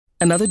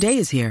Another day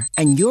is here,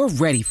 and you're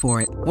ready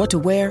for it. What to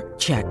wear?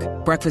 Check.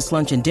 Breakfast,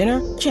 lunch, and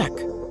dinner? Check.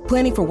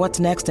 Planning for what's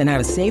next and how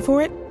to save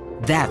for it?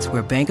 That's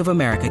where Bank of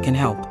America can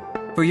help.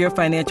 For your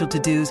financial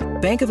to-dos,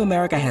 Bank of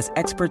America has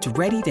experts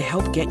ready to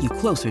help get you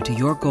closer to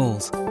your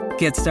goals.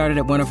 Get started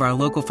at one of our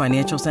local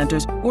financial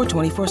centers or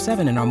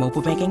 24/7 in our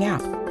mobile banking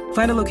app.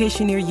 Find a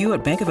location near you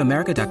at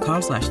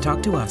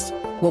bankofamerica.com/talktous.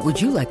 What would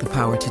you like the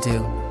power to do?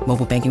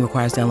 Mobile banking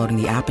requires downloading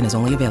the app and is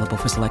only available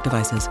for select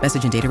devices.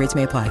 Message and data rates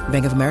may apply.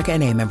 Bank of America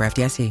N.A., member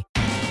FDIC.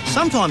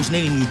 Sometimes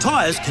needing new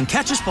tyres can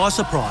catch us by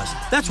surprise.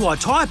 That's why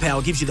Tyre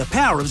Power gives you the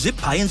power of zip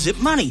pay and zip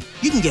money.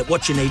 You can get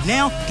what you need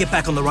now, get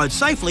back on the road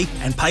safely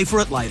and pay for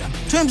it later.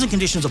 Terms and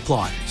conditions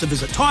apply. So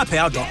visit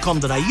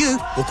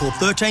tyrepower.com.au or call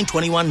 13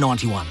 21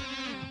 91.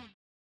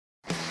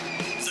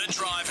 The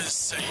driver's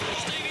seat.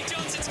 Stevie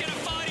Johnson's going to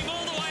fight him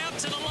all the way up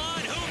to the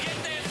line. Who'll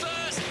get there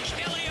first?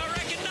 Kelly, I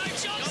reckon. No,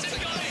 Johnson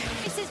got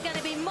it. This is going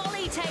to be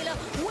Molly Taylor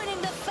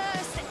winning the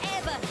first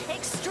ever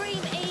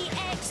Extreme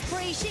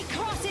EX3. She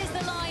crosses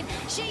the line.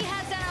 She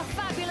has done a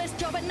fabulous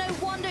job, and no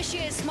wonder she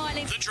is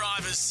smiling. The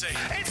driver's seat.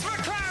 It's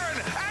McLaren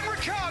and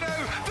Ricciardo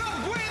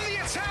that win the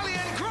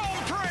Italian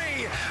Grand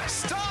Prix.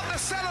 Start the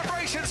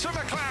celebrations for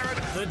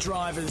McLaren. The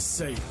driver's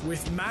seat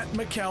with Matt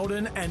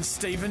McKeldin and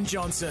Stephen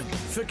Johnson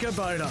for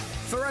Kubota.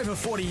 For over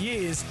 40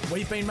 years,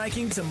 we've been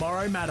making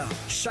tomorrow matter,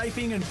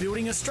 shaping and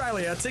building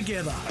Australia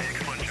together.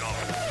 Excellent job.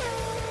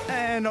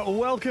 And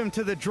welcome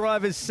to the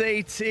driver's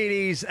seat. It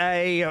is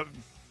a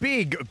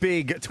big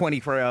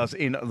 24 hours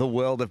in the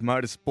world of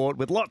motorsport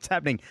with lots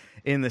happening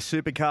in the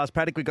supercars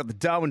paddock. We've got the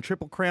Darwin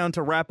Triple Crown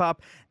to wrap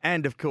up.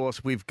 And, of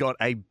course, we've got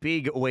a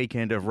big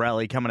weekend of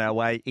rally coming our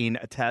way in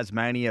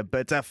Tasmania.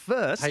 But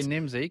first... Hey,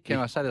 Nimsy, can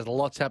I say there's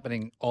lots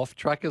happening off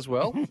track as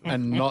well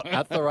and not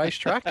at the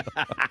racetrack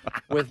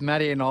with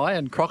Matty and I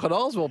and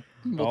crocodiles? We'll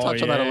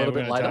touch on that a little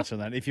bit later. Touch on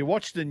that. If you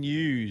watch the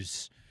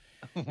news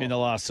in the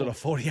last sort of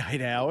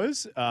 48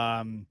 hours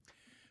of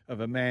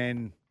a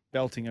man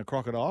belting a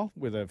crocodile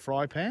with a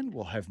fry pan,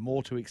 we'll have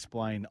more to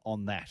explain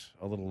on that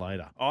a little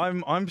later.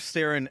 I'm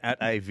staring at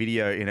a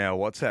video in our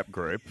WhatsApp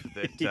group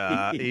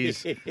that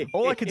is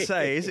all I can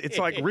say is it's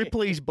like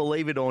Ripley's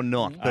Believe It or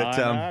Not. But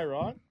I know,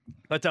 right?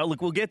 But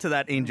look, we'll get to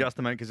that in just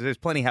a moment because there's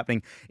plenty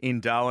happening in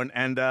Darwin,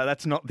 and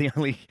that's not the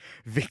only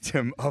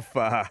victim of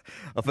a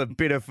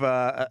bit of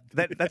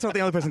that's not the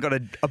only person got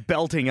a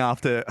belting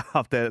after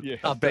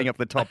being up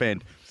the top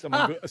end.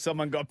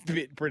 Someone got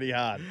bit pretty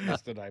hard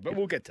yesterday, but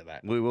we'll get to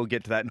that. We will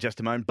get to that in just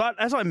a moment. But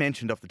as I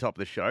mentioned off the top of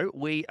the show,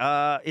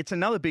 it's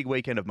another big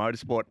weekend of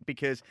motorsport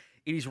because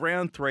it is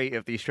round 3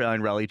 of the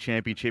Australian Rally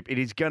Championship.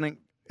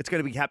 It's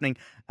going to be happening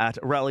at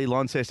Rally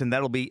Launceston.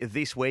 That'll be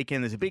this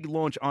weekend. There's a big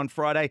launch on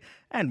Friday.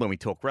 And when we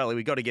talk rally,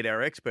 we've got to get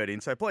our expert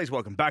in. So please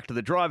welcome back to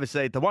the driver's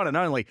seat, the one and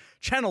only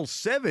Channel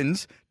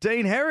 7's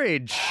Dean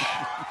Herridge.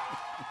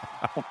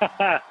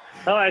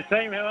 Hello,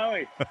 team. How are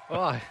we?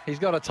 Oh, he's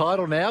got a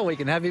title now. We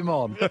can have him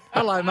on.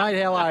 Hello, mate.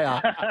 How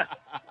are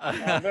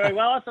you? Very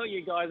well. I thought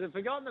you guys had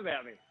forgotten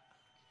about me.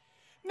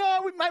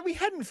 No, mate, we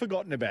hadn't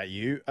forgotten about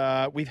you.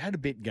 We've had a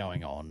bit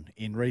going on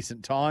in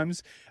recent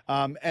times,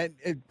 but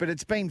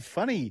it's been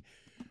funny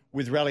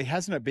with rally,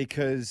 hasn't it?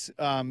 Because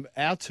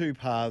our two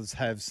paths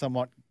have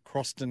somewhat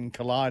crossed and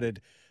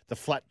collided, the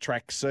flat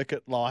track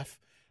circuit life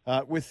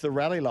with the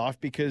rally life,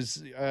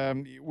 because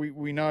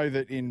we know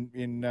that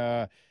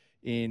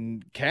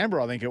in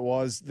Canberra, I think it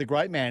was, the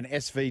great man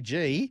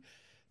SVG,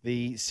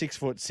 the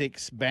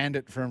 6'6"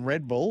 bandit from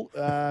Red Bull,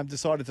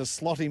 decided to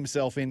slot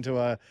himself into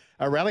a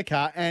rally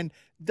car, and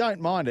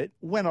don't mind it,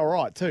 went all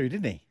right too,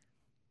 didn't he?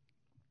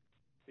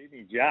 Didn't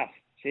he just?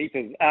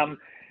 Cheapers.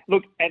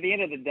 Look, at the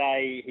end of the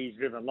day, he's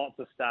driven lots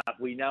of stuff.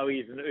 We know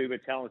he's an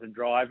uber-talented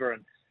driver,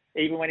 and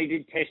even when he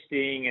did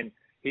testing and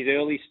his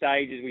early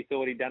stages, we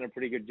thought he'd done a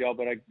pretty good job.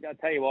 But I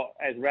tell you what,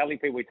 as rally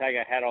people, we take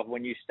our hat off.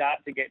 When you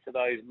start to get to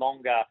those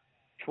longer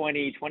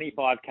 20,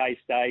 25K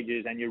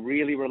stages and you're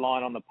really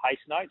relying on the pace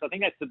notes, I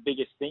think that's the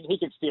biggest thing. He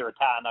can steer a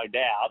car, no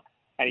doubt,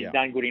 and he's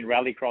done good in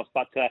rallycross.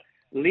 But to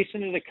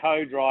listen to the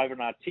co-driver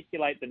and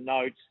articulate the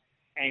notes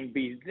and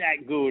be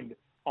that good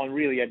on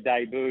really a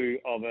debut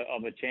of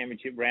a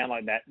championship round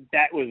like that,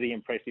 that was the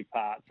impressive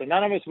part. So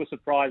none of us were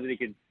surprised that he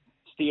could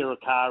steer a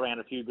car around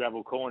a few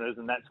gravel corners,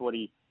 and that's what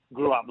he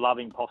grew up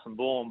loving, Possum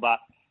Bourne. But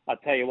I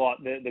tell you what,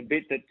 the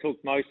bit that took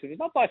most of it,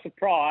 not by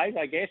surprise,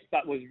 I guess,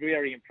 but was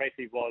very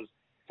impressive, was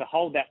to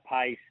hold that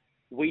pace.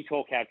 We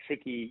talk how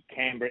tricky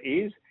Canberra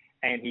is,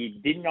 and he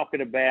didn't knock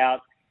it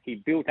about. He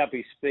built up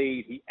his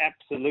speed. He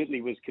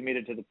absolutely was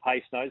committed to the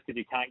pace notes, because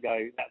you can't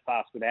go that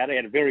fast without it. He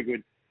had a very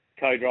good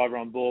co-driver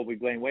on board with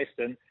Glenn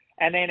Weston.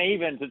 And then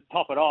even to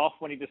top it off,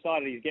 when he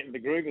decided he's getting the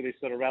groove of this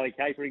sort of rally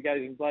caper, he goes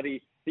and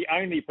bloody the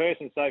only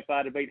person so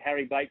far to beat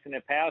Harry Bates in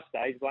a power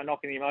stage by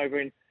knocking him over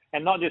in,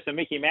 and not just a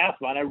Mickey Mouse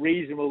one, a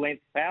reasonable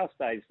length power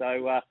stage.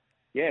 So,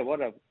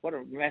 what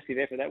a massive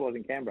effort that was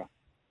in Canberra.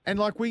 And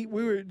like we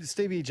were,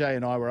 Stevie J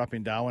and I were up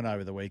in Darwin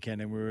over the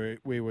weekend, and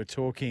we were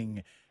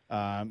talking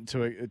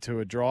to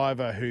a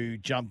driver who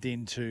jumped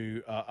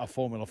into a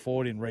Formula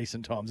Ford in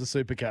recent times, a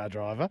supercar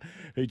driver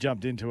who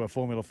jumped into a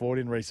Formula Ford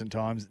in recent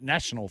times,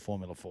 National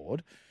Formula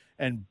Ford,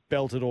 and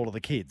belted all of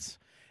the kids.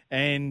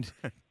 And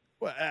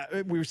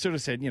we sort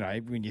of said,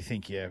 when you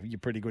think you're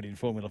pretty good in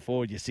Formula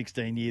Ford, you're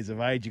 16 years of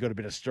age, you've got a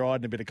bit of stride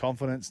and a bit of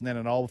confidence, and then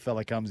an old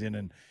fella comes in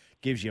and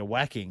gives you a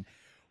whacking.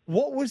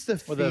 What was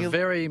the With a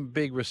very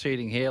big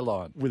receding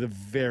hairline. With a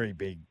very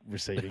big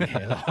receding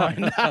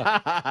hairline.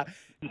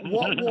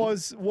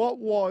 What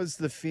was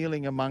the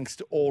feeling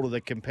amongst all of the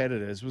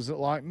competitors? Was it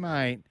like,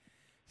 mate,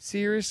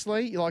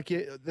 seriously? Like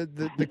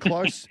the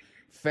close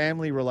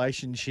family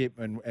relationship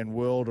and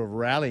world of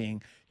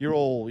rallying, you're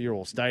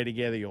all stay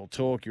together, you all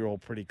talk, you're all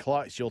pretty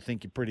close, you'll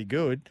think you're pretty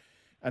good.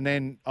 And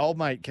then old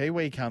mate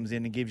Kiwi comes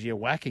in and gives you a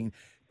whacking.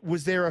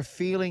 Was there a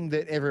feeling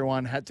that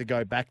everyone had to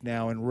go back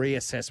now and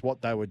reassess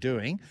what they were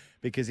doing?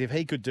 Because if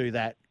he could do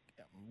that,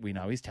 we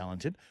know he's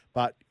talented,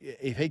 but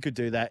if he could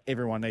do that,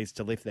 everyone needs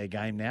to lift their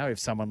game now if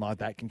someone like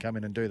that can come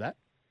in and do that?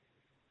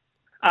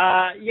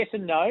 Yes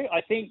and no.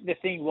 I think the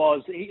thing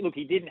was,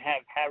 he didn't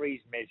have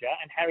Harry's measure,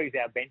 and Harry's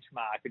our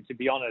benchmark. And to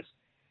be honest,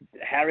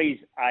 Harry's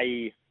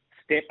a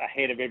step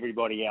ahead of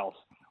everybody else.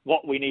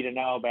 What we need to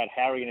know about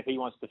Harry, and if he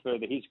wants to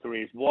further his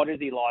career, is what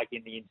is he like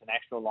in the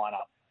international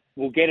lineup?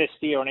 We'll get a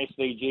steer on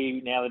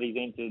SVG now that he's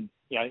entered,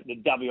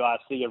 the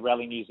WRC of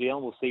Rally New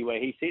Zealand. We'll see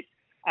where he sits.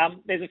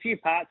 There's a few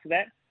parts to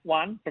that.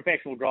 One,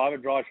 professional driver,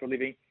 drives for a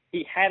living.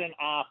 He had an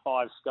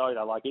R5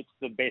 Skoda, like it's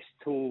the best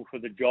tool for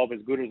the job,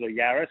 as good as a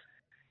Yaris.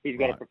 He's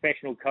got a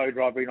professional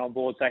co-driver in on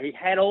board, so he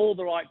had all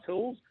the right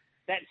tools.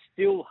 That's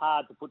still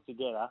hard to put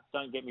together.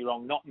 Don't get me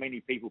wrong, not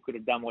many people could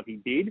have done what he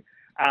did.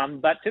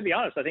 But to be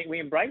honest, I think we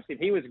embraced him.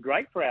 He was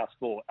great for our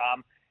sport.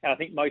 And I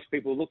think most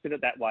people looked at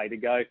it that way, to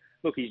go,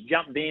 look, he's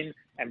jumped in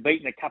and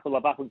beaten a couple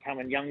of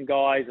up-and-coming young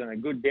guys and a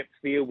good depth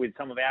field with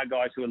some of our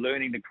guys who are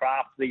learning to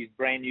craft these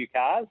brand-new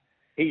cars.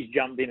 He's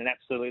jumped in and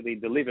absolutely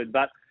delivered.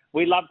 But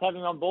we loved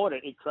having him on board.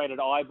 It created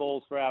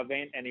eyeballs for our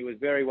event, and he was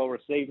very well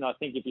received. And I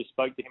think if you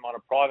spoke to him on a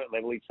private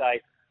level, he'd say,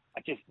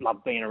 I just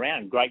love being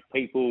around. Great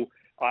people.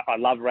 I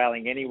love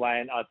rallying anyway,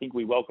 and I think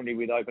we welcomed him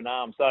with open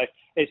arms. So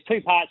there's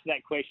two parts to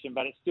that question,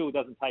 but it still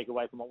doesn't take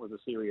away from what was a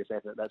serious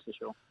effort, that's for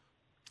sure.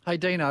 Hey,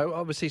 Dino,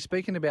 obviously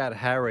speaking about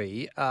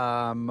Harry,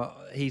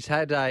 he's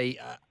had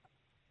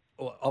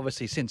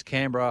obviously since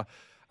Canberra,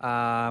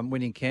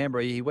 winning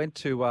Canberra, he went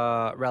to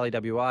Rally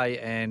WA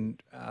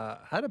and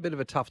had a bit of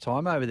a tough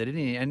time over there,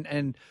 didn't he?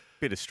 And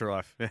bit of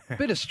strife.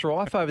 Bit of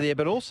strife over there,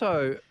 but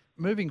also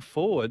moving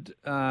forward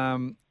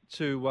to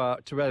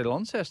Rally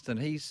Launceston,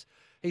 he's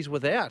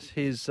without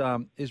his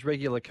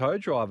regular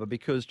co-driver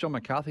because John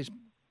McCarthy's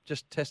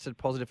just tested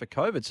positive for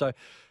COVID. So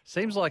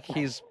seems like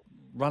his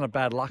run of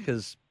bad luck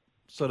has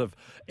sort of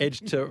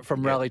edged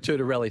from Rally 2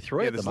 to Rally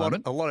 3 at the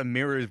moment. A lot of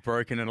mirrors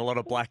broken and a lot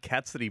of black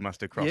cats that he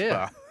must have crossed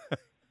by.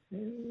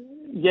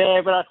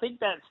 Yeah, but I think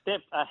that step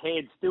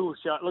ahead still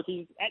shows. Look,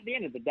 at the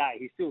end of the day,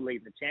 he's still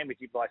leading the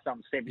championship by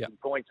some 70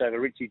 points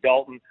over Richie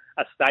Dalton,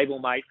 a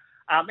stablemate.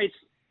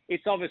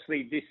 It's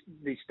obviously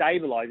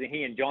destabilising.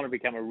 He and John have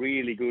become a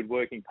really good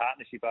working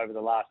partnership over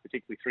the last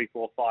particularly 3,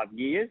 4, 5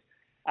 years.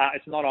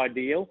 It's not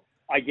ideal.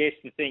 I guess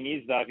the thing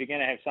is, though, if you're going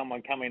to have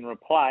someone come in and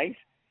replace,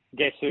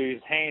 guess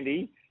who's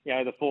handy?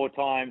 The 4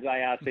 times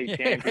ARC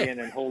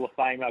champion and Hall of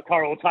Famer,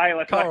 Coral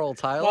Taylor.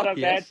 Not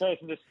a bad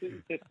person to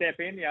step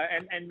in,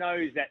 and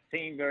knows that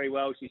team very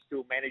well. She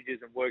still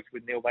manages and works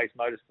with Neil Bates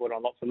Motorsport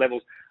on lots of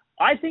levels.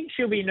 I think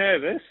she'll be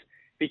nervous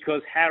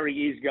because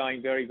Harry is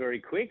going very, very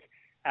quick.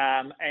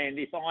 And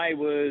if I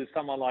was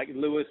someone like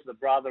Lewis, the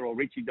brother, or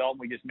Richie Dalton,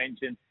 we just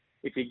mentioned,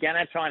 if you're going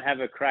to try and have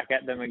a crack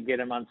at them and get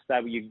them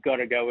unstable, you've got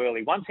to go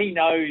early. Once he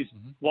knows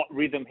what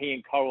rhythm he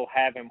and Coral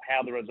have and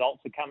how the results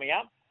are coming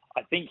up,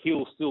 I think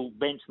he'll still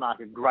benchmark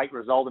a great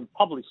result and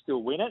probably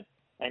still win it.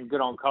 And good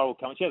on Coral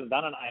coming. She hasn't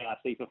done an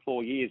ARC for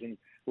 4 years and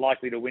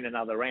likely to win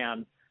another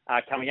round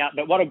coming up.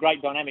 But what a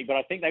great dynamic. But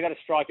I think they've got to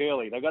strike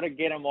early. They've got to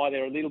get them while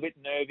they're a little bit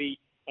nervy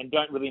and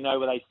don't really know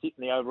where they sit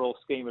in the overall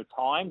scheme of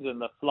times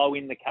and the flow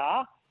in the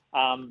car.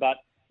 But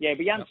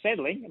be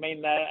unsettling. I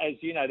mean, as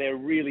you know, they're a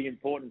really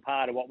important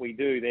part of what we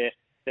do.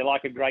 They're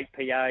like a great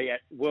PA at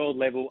world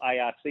level,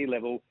 ARC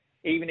level.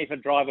 Even if a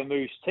driver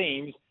moves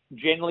teams,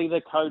 generally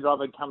the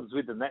co-driver comes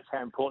with them. That's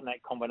how important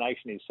that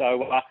combination is.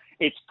 So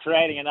it's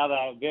creating another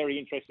very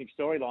interesting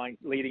storyline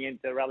leading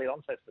into Rally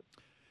Launceston.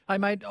 Hey,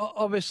 mate,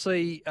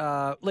 obviously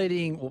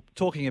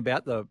talking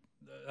about the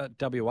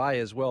WA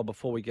as well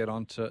before we get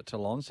on to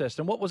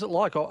Launceston. What was it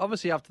like?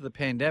 Obviously, after the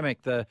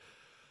pandemic, the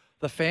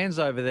fans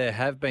over there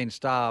have been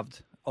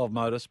starved of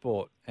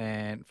motorsport,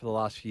 and for the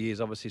last few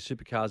years, obviously,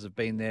 supercars have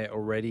been there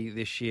already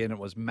this year, and it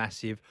was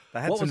massive.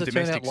 What was the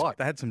turnout like?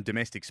 They had some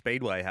domestic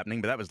speedway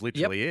happening, but that was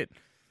literally it.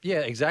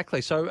 Yeah,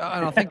 exactly. So,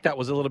 and I think that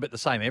was a little bit the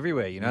same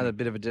everywhere. A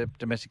bit of a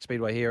domestic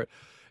speedway here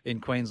in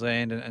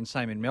Queensland, and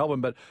same in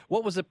Melbourne. But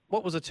what was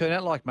the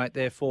turnout like, mate,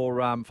 there for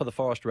the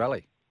Forest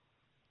Rally?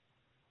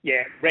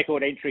 Yeah,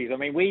 record entries. I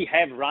mean, we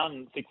have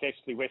run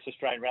successfully West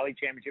Australian Rally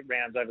Championship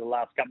rounds over the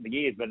last couple of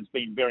years, but it's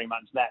been very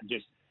much that,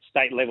 just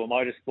state-level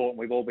motorsport, and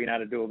we've all been able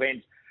to do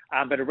events.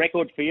 But a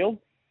record field.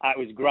 It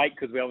was great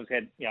because we always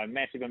had a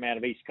massive amount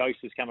of East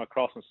Coasters come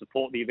across and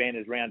support the event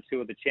as round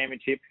 2 of the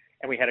championship,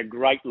 and we had a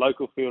great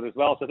local field as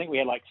well. So I think we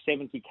had like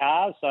 70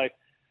 cars. So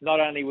not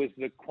only was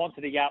the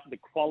quantity up, the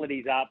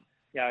quality's up.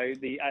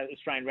 The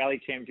Australian Rally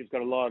Championship's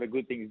got a lot of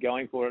good things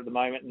going for it at the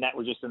moment, and that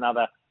was just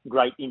another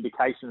great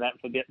indication of that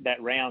for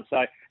that round.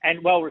 So,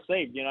 and well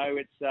received.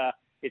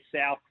 It's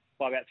south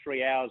by about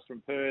 3 hours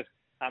from Perth.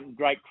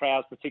 Great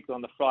crowds, particularly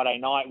on the Friday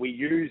night. We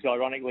used,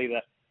 ironically,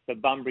 the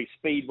Bunbury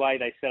Speedway.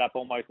 They set up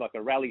almost like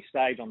a rally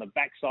stage on the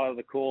backside of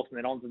the course and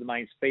then onto the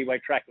main speedway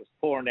track. It was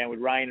pouring down with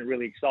rain and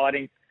really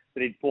exciting.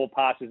 They did 4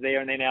 passes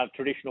there, and then our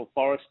traditional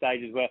forest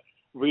stages were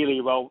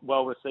really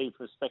well received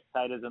for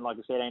spectators and, like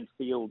I said, and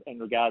field in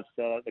regards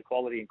to the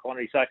quality and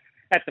quantity. So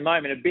at the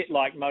moment, a bit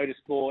like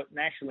motorsport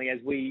nationally, as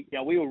we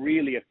were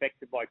really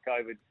affected by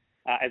COVID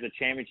as a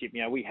championship.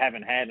 We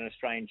haven't had an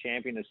Australian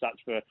champion as such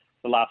for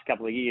the last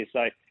couple of years.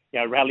 So,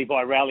 rally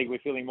by rally, we're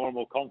feeling more and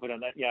more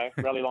confident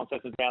that, Rally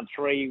Launceston's round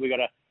 3, we got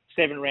a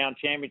 7-round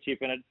championship,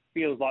 and it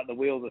feels like the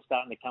wheels are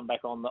starting to come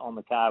back on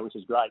the car, which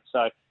is great.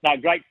 So, no,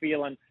 great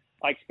feeling.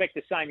 I expect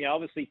the same.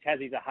 Obviously,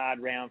 Tassie's a hard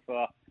round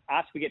for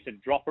us. We get to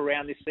drop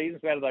around this season.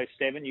 So out of those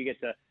 7, you get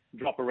to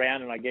drop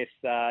around, and I guess,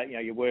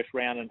 your worst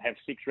round and have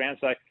 6 rounds.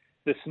 So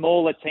the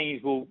smaller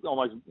teams will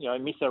almost,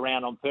 miss a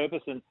round on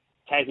purpose, and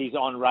Tassie's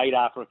on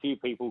radar for a few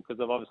people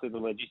because of obviously the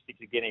logistics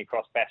of getting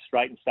across Bass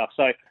Strait and stuff.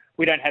 So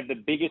we don't have the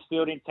biggest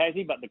field in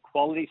Tassie, but the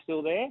quality's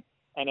still there.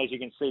 And as you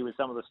can see with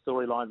some of the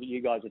storylines that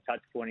you guys are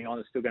touch pointing on,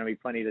 there's still going to be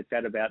plenty to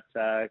chat about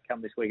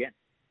come this weekend.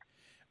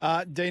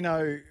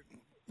 Dino,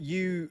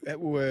 you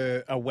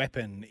were a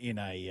weapon in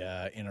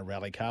a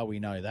rally car. We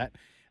know that.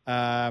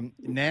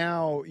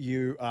 Now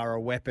you are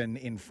a weapon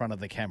in front of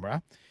the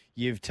camera.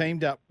 You've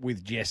teamed up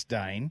with Jess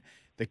Dane.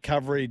 The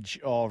coverage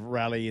of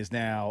rally is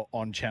now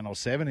on Channel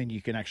 7, and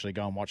you can actually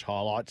go and watch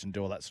highlights and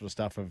do all that sort of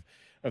stuff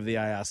of the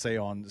ARC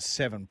on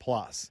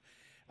 7+.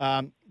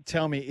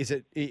 Tell me, is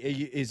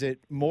it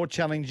more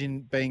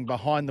challenging being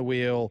behind the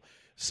wheel,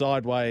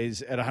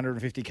 sideways at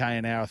 150k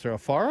an hour through a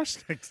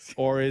forest,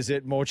 or is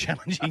it more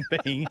challenging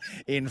being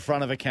in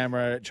front of a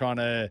camera trying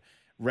to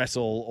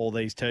wrestle all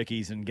these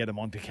turkeys and get them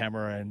onto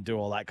camera and do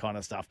all that kind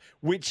of stuff?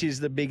 Which is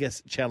the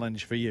biggest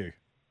challenge for you?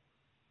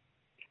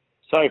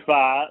 So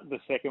far, the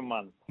second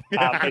one.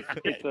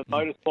 It's a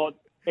motorsport.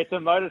 It's a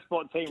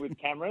motorsport team with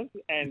cameras,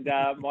 and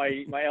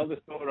my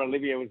eldest daughter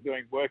Olivia was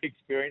doing work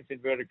experience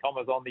inverted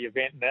commas on the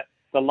event. And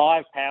the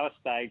live power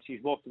stage,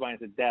 she's walked away and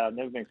said, "Dad, I've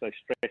never been so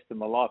stressed in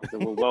my life." I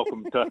said, "Well,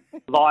 welcome to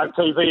live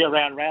TV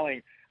around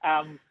rallying."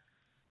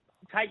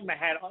 Take my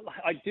hat.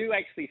 I do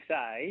actually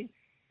say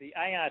the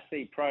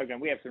ARC program.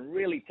 We have some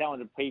really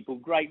talented people,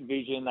 great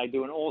vision. They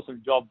do an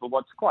awesome job for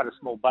what's quite a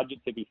small budget,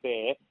 to be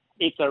fair.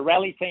 It's a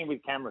rally team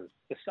with cameras,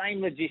 the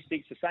same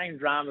logistics, the same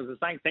dramas, the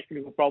same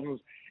technical problems,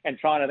 and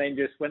trying to then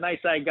just, when they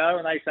say go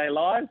and they say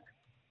live,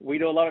 we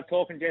do a lot of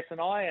talking, Jess and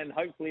I, and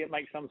hopefully it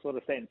makes some sort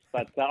of sense.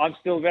 But I'm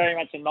still very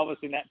much a novice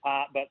in that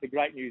part, but the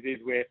great news is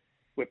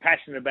we're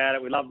passionate about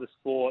it. We love the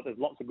sport. There's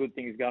lots of good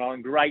things going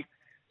on. Great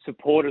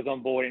supporters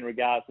on board in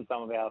regards to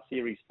some of our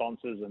series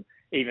sponsors and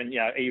even,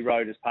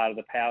 E-Road as part of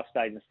the power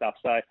stage and stuff.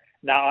 So,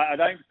 no, I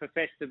don't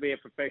profess to be a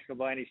professional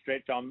by any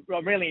stretch. I'm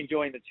really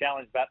enjoying the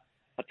challenge, but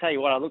I'll tell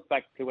you what, I look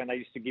back to when they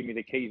used to give me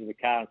the keys of the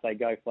car and say,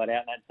 go flat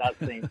out, and that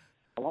does seem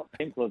a lot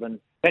simpler than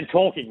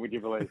talking, would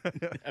you believe?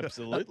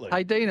 Absolutely.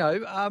 Hey,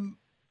 Dino,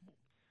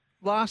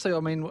 lastly, I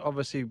mean,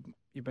 obviously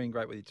you've been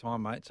great with your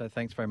time, mate, so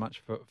thanks very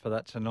much for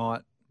that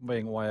tonight,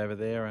 being way over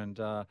there and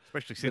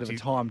especially a bit of a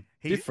time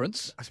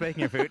difference.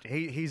 Speaking of it,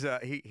 he's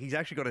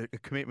actually got a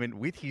commitment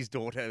with his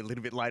daughter a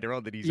little bit later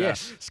on that he's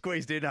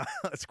squeezed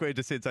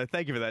us in. So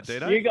thank you for that,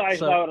 Dino. You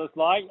guys know what it's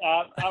like.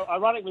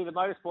 Ironically, the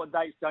motorsport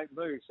dates don't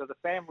move. So the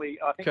family,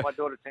 I think my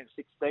daughter turned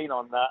 16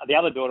 on the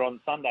other daughter on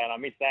Sunday, and I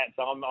missed that.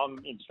 So I'm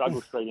in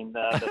Struggle Street in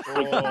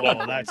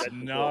the that's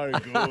no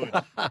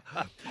good.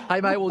 Hey,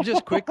 mate, well,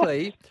 just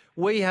quickly,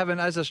 we haven't,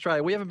 as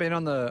Australia, we haven't been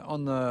on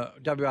the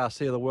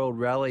WRC or the World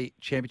Rally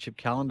Championship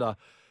calendar,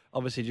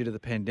 obviously due to the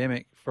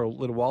pandemic, for a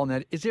little while now.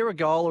 Is there a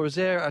goal, or is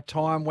there a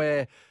time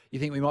where you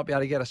think we might be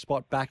able to get a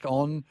spot back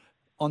on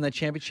that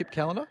championship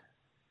calendar?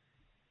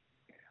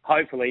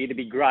 Hopefully, it'd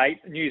be great.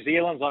 New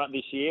Zealand's on it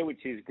this year,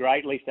 which is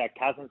great. At least our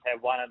cousins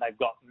have one, and they've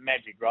got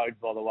magic roads,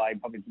 by the way,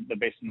 probably the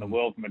best in the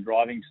world from a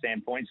driving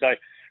standpoint. So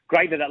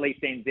great that at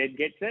least NZ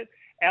gets it.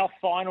 Our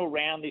final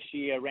round this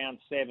year, round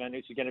 7,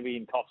 which is going to be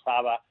in Coffs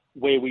Harbour,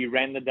 where we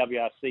ran the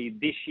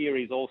WRC this year,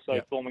 is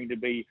also forming to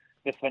be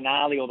the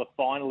finale or the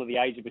final of the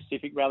Asia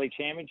Pacific Rally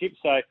Championship.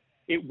 So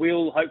it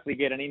will hopefully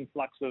get an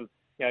influx of,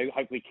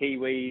 hopefully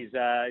Kiwis,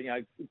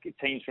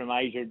 teams from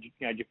Asia,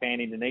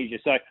 Japan, Indonesia.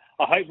 So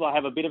I hope we'll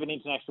have a bit of an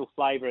international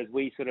flavour as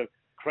we sort of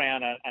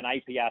crown an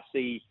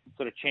APRC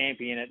sort of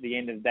champion at the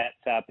end of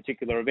that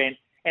particular event.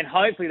 And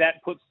hopefully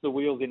that puts the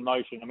wheels in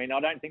motion. I mean, I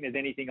don't think there's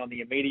anything on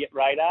the immediate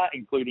radar,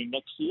 including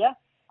next year.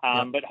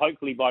 But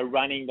hopefully by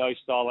running those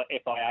style of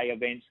FIA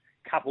events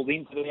coupled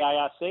into the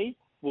ARC,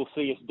 we'll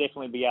see us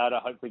definitely be able to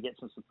hopefully get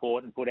some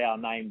support and put our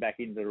name back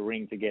into the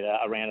ring to get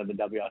a round of the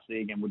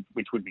WRC again,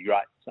 which would be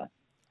great. So.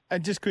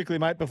 And just quickly,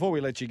 mate, before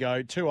we let you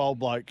go, 2 old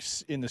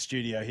blokes in the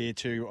studio here,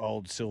 2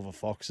 old silver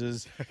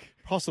foxes,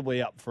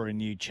 possibly up for a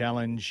new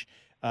challenge.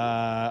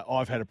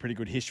 I've had a pretty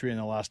good history in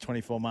the last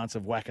 24 months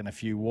of whacking a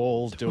few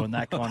walls, doing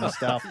that kind of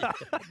stuff.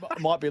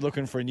 Might be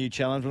looking for a new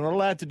challenge. We're not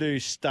allowed to do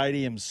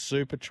stadium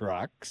super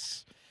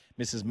trucks.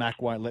 Mrs.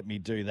 Mack won't let me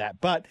do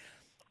that. But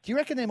do you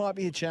reckon there might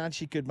be a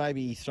chance you could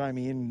maybe throw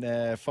me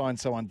in, find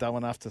someone dumb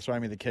enough to throw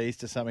me the keys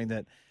to something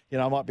that,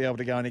 I might be able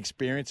to go and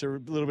experience a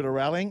little bit of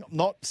rallying?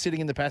 Not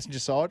sitting in the passenger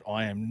side.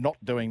 I am not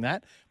doing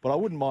that. But I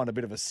wouldn't mind a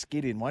bit of a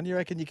skid in one. You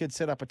reckon you could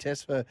set up a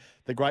test for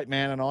the great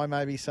man and I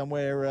maybe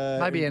somewhere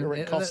maybe in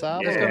Coffs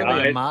Harbour? There's got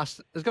to be a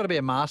master. There's got to be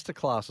a master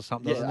class or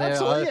something. Yeah, isn't there?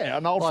 absolutely. Yeah,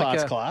 an old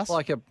farts class.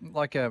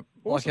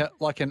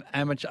 Like an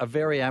amateur, a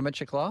very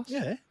amateur class.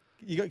 Yeah.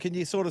 Can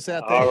you sort us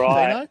out there, All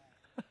right. Dino?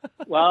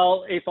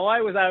 Well, if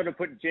I was able to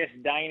put Jess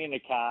Dane in the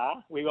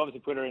car, we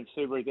obviously put her in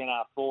Subaru's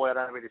NR4. I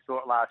don't know whether you saw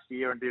it last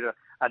year, and did a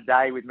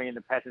day with me in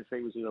the passenger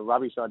seat, which is a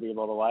rubbish idea,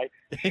 by the way.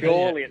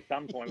 Surely at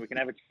some point we can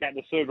have a chat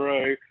to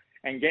Subaru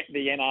and get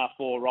the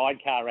NR4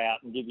 ride car out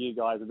and give you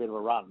guys a bit of a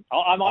run.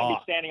 I might be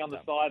standing on the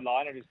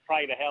sideline and just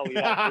pray to hell you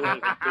don't do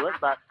anything to it,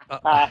 but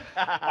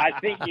I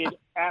think you'd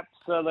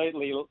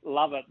absolutely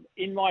love it.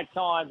 In my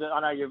time,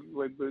 I know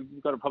we've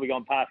got to probably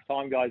gone past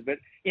time, guys, but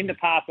in the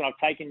past when I've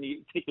taken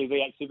you,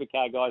 particularly V8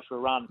 supercar guys for a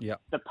run,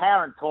 the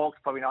power and torque's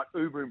probably not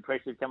uber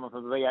impressive coming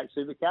from a V8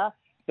 supercar.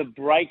 The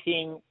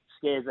braking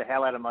scares the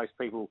hell out of most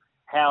people.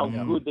 How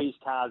good these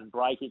cars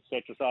brake,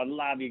 etc. So I'd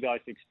love you guys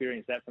to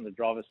experience that from the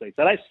driver's seat.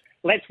 So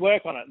let's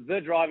work on it.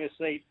 The driver's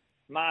seat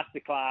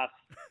masterclass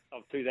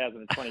of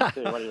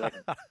 2022. What do you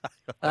reckon?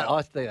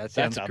 I think that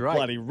sounds That's a great.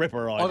 bloody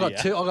ripper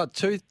idea. I got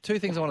two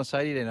things I want to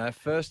say to you, Dino.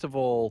 First of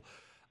all,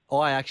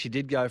 I actually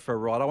did go for a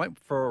ride. I went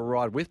for a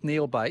ride with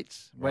Neil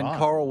Bates when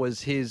Coral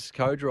was his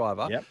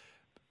co-driver. Yep.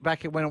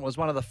 Back when it was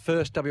one of the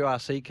first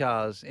WRC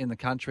cars in the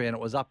country, and it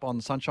was up on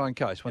the Sunshine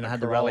Coast when they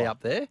had the rally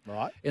up there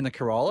in the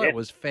Corolla. It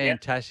was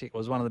fantastic. It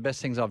was one of the best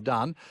things I've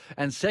done.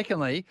 And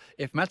secondly,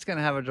 if Matt's going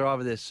to have a drive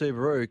of their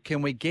Subaru,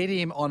 can we get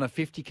him on a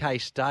 50K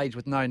stage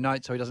with no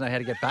notes so he doesn't know how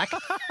to get back?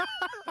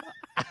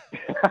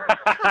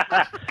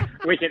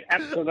 We can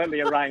absolutely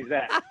arrange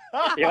that.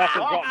 He'll have to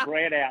drop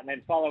bread out and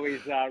then follow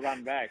his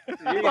run back.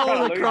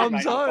 Follow the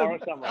crumbs home.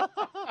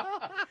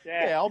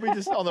 Yeah, I'll be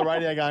just on the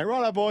radio going,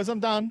 righto, boys,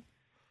 I'm done.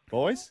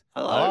 Boys?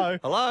 Hello.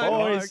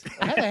 Boys.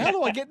 How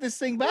do I get this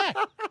thing back?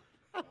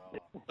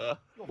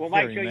 Well,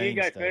 make sure you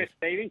go first,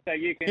 Stevie, so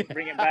you can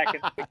bring it back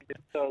and we can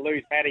just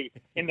lose Matty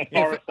in the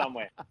forest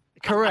somewhere.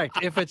 Correct.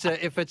 If it's a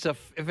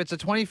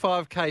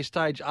 25K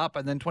stage up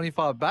and then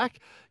 25 back,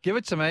 give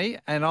it to me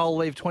and I'll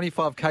leave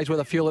 25K's worth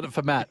of fuel in it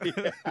for Matt.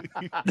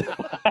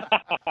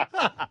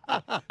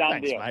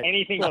 Done deal. Mate.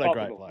 Anything's What a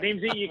great possible. bloke.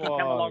 Nimsy, you can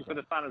come along for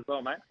the fun as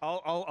well, mate.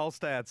 I'll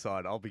stay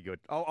outside. I'll be good.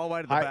 I'll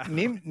wait at the back.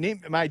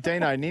 Mate,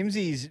 Dino,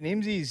 Nimsy's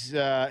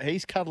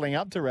he's cuddling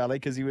up to rally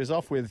because he was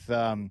off with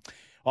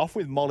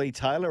Molly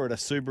Taylor at a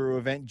Subaru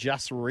event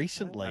just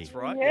recently. That's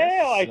right.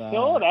 Yeah, I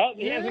saw that.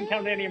 He hasn't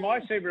come to any of my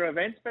Subaru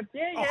events, but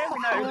we know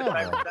who's the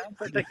favourite son,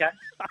 so it's okay.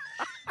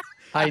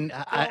 Hey,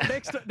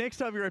 Next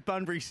time you're at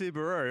Bunbury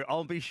Subaru,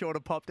 I'll be sure to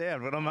pop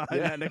down when I'm in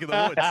that neck of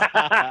the woods.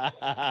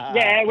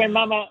 Yeah, when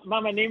Mama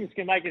Nims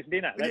can make us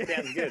dinner. That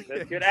sounds good.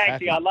 That's good.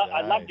 Actually, I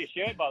loved your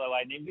shirt, by the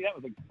way, Nimsy. That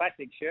was a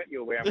classic shirt you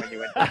were wearing when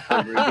you went to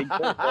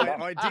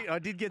Subaru. I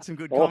did get some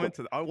good comments.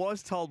 I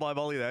was told by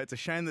Molly, though, it's a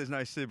shame there's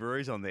no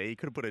Subarus on there. You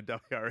could have put a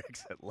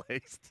WRX at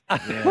least.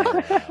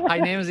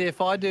 Hey, Nimsy, if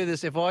I do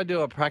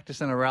a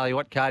practice and a rally,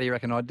 what car do you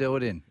reckon I'd do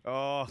it in?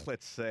 Oh,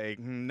 let's see.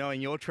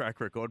 Knowing your track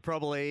record,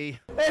 probably...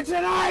 It's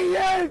an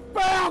AU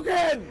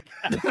Falcon!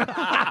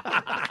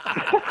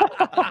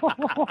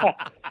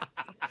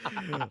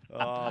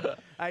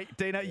 Hey,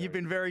 Dino, you've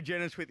been very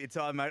generous with your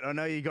time, mate. I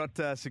know you got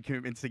some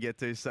commitments to get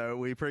to, so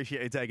we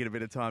appreciate you taking a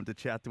bit of time to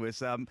chat to us.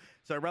 So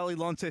Rally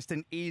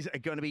Launceston is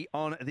going to be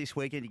on this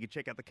weekend. You can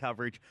check out the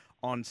coverage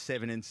on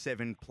 7 and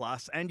 7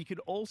 Plus, and you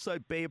could also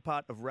be a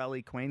part of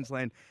Rally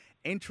Queensland.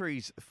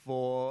 Entries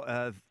for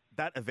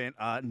that event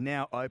are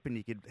now open.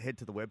 You could head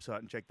to the website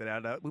and check that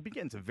out. We'll be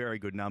getting some very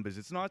good numbers.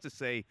 It's nice to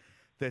see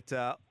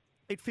that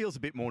it feels a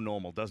bit more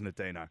normal, doesn't it,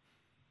 Dino?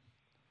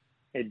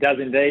 It does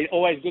indeed.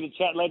 Always good to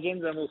chat,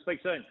 legends, and we'll speak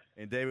soon.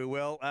 Indeed we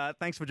will.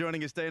 Thanks for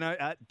joining us, Dino.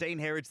 Dean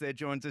Herridge there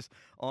joins us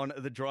on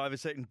the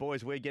driver's seat. And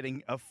boys, we're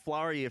getting a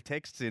flurry of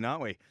texts in,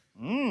 aren't we?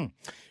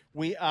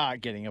 We are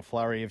getting a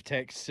flurry of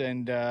texts,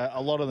 and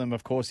a lot of them,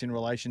 of course, in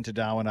relation to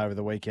Darwin over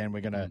the weekend.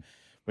 We're going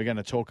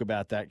to talk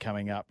about that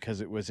coming up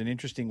because it was an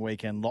interesting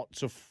weekend.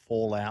 Lots of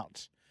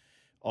fallout,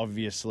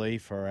 obviously,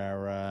 for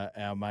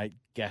our mate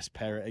Gas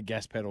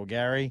Pedal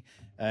Gary,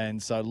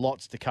 and so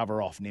lots to cover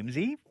off,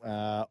 Nimsy,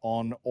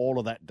 on all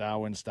of that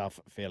Darwin stuff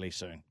fairly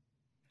soon.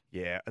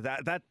 Yeah,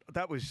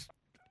 that was,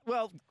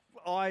 well,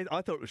 I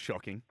thought it was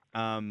shocking.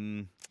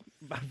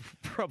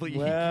 Probably you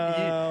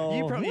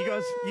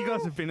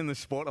guys have been in the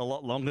sport a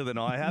lot longer than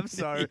I have,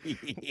 so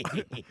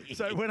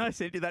so when I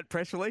sent you that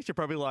press release, you're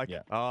probably like,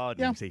 oh,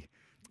 Nimsy.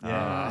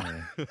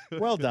 Yeah.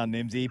 Well done,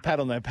 Nimsy. Pat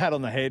on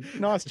the head.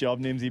 Nice job,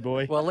 Nimsy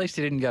boy. Well, at least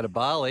he didn't go to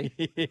Bali.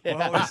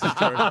 Well, this is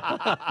true.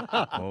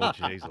 Oh,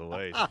 jeez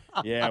Louise.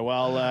 Yeah,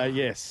 well,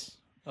 yes.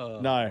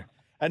 No.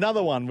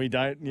 Another one we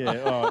don't.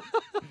 Yeah. All right.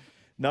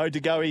 No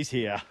to goies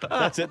here.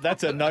 That's it.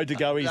 That's a no to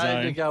goies zone.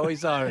 No to go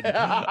zone.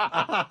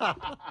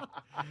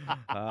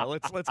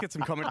 Let's get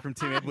some comment from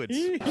Tim Edwards.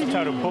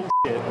 Total bullshit.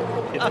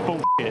 It's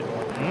bullshit.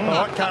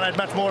 All right, can't add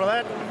much more to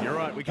that. You're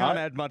right, we can't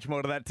add much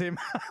more to that, Tim.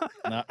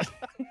 No.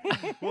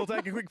 We'll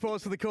take a quick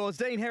pause for the cause.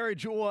 Dean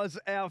Herridge was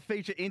our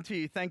feature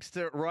interview thanks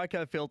to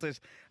Ryco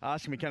Filters.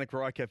 Ask your mechanic for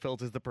Ryco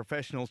Filters, the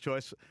professional's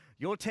choice.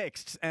 Your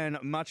texts and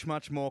much,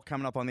 much more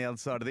coming up on the other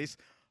side of this.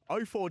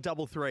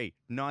 0433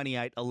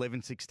 98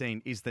 11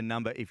 16 is the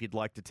number if you'd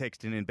like to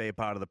text in and be a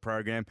part of the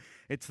program.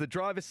 It's the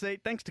driver's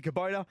seat. Thanks to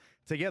Kubota.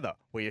 Together,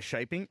 we are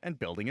shaping and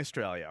building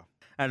Australia.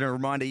 And a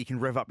reminder, you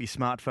can rev up your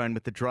smartphone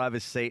with the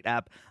driver's seat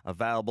app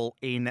available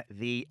in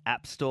the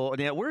App Store.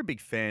 Now, we're a big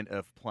fan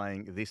of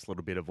playing this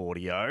little bit of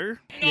audio.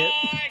 Nice,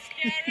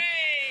 Gary!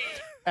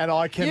 And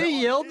I can. You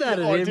yelled at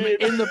him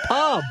in the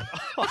pub,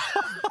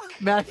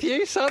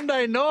 Matthew,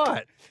 Sunday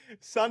night.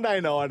 Sunday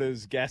night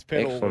as gas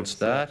pedal. Excellent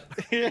start.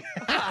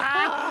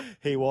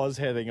 He was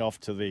heading off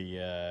to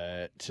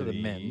the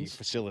men's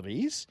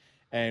facilities,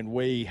 and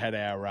we had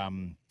our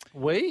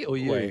We or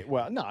you?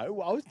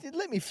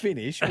 let me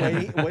finish.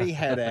 We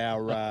had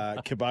our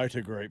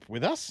Kubota group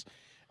with us,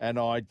 and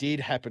I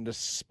did happen to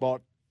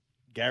spot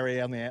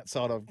Gary on the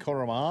outside of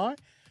corner of my eye,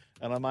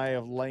 and I may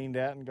have leaned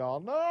out and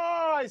gone,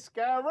 "Nice,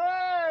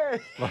 Gary!"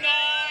 Nice,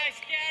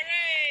 Gary!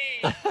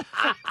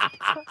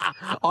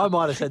 I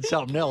might have said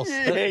something else.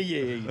 Yeah,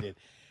 you did.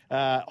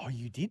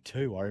 You did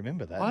too. I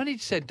remember that. I only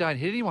said don't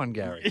hit anyone,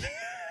 Gary.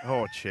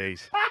 Oh,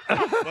 jeez.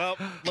 Well,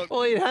 look.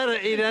 Well, he'd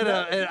had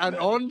an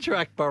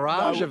on-track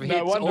barrage of hits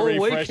no wonder all he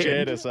weekend.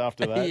 fresh-aired us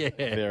after that. Yeah.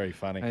 Very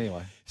funny.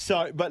 Anyway.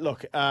 So, but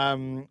look,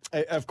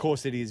 of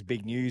course it is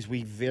big news.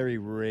 We very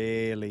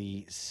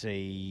rarely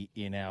see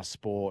in our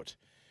sport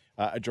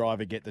a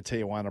driver get the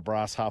Tijuana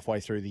brass halfway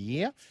through the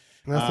year.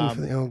 Nothing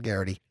for the old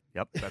Garrity.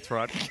 Yep, that's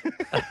right.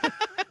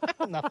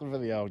 Nothing for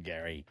the old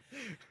Gary.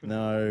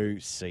 No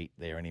seat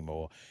there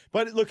anymore.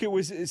 But look, it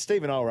was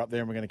Steve and I were up there,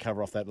 and we're going to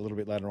cover off that a little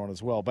bit later on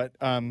as well. But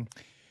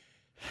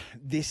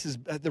this is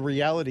the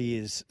reality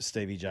is,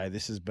 Stevie J,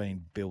 this has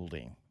been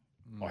building,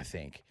 I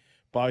think,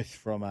 both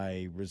from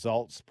a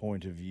results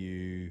point of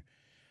view.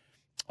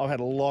 I've had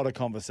a lot of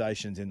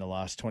conversations in the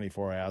last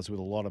 24 hours with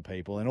a lot of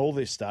people, and all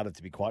this started,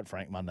 to be quite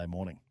frank, Monday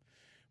morning.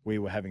 We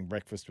were having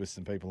breakfast with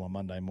some people on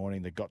Monday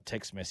morning that got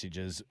text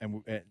messages,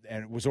 and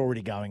it was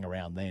already going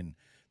around then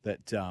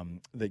that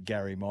that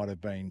Gary might have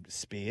been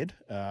spared.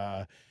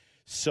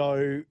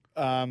 So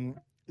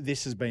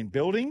this has been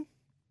building.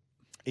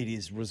 It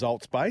is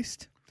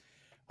results-based.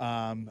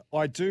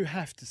 I do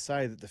have to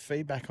say that the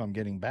feedback I'm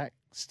getting back,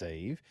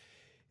 Steve,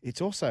 it's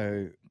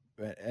also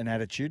an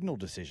attitudinal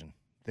decision.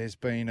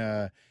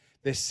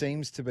 There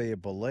seems to be a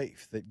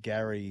belief that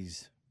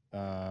Gary's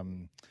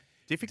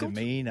Difficult?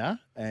 demeanour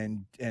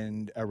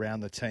and around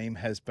the team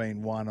has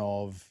been one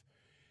of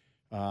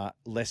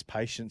less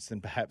patience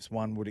than perhaps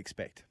one would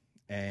expect.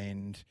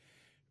 And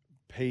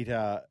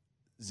Peter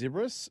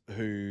Zibris,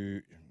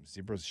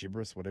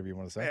 Zibris, whatever you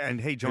want to say.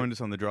 And he joined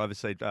us on the driver's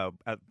seat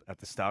at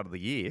the start of the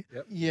year.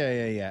 Yep.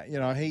 Yeah. You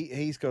know,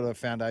 he's got a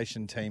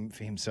foundation team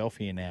for himself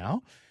here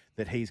now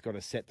that he's got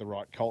to set the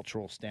right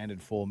cultural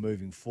standard for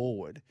moving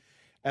forward.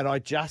 And I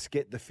just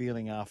get the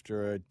feeling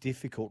after a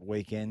difficult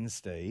weekend,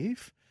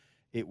 Steve,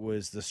 it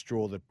was the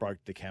straw that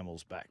broke the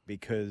camel's back,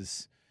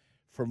 because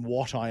from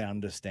what I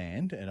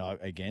understand, and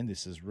again,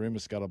 this is rumour,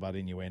 scuttlebutt,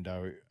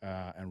 innuendo,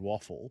 and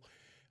waffle,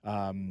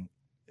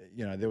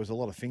 there was a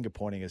lot of finger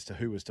pointing as to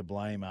who was to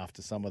blame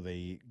after some of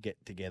the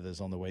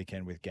get-togethers on the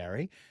weekend with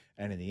Gary,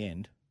 and in the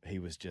end, he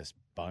was just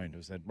boned. It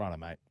was said, "Righto,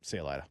 mate, see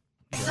you later."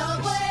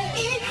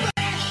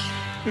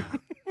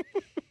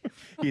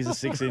 Here's a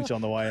 6-inch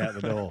on the way out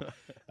the door.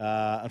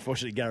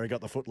 Unfortunately, Gary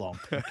got the foot long,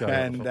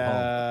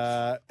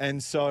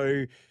 and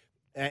so.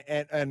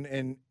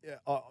 And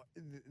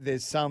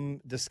there's some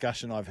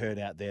discussion I've heard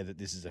out there that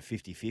this is a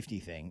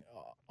 50-50 thing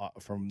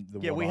from the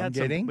what I'm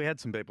getting. We had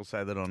some people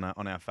say that on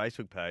our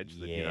Facebook page.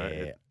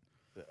 That,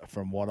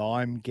 from what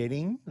I'm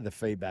getting, the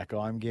feedback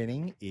I'm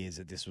getting is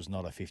that this was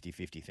not a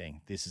 50-50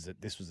 thing. This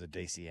was a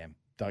DCM.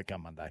 Don't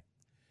come Monday.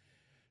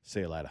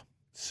 See you later.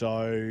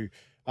 So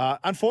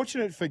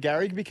unfortunate for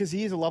Gary, because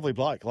he is a lovely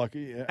bloke.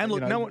 And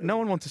look, no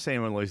one wants to see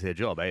anyone lose their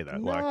job either.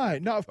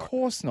 No, of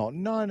course not.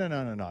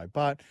 No.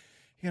 But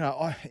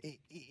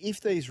if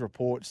these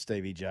reports,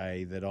 Stevie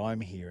J, that I'm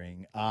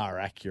hearing are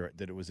accurate,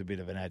 that it was a bit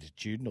of an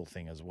attitudinal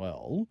thing as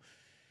well,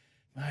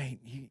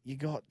 mate, you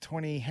got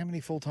 20, how many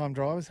full-time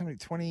drivers? How many,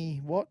 20,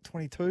 what,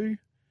 22?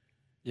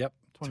 Yep,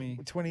 20.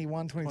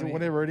 21, 22,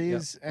 whatever it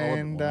is. Yep.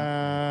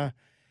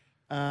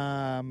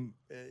 And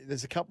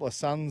there's a couple of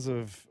sons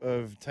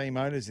of team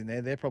owners in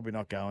there. They're probably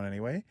not going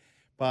anywhere.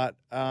 But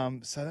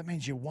so that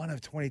means you're one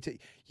of 22.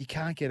 You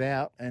can't get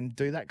out and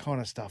do that kind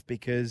of stuff,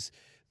 because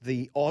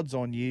the odds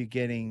on you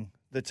getting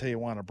the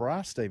Tijuana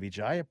brass, Stevie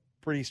J, are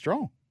pretty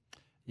strong.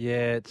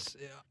 Yeah,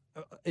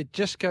 it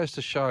just goes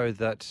to show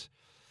that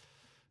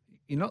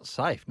you're not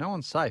safe. No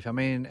one's safe. I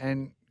mean,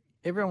 and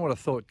everyone would have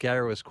thought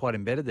Gary was quite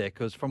embedded there,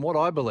 because from what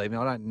I believe,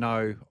 and I don't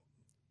know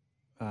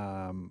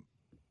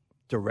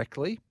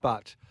directly,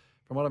 but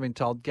from what I've been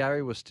told,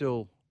 Gary was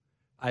still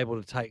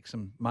able to take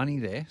some money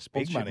there,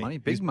 sponsorship money,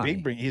 big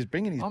money. He's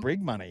bringing his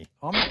brig money.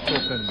 I'm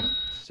talking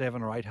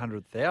 700,000 or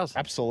 800,000.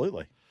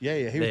 Absolutely.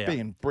 Yeah. He was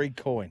bringing brig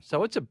coin.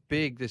 So it's a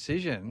big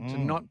decision to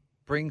not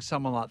bring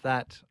someone like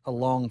that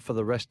along for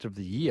the rest of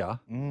the year,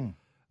 and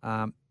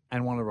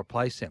want to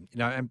replace him. You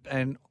know,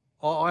 and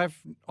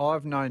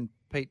I've known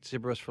Pete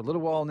Ziberis for a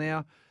little while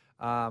now.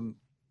 I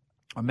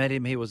met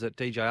him. He was at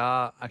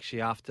DJR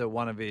actually after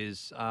one of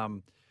his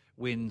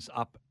wins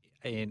up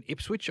in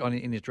Ipswich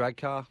in his drag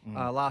car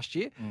last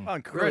year. Oh,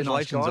 and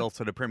congratulations really nice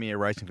also to Premier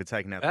Racing for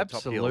taking out the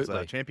Top Heels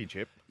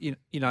championship. You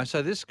know,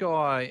 so this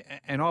guy,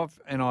 and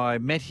I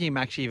met him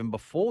actually even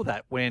before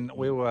that when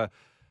we were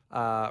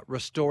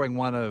restoring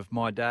one of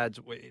my dad's,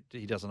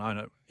 he doesn't own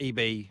it,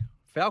 EB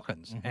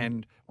Falcons,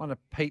 and one of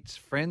Pete's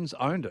friends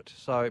owned it.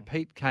 So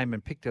Pete came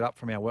and picked it up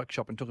from our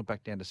workshop and took it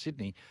back down to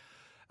Sydney.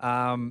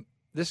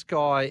 This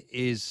guy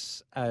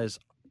is as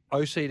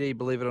OCD,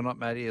 believe it or not,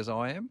 Matty, as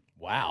I am.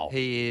 Wow.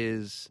 He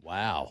is.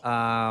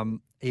 Wow.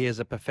 He is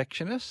a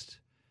perfectionist.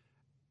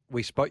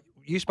 You spoke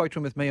to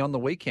him with me on the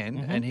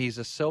weekend, and he's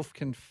a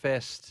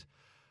self-confessed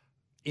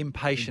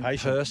impatient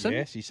person.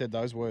 Yes, he said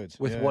those words.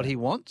 With what he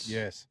wants.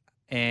 Yes.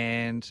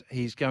 And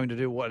he's going to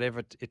do whatever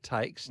it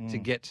takes to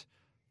get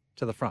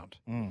to the front.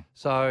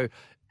 So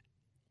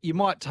you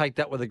might take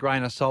that with a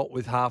grain of salt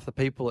with half the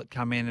people that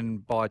come in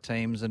and buy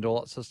teams and all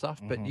that sort of stuff.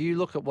 But you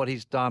look at what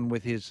he's done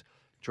with his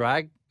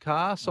drag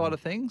car side of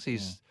things.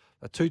 He's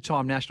a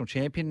two-time national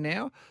champion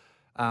now.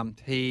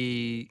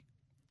 He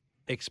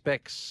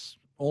expects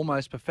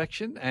almost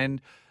perfection, and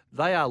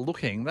they are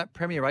looking, that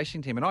Premier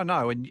Racing team, and I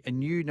know,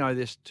 and you know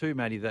this too,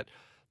 Matty, that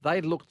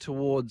they look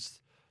towards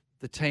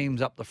the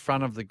teams up the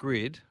front of the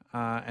grid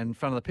and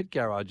front of the pit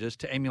garages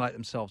to emulate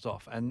themselves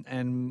off.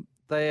 And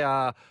they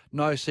are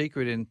no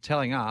secret in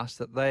telling us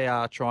that they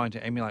are trying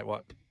to emulate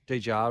what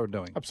DJR are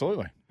doing.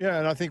 Absolutely. Yeah,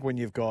 and I think when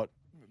you've got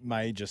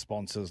major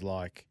sponsors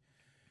like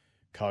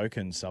Coke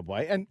and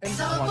Subway, and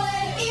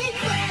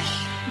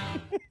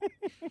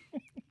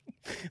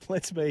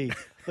let's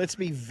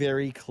be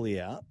very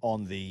clear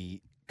on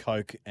the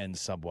Coke and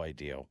Subway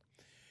deal.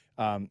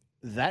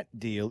 That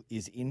deal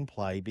is in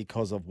play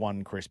because of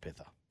one Chris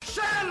Pither.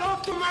 Say hello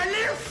to my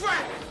little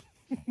friend.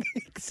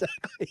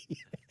 Exactly.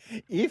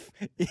 If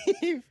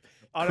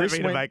I don't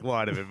mean to make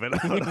light of it,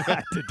 but I would have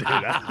had to do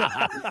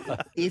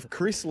that. If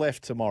Chris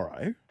left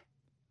tomorrow,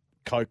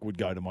 Coke would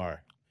go tomorrow,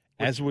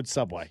 as would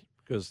Subway.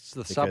 Because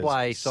the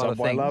Subway side of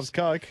things. Subway loves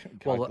Coke.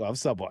 Coke loves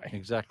Subway.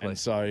 Exactly. And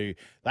so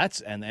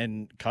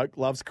and Coke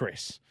loves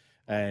Chris.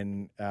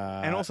 And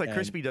also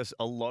Crispy does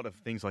a lot of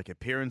things like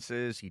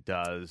appearances. He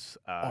does.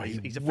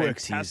 He's a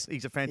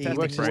fantastic. He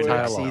works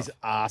his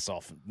ass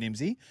off,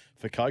 Nimsy,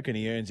 for Coke, and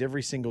he earns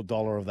every single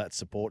dollar of that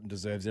support and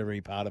deserves every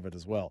part of it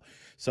as well.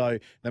 So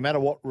no matter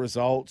what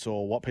results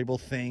or what people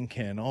think,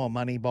 and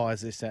money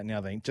buys this, that, and the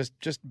other thing,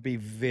 just be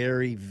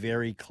very,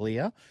 very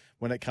clear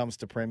when it comes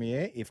to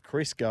Premier. If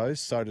Chris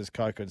goes, so does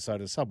Coke and so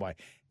does Subway.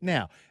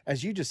 Now,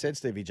 as you just said,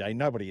 Stevie J,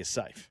 nobody is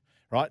safe.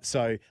 Right,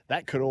 so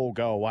that could all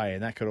go away,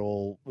 and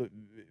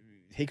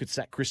he could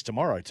sack Chris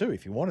tomorrow too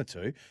if he wanted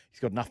to.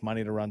 He's got enough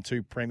money to run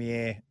two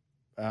Premier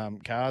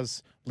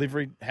cars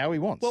liveried how he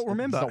wants. Well,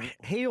 remember,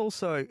 he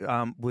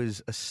also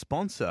was a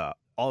sponsor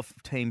of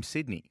Team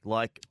Sydney.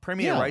 Like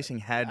Premier Racing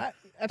had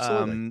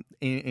absolutely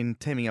in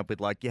teaming up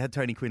with, like, you had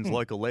Tony Quinn's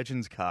Local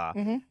Legends car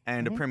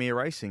and a Premier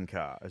Racing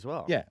car as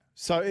well. Yeah.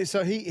 So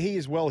he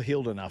is well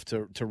heeled enough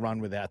to run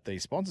without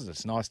these sponsors.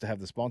 It's nice to have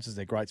the sponsors.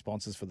 They're great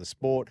sponsors for the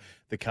sport.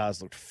 The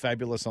cars looked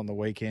fabulous on the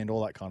weekend,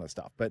 all that kind of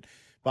stuff. But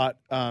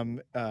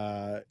they've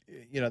got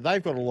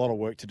a lot of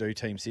work to do,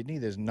 Team Sydney.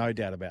 There's no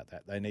doubt about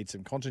that. They need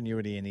some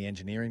continuity in the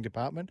engineering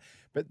department,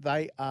 but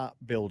they are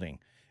building.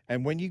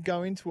 And when you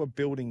go into a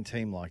building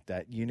team like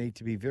that, you need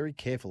to be very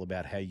careful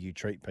about how you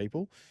treat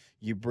people.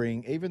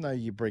 Even though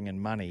you bring in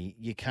money,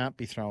 you can't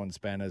be throwing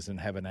spanners and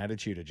have an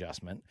attitude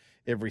adjustment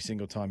every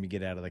single time you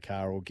get out of the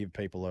car or give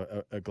people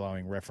a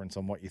glowing reference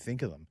on what you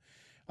think of them.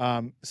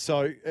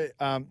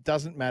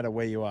 Doesn't matter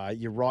where you are.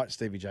 You're right,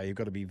 Stevie J. You've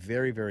got to be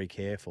very, very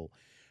careful.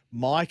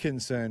 My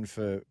concern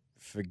for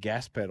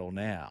Gas Pedal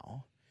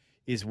now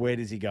is where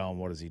does he go and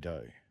what does he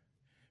do?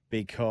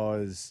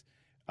 Because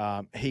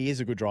he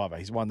is a good driver.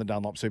 He's won the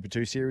Dunlop Super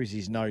 2 Series.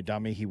 He's no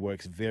dummy. He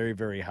works very,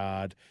 very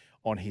hard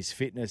on his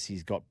fitness.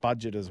 He's got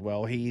budget as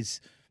well. He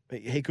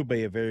could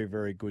be a very,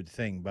 very good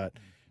thing, but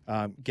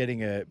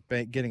getting a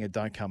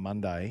Don't Come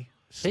Monday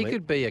slip. He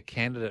could be a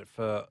candidate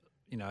for,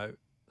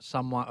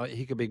 someone.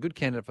 He could be a good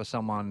candidate for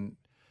someone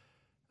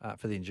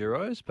for the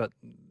Enduros, but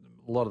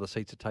a lot of the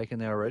seats are taken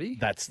there already.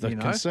 That's the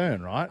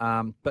concern,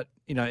 right? But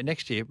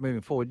next year,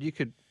 moving forward, you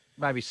could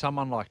maybe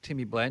someone like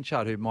Timmy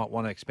Blanchard who might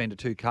want to expend to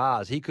two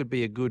cars. He could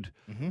be a good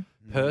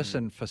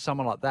person for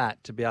someone like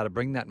that to be able to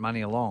bring that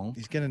money along.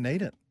 He's going to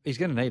need it. He's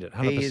going to need it,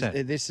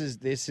 100%.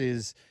 This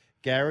is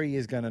Gary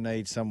is going to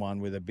need someone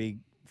with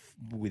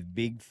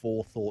big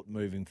forethought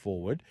moving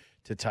forward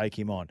to take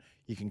him on.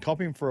 You can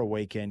cop him for a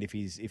weekend if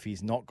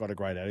he's not got a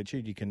great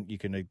attitude. You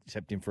can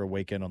accept him for a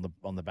weekend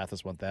on the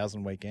Bathurst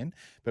 1000 weekend,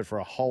 but for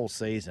a whole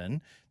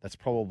season, that's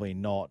probably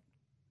not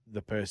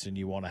the person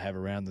you want to have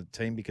around the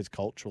team because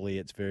culturally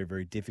it's very,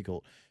 very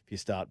difficult if you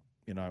start,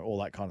 all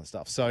that kind of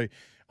stuff. So,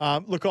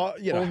 look, all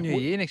new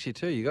year next year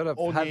too. You got to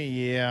all new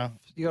year.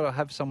 You got to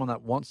have someone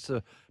that wants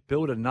to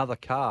build another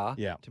car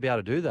to be able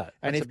to do that.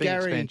 That's a big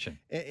expansion.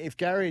 If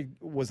Gary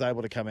was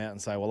able to come out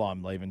and say, well,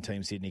 I'm leaving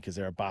Team Sydney because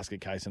they're a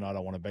basket case and I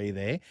don't want to be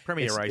there.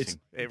 Premier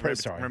Racing.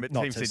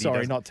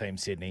 Not Team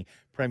Sydney.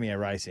 Premier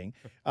Racing.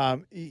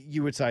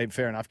 You would say,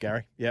 fair enough,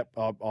 Gary. Yep,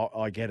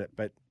 I get it.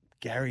 But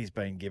Gary's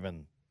been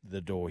given the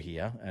door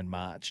here and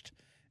marched.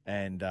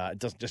 And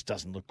it just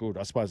doesn't look good.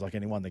 I suppose like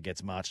anyone that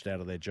gets marched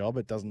out of their job,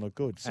 it doesn't look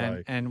good.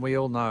 So and we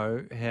all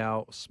know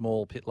how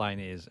small pit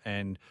lane is.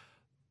 And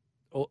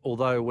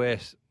although we're,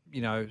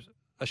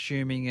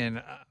 assuming and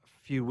a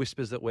few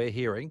whispers that we're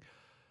hearing,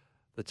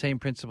 the team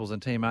principals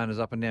and team owners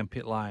up and down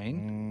pit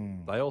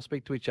lane, they all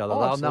speak to each other.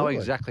 They'll absolutely know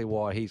exactly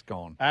why he's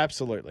gone.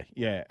 Absolutely.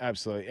 Yeah,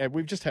 absolutely. And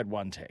we've just had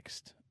one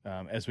text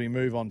as we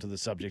move on to the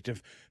subject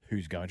of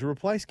who's going to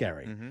replace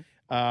Gary.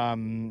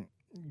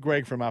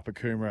 Greg from Upper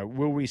Coomera,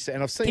 will we say,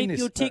 and I've seen Keep this.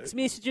 your text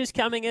messages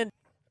coming in.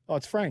 Oh,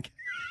 it's Frank.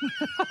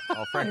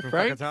 Frank from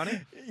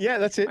Whakatane? Yeah,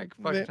 that's it.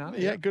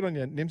 Yeah, good on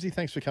you, Nimsy.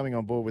 Thanks for coming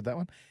on board with that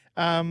one.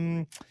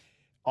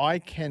 I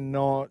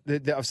cannot.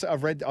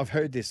 I've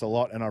heard this a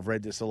lot, and I've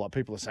read this a lot.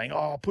 People are saying,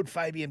 "Oh, put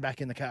Fabian back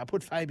in the car.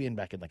 Put Fabian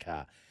back in the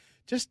car."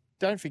 Just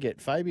don't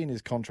forget, Fabian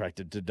is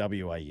contracted to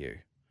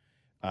WAU.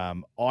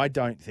 I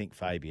don't think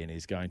Fabian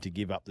is going to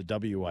give up the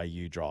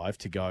WAU drive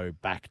to go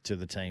back to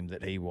the team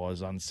that he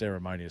was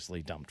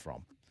unceremoniously dumped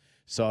from.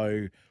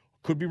 So,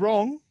 could be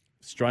wrong.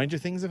 Stranger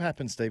things have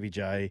happened, Stevie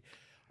J.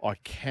 I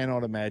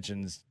cannot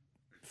imagine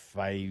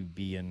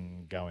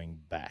Fabian going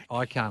back.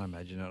 I can't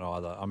imagine it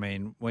either. I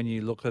mean, when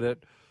you look at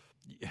it,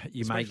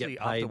 you may get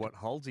paid after what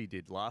Halsey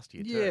did last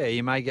year. Yeah,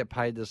 you may get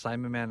paid the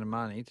same amount of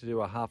money to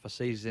do a half a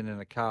season in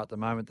a car at the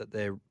moment that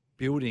they're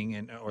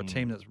building, or a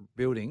team that's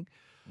building,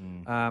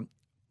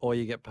 or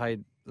you get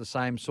paid the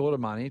same sort of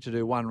money to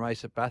do one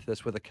race at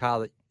Bathurst with a car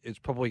that is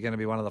probably going to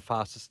be one of the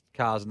fastest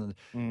cars and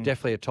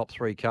definitely a top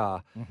 3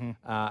 car,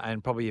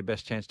 and probably your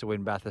best chance to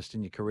win Bathurst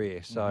in your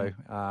career. So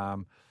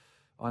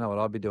I know what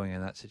I'd be doing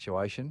in that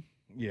situation.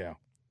 Yeah,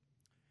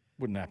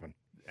 wouldn't happen.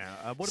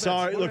 I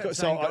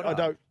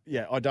don't.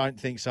 Yeah, I don't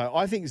think so.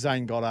 I think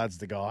Zane Goddard's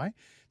the guy.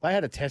 They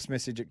had a test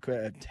message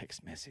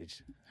text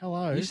message.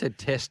 Hello. You said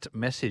test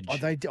message. I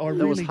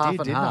really did,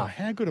 didn't I?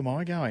 How good am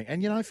I going?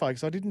 And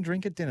folks, I didn't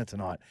drink at dinner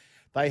tonight.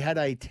 They had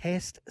a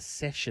test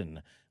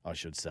session, I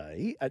should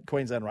say, at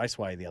Queensland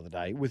Raceway the other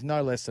day with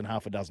no less than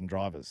half a dozen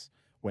drivers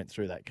went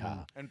through that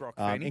car. And Brock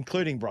Feeney.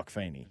 Including Brock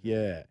Feeney,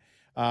 yeah.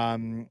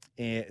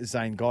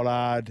 Zane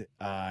Goddard,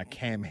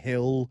 Cam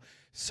Hill.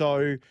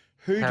 So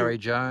Harry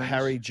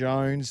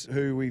Jones,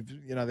 who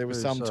there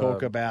was some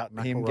talk about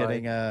him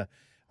getting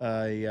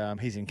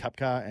he's in Cup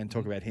Car and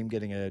talk about him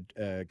getting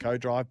a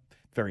co-drive.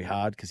 Very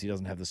hard because he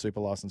doesn't have the super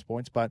license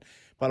points. But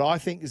I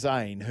think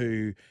Zane,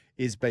 who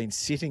is been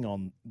sitting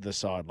on the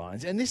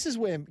sidelines, and this is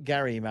where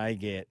Gary may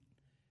get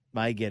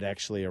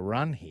actually a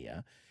run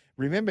here.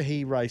 Remember,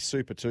 he raced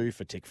Super 2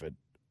 for Tickford.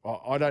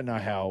 I don't know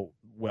how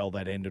well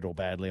that ended or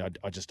badly.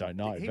 I just don't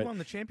know. He won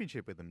the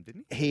championship with them,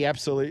 didn't he? He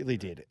absolutely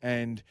did.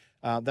 And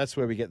that's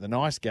where we get the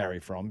nice Gary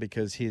from,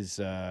 because his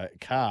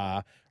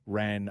car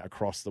ran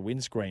across the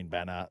windscreen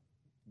banner.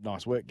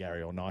 Nice work,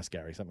 Gary, or nice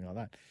Gary, something like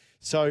that.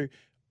 So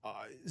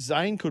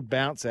Zane could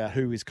bounce out,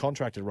 who is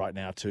contracted right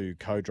now to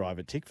co-drive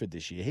at Tickford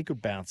this year. He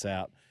could bounce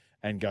out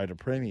and go to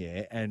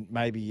Premier, and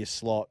maybe you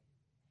slot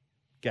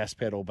gas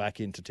pedal back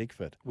into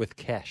Tickford. With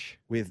cash.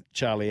 With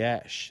Charlie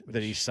Ash,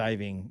 that he's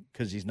saving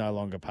because he's no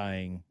longer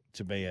paying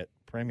to be at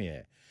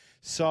Premier.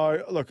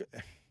 So, look,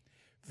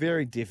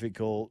 very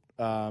difficult.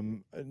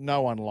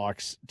 No one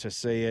likes to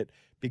see it.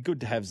 Be good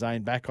to have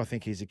Zane back. I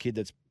think he's a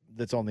kid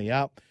that's on the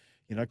up.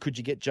 Could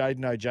you get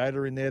Jaden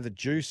Ojeda in there, the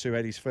Juice, who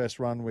had his first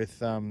run with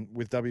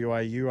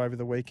WAU over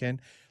the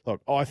weekend?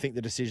 Look, I think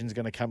the decision's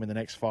going to come in the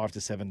next 5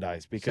 to 7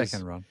 days. Because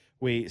second run.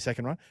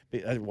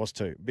 It was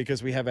 2,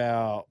 because we have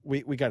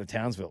we go to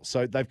Townsville.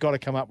 So they've got to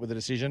come up with a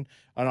decision,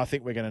 and I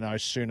think we're going to know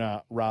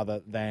sooner rather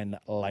than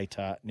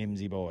later,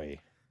 Nimsy boy.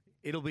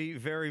 It'll be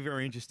very,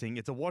 very interesting.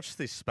 It's a watch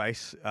this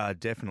space,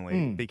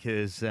 definitely,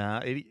 because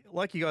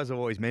like you guys have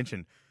always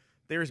mentioned,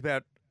 there is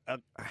about a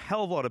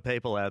hell of a lot of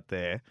people out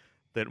there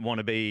that want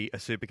to be a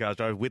supercars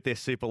driver with their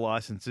super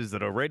licenses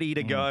that are ready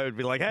to go and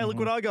be like, hey, look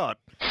what I got.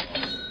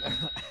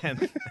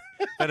 And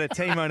that a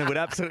team owner would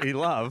absolutely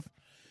love.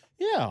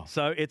 Yeah.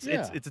 So it's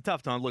a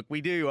tough time. Look,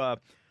 we do.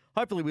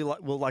 Hopefully,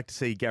 we'll like to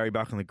see Gary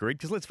back on the grid,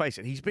 because let's face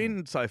it, he's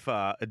been so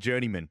far a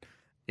journeyman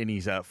in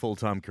his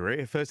full-time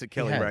career. First at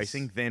Kelly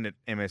Racing, then at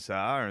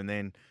MSR,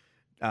 and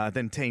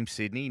then Team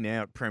Sydney,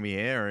 now at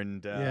Premier,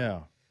 and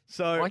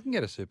So I can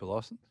get a super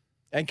license.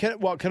 And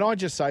can I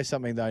just say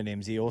something though,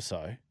 Nimsy?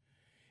 Also,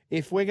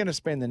 if we're going to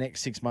spend the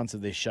next 6 months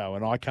of this show,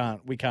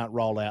 and we can't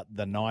roll out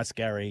the nice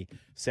Gary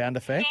sound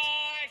effect.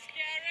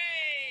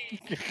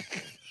 Nice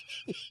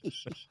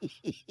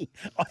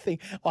Gary.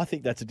 I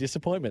think that's a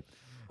disappointment.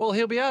 Well,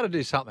 he'll be able to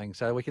do something,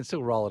 so we can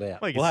still roll it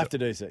out. We'll have to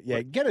do so.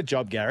 Yeah, get a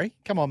job, Gary.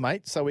 Come on,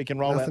 mate, so we can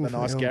roll out the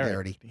nice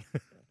Gary.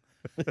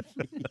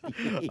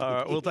 All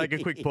right, we'll take a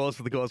quick pause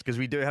for the cause because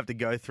we do have to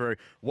go through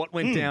what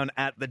went down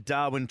at the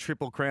Darwin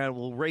Triple Crown.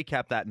 We'll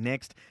recap that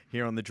next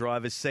here on the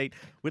driver's seat.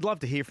 We'd love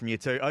to hear from you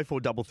too.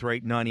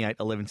 0433 98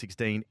 11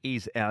 16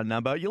 is our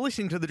number. You're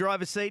listening to the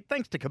driver's seat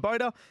thanks to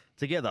Kubota.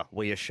 Together,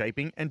 we are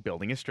shaping and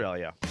building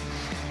Australia.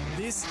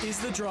 This is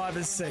the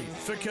driver's seat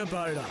for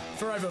Kubota.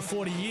 For over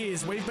 40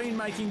 years, we've been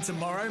making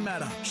tomorrow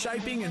matter,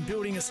 shaping and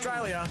building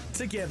Australia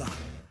together.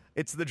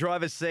 It's the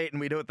driver's seat,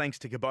 and we do it thanks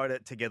to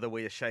Kubota. Together,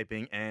 we are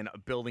shaping and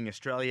building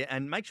Australia.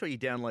 And make sure you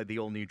download the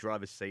all-new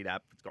driver's seat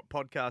app. It's got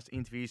podcasts,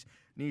 interviews,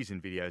 news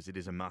and videos. It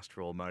is a must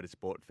for all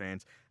motorsport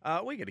fans.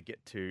 We're going to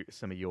get to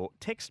some of your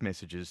text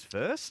messages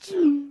first.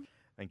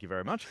 Thank you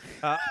very much.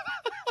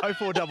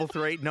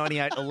 0433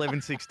 98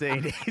 11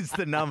 16 is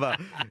the number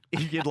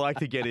if you'd like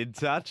to get in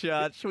touch.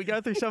 Shall we go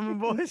through some of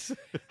them, boys?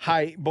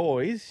 Hey,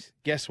 boys,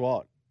 guess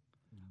what?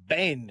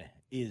 Ben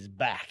is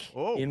back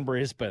in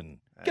Brisbane.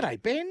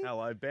 G'day, Ben.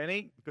 Hello,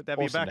 Benny. Good to have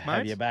Awesome you back, to mate.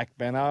 have you back,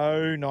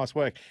 Benno. Nice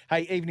work.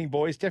 Hey, evening,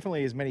 boys.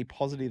 Definitely as many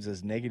positives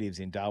as negatives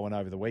in Darwin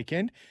over the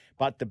weekend.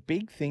 But the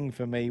big thing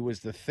for me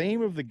was the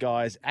theme of the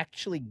guys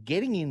actually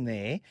getting in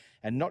there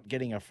and not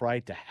getting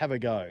afraid to have a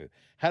go.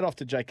 Hat off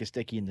to Jake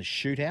Kostecki in the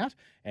shootout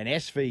and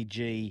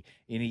SVG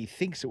in he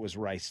thinks it was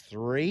race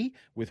 3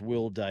 with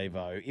Will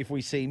Davo. If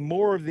we see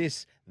more of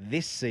this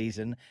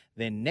season,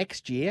 then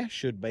next year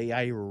should be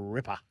a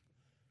ripper.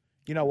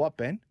 You know what,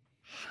 Ben?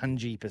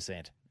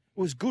 100%. It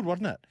was good,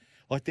 wasn't it?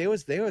 Like there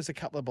was a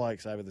couple of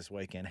blokes over this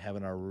weekend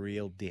having a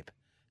real dip,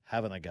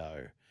 having a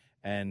go,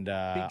 and Big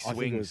I think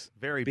swings, it was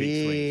very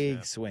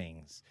big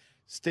swings.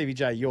 Stevie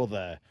J, you're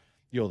the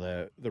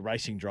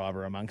racing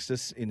driver amongst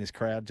us in this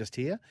crowd just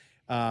here.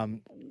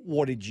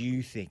 What did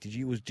you think? Did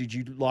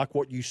you like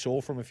what you saw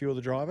from a few of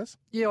the drivers?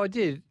 Yeah, I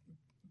did,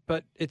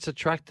 but it's a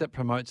track that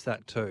promotes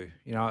that too.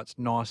 You know, it's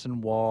nice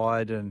and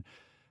wide and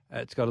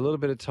it's got a little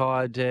bit of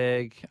tyre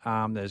deg.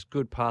 There's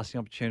good passing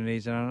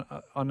opportunities. And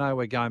I know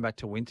we're going back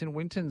to Winton.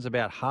 Winton's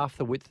about half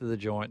the width of the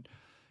joint.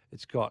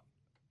 It's got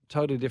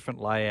totally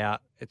different layout.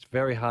 It's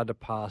very hard to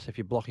pass if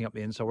you're blocking up the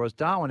inside. Whereas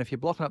Darwin, if you're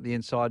blocking up the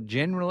inside,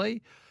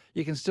 generally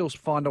you can still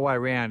find a way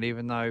around,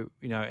 even though,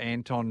 you know,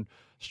 Anton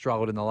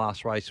struggled in the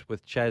last race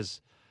with Chaz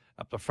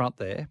up the front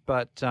there.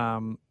 But,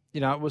 you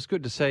know, it was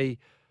good to see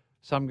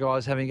some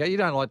guys having a go. You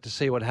don't like to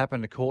see what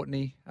happened to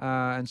Courtney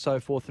and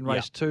so forth in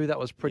race 2. That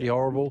was pretty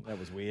horrible. That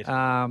was weird.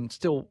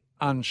 Still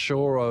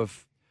unsure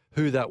of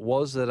who that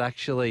was that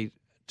actually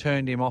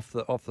turned him off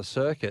the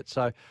circuit.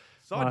 So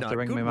I have to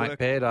ring my mate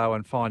Perdo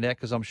and find out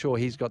because I'm sure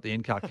he's got the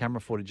in-car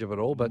camera footage of it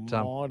all. But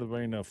might have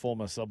been a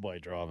former Subway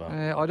driver.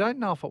 I don't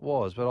know if it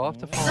was, but I'll have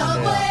to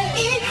find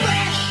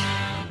out.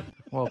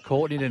 Well,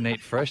 Courtney didn't eat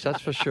fresh,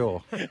 that's for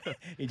sure.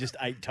 He just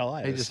ate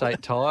tyres. He just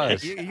ate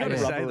tyres. You got to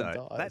say,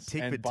 though, that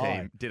Tickford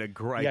team did a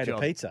great job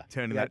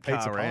turning that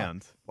car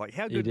around. Like,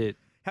 how good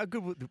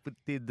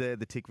did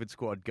the Tickford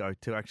squad go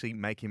to actually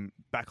make him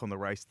back on the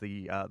race,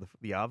 the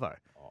Arvo?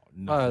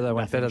 They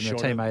went better than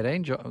the Team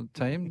 18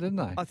 team, didn't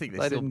they? I think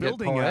they're still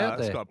building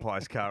Scott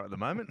Pye's car at the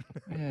moment.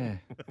 Yeah.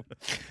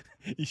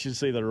 You should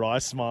see the wry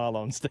smile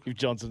on Steve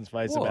Johnson's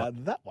face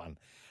about that one.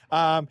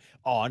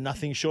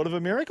 Nothing short of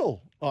a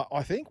miracle,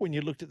 I think, when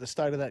you looked at the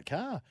state of that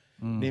car,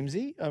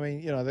 Nimsy. I mean,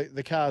 you know,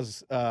 the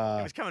car's... it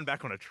was coming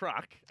back on a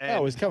truck. And...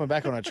 it was coming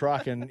back on a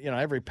truck and, you know,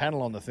 every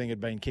panel on the thing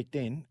had been kicked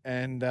in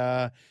and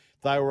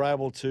they were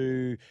able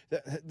to...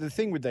 The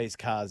thing with these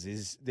cars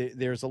is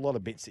there's a lot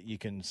of bits that you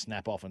can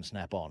snap off and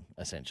snap on,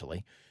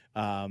 essentially.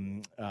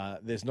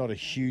 There's not a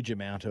huge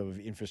amount of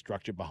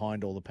infrastructure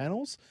behind all the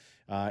panels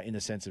in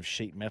the sense of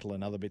sheet metal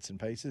and other bits and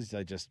pieces.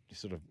 They just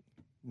sort of...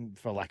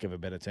 for lack of a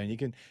better term, you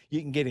can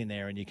get in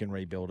there and you can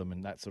rebuild them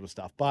and that sort of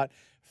stuff. But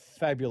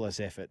fabulous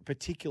effort,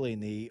 particularly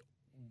in the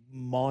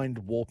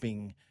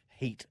mind-warping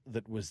heat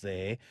that was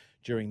there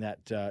during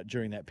that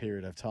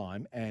period of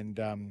time. And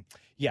I mean,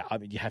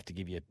 you have to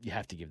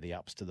give the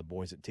ups to the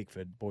boys at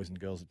Tickford, boys and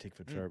girls at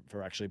Tickford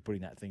for actually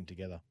putting that thing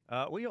together.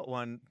 We got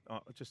one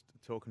just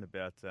talking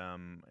about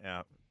the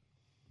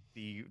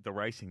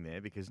racing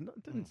there because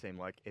it didn't seem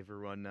like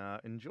everyone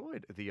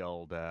enjoyed the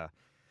old the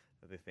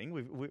thing.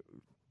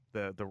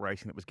 The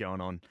racing that was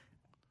going on,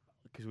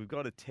 because we've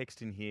got a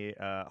text in here.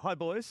 Hi,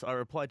 boys. I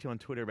replied to you on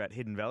Twitter about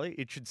Hidden Valley.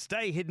 It should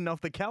stay hidden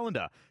off the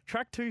calendar.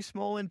 Track too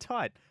small and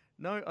tight.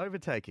 No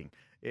overtaking.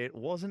 It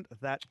wasn't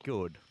that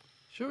good.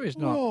 Sure he's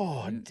not.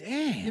 Oh,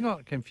 Dan. You're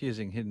not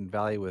confusing Hidden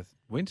Valley with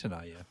Winton,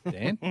 are you,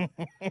 Dan?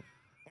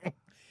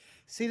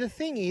 See, the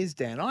thing is,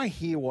 Dan, I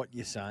hear what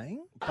you're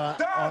saying, but...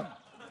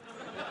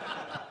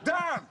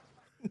 Dan!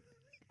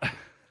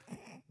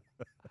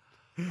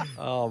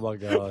 Oh, my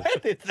God. Where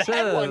did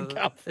that one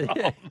come from?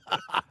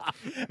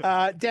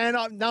 Yeah. Dan,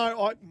 I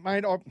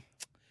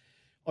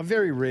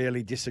very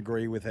rarely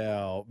disagree with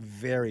our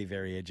very,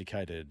 very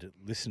educated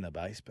listener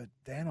base, but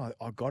Dan,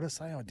 I've got to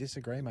say I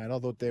disagree, mate. I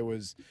thought there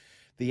was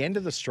the end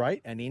of the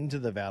straight and into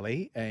the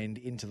valley and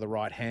into the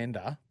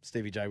right-hander,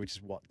 Stevie J, which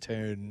is what,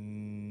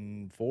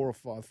 turn 4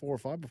 or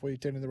 5 before you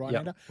turn in the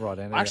right-hander? Yep,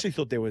 right-hander. I actually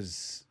thought there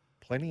was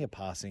plenty of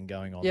passing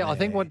going on Yeah, there. I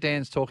think what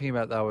Dan's talking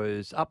about, though,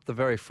 is up the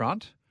very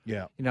front.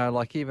 Yeah. You know,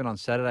 like even on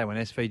Saturday when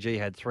SVG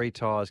had 3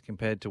 tyres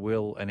compared to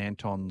Will and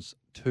Anton's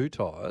 2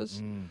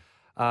 tyres, you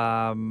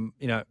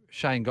know,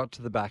 Shane got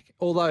to the back.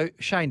 Although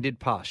Shane did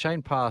pass.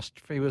 Shane passed,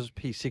 he was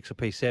P6 or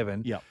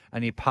P7, Yep.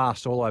 and he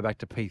passed all the way back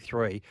to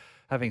P3.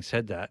 Having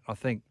said that, I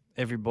think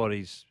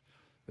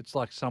it's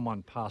like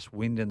someone passed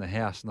wind in the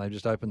house and they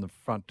just opened the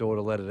front door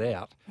to let it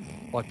out.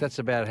 Like that's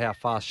about how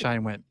fast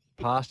Shane went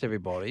past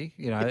everybody.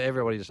 You know,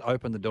 everybody just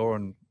opened the door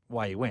and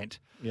away he went.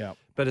 Yeah.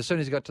 But as soon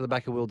as he got to the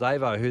back of Will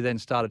Davo, who then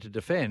started to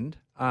defend,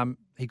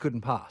 he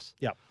couldn't pass.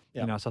 Yep.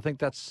 You know, so I think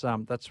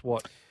that's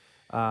what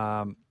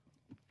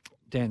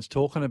Dan's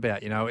talking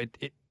about. You know,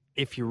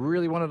 if you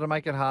really wanted to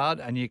make it hard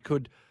and you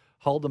could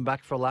hold them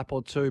back for a lap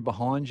or two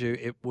behind you,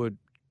 it would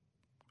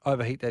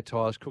overheat their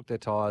tyres, cook their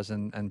tyres,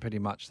 and pretty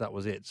much that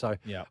was it. So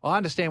Yeah. I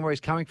understand where he's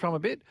coming from a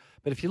bit,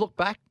 but if you look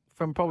back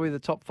from probably the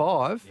top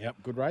 5, Yep.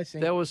 Good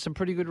racing. there was some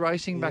pretty good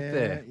racing back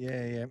there.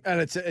 Yeah.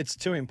 And it's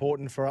too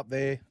important for up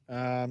there.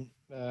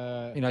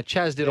 You know,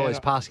 Chaz did all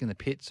his passing in the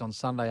pits on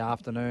Sunday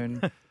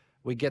afternoon.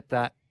 We get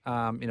that.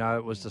 You know,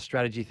 it was the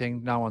strategy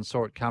thing. No one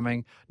saw it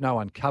coming. No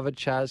one covered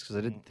Chaz because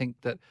they didn't think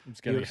that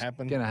It's gonna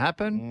happen. Going to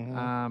happen.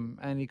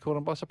 And he caught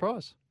him by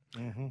surprise.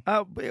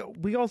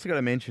 We also got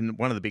to mention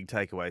one of the big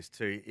takeaways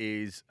too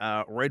is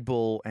Red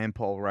Bull and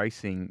Pole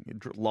Racing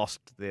lost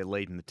their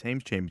lead in the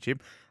teams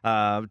championship.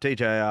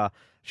 DJR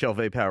Shell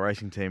V Power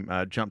Racing Team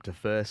jumped to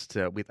first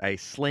with a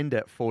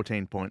slender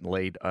 14-point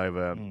lead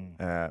over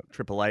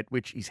Triple Eight,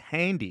 which is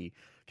handy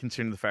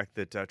considering the fact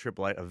that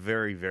Triple Eight are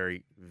very,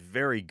 very,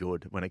 very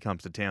good when it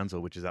comes to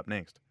Townsville, which is up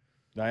next.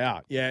 They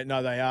are. Yeah,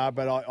 no, they are.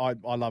 But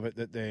I love it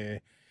that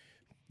they're.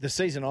 The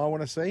season I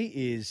want to see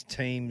is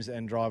teams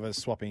and drivers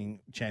swapping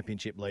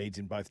championship leads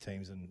in both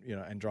teams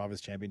and drivers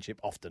championship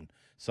often.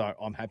 So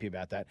I'm happy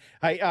about that.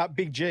 Hey,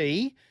 Big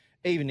G,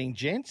 evening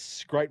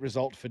gents. Great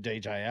result for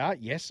DJR.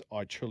 Yes,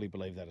 I truly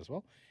believe that as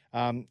well.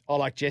 I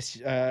like Jess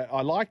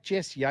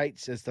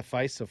Yates as the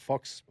face of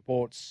Fox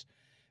Sports.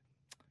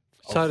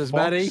 So does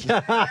Matty.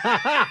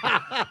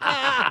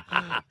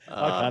 I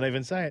can't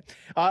even say it.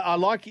 I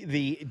like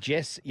the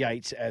Jess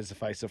Yates as the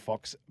face of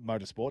Fox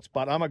Motorsports,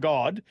 but oh my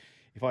God,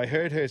 if I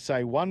heard her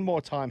say one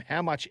more time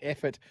how much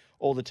effort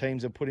all the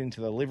teams have put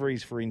into the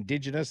liveries for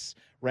Indigenous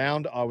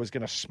round, I was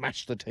going to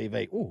smash the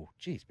TV. Oh,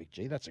 geez, Big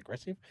G, that's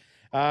aggressive.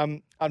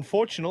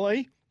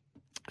 Unfortunately,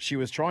 she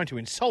was trying to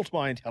insult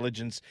my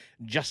intelligence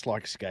just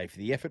like Scaife.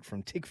 The effort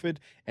from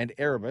Tickford and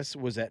Erebus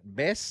was at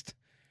best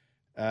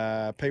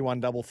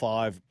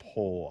P155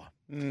 poor.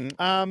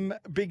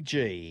 Big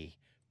G,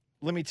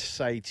 let me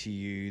say to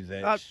you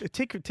that...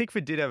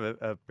 Tickford did have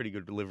a pretty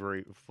good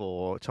delivery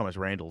for Thomas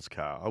Randall's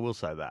car. I will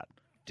say that.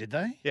 Did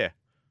they? Yeah.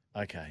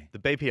 Okay. The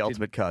BP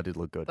Ultimate car did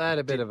look good. They had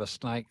a bit of a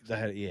snake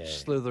yeah.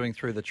 slithering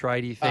through the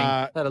tradie thing.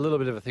 They had a little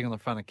bit of a thing on the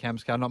front of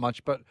Cam's car, not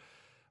much. But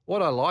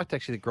what I liked,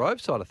 actually, the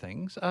Grove side of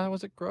things,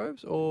 was it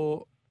Groves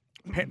or...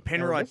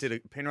 Penrite did a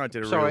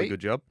really good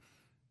job.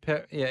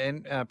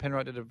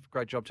 Penrite did a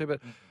great job too. But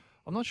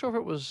I'm not sure if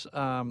it was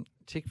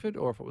Tickford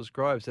or if it was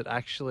Groves that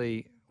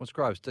actually... was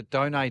Groves that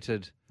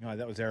donated. No,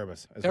 that was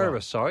Erebus.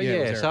 Erebus, sorry, yeah.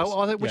 Erebus. So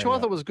I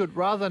thought was good.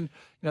 Rather than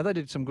they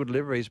did some good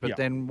liveries, but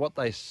then what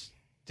they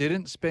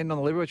didn't spend on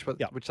the livery,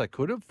 which they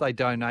could have, they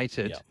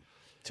donated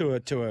to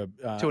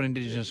an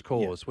Indigenous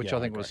cause, which I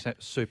think was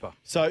super.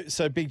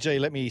 So Big G,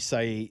 let me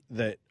say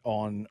that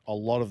on a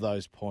lot of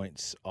those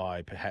points,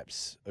 I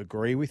perhaps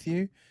agree with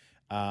you,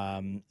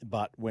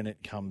 but when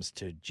it comes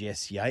to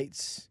Jess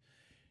Yates,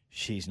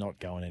 she's not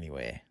going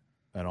anywhere,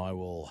 and I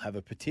will have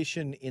a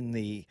petition in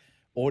the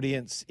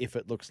audience if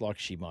it looks like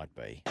she might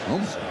be.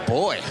 Oh,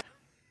 boy.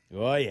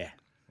 Oh, yeah.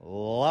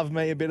 Love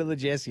me a bit of the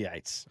Jess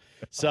Yates.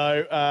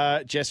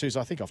 So, Jess, who's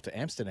I think off to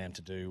Amsterdam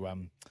to do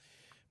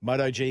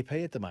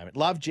MotoGP at the moment.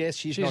 Love Jess.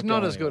 She's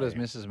not as good as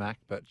Mrs. Mac,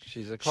 but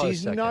she's a close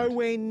She's second.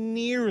 nowhere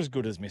near as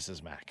good as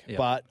Mrs. Mac. Yep.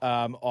 But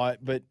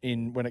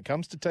when it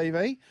comes to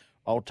TV,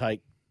 I'll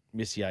take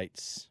Miss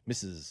Yates,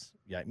 Miss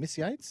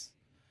Yates,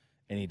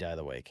 any day of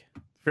the week.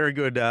 Very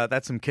good.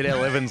 That's some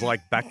Cadell Evans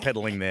like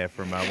backpedaling there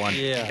from one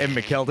M.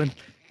 McKeldin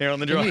here on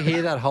the drive. Can you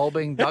hear that hole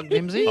being dug,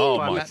 Nimsy? Oh,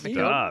 by my Matt McKeldin?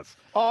 God.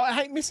 Oh,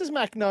 hey, Mrs.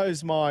 Mac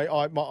knows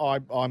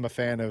I'm a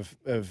fan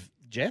of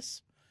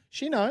Jess.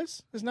 She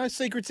knows. There's no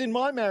secrets in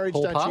my marriage,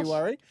 Hall don't pass? you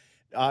worry.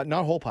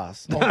 No hall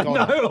pass. Oh, No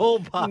God,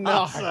 hall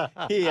pass. No,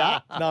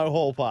 here. No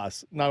hall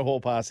pass. No hall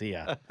pass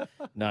here.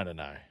 No.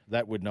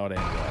 That would not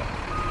end well.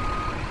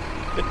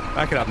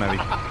 Back it up, maybe.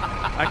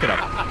 Back it up.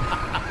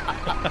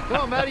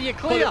 Come on, Matty, you're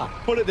clear.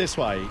 Put it this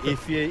way: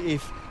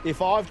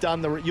 if I've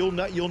done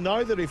you'll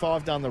know that if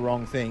I've done the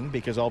wrong thing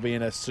because I'll be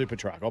in a super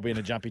truck, I'll be in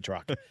a jumpy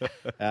truck,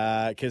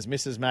 because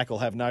Mrs. Mac will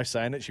have no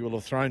say in it. She will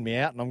have thrown me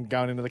out, and I'm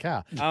going into the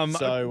car.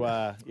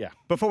 Yeah.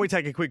 Before we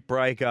take a quick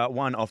break,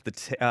 one off the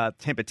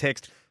temper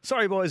text.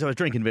 Sorry, boys, I was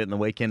drinking a bit in the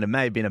weekend and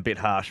may have been a bit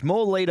harsh.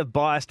 More leader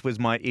biased was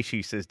my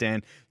issue, says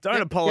Dan.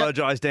 Don't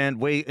apologise, Dan.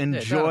 We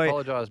enjoy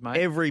don't apologise, mate.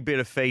 every bit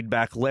of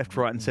feedback, left,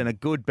 right and centre,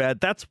 good, bad.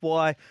 That's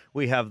why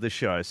we have the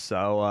show.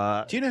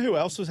 So, do you know who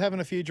else was having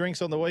a few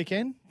drinks on the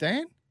weekend,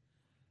 Dan?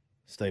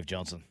 Steve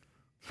Johnson.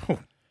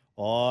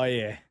 Oh,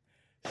 yeah.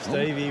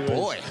 Stevie was...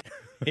 Boy.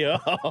 Yeah.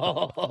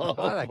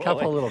 I had a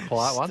couple of little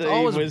quiet ones. I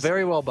Steve was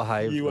very well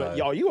behaved. You were,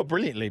 though. you were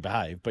brilliantly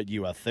behaved, but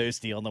you were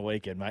thirsty on the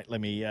weekend, mate. Let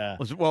me.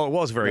 Well, it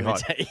was very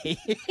hot.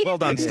 Well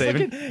done, He's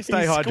Stephen. looking-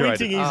 Stay he's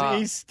hydrated.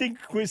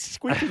 He's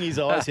squinting his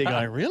eyes here,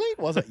 going, "Really?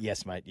 Was it?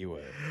 Yes, mate. You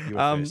were. You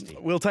were thirsty."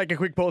 We'll take a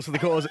quick pause for the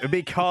cause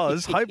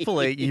because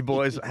hopefully you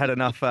boys had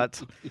enough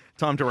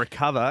time to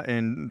recover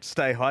and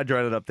stay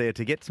hydrated up there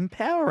to get some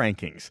power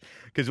rankings.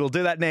 Because we'll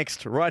do that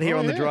next, right here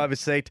on the driver's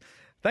seat.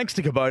 Thanks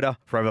to Kubota.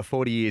 For over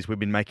 40 years, we've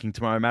been making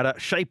Tomorrow Matter,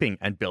 shaping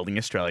and building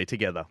Australia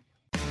together.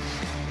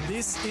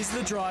 This is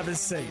the driver's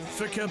seat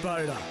for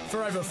Kubota.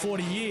 For over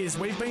 40 years,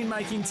 we've been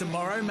making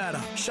tomorrow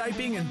matter,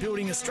 shaping and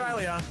building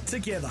Australia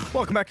together.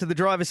 Welcome back to the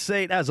driver's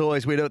seat. As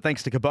always, we do it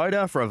thanks to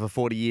Kubota. For over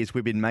 40 years,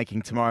 we've been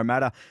making tomorrow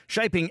matter,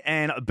 shaping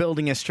and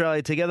building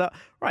Australia together.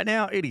 Right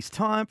now, it is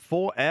time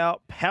for our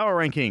power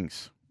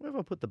rankings. Where have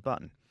I put the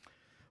button?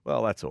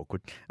 Well, that's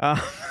awkward. Where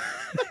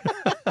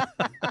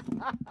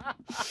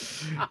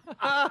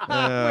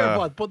have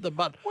I put the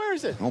button? Where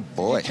is it? Oh,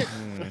 boy.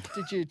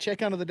 Did you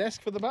check under the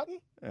desk for the button?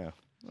 Yeah.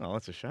 Oh,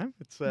 that's a shame.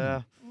 It's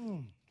Charter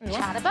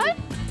boat?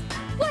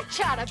 What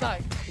charter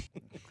boat?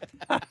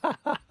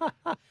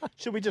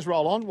 Should we just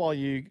roll on while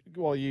you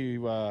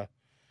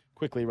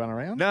quickly run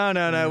around?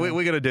 No. We're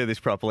going to do this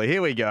properly.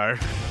 Here we go.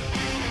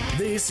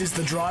 This is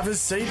the driver's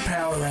seat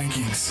power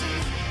rankings.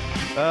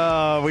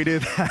 Oh, we do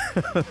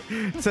that.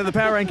 So the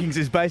power rankings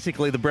is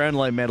basically the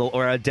Brownlow medal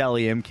or our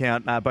Dally M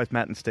count. Both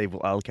Matt and Steve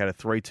will allocate a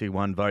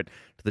 3-2-1 vote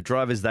to the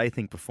drivers they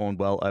think performed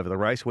well over the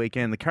race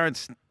weekend. The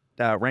current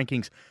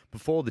rankings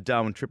before the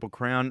Darwin Triple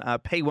Crown.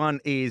 P1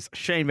 is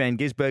Shane Van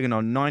Gisbergen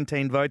on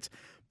 19 votes.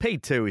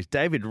 P2 is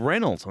David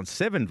Reynolds on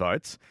 7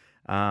 votes.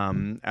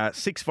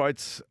 6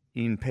 votes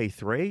in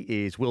P3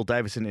 is Will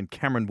Davison and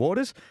Cameron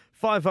Waters.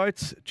 5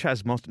 votes,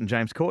 Chaz Most and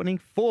James Courtney.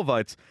 4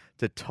 votes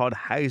to Todd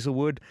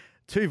Hazelwood.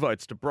 2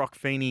 votes to Brock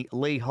Feeney,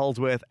 Lee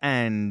Holdsworth,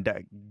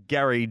 and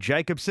Gary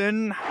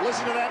Jacobson.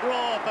 Listen to that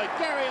roar for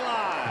Gary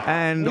Lyle.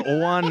 And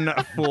 1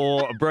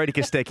 for Brody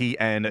Kostecki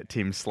and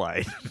Tim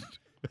Slade.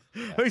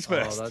 Who's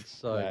first? Oh, that's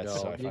so That's gold.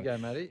 so You funny. go,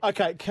 Matty.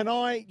 Okay, can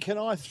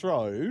I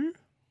throw?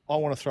 I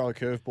want to throw a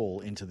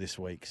curveball into this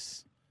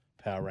week's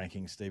power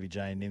rankings, Stevie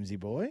J and Nimsy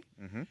boy.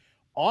 Mm-hmm.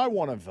 I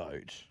want to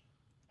vote,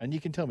 and you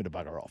can tell me to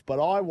bugger off,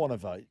 but I want to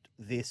vote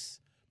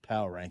this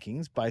power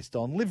rankings based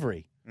on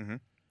livery. Mm-hmm.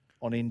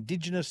 On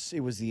Indigenous,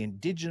 it was the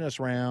Indigenous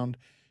round.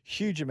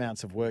 Huge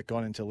amounts of work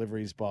gone into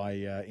liveries by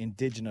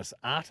Indigenous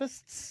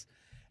artists.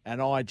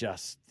 And I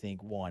just think,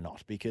 why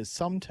not? Because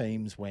some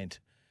teams went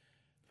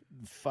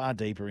far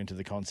deeper into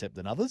the concept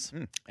than others.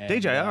 And,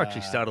 DJR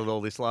actually started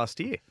all this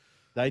last year.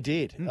 They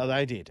did.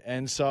 They did.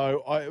 And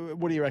so,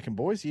 what do you reckon,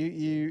 boys?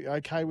 You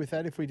okay with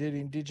that if we did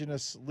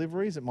Indigenous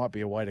liveries? It might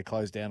be a way to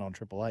close down on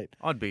Triple Eight.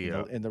 I'd be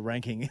in the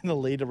ranking, in the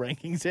leader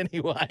rankings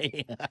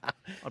anyway.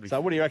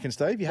 So, what do you reckon,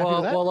 Steve? You happy Well,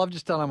 with that? well, I've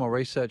just done more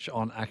research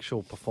on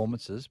actual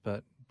performances,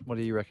 but what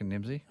do you reckon,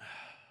 Nimsy?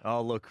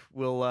 Oh, look,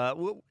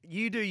 we'll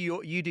you do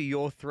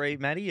your 3,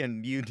 Matty,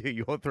 and you do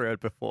your 3 on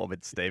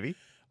performance, Stevie.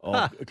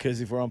 Oh,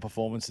 because if we're on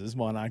performances,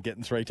 mine aren't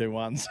getting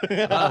 3-2-1s.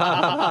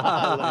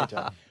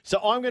 So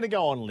I'm going to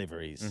go on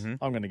liveries.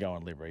 Mm-hmm. I'm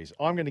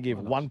going to give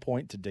 1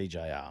 point to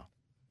DJR.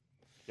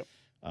 Yep.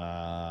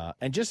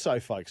 And just so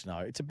folks know,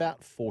 it's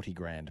about 40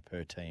 grand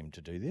per team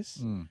to do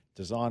this.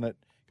 Design it.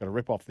 Got to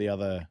rip off the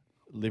other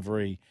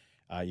livery.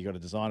 You got to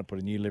design it, put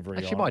a new livery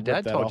on. Actually, my rip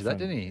dad told off, you that, and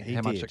didn't he?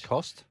 How much it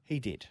cost? He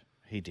did.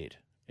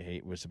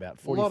 It was about A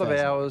 40,000. lot of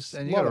hours,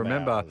 and you got to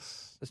remember,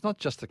 hours. it's not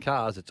just the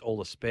cars; it's all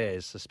the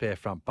spares, the spare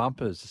front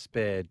bumpers, the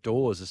spare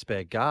doors, the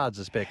spare guards,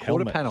 the spare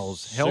quarter Helmets,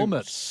 panels,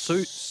 helmets,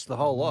 suits, the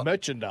whole lot.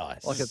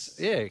 Merchandise. Like it's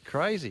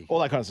crazy. All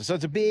that kind of stuff. So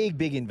it's a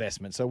big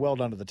investment. So well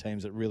done to the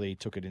teams that really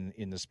took it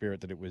in the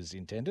spirit that it was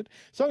intended.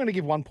 So I'm going to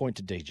give 1 point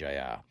to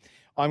DJR.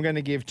 I'm going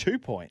to give 2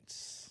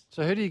 points.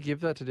 So who do you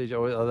give that to, DJ?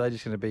 Or are they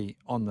just going to be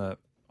on the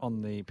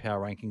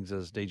power rankings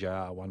as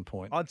DJR 1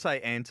 point? I'd say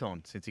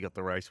Anton, since he got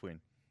the race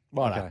win.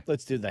 Right, Okay.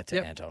 let's do that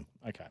to Anton.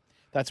 Okay.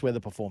 That's where the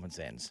performance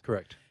ends.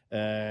 Correct.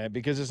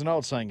 Because there's an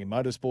old saying in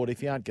motorsport,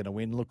 if you aren't going to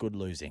win, look good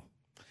losing.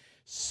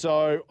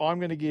 So I'm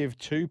going to give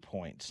 2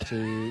 points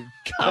to...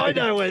 I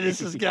know where this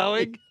is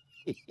going.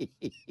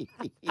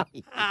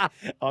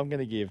 I'm going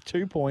to give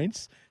 2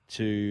 points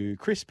to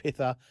Chris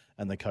Pither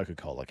and the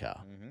Coca-Cola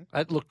car.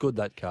 That looked good,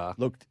 that car.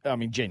 Looked, I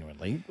mean,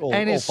 genuinely.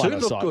 And his all fun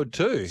suit looked aside. good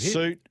too.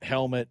 Suit,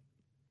 helmet.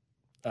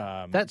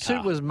 That suit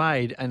car. was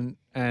made,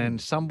 and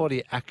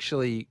somebody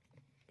actually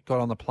got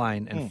on the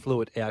plane and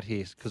flew it out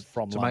here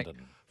From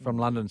London. From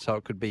London, so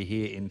it could be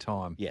here in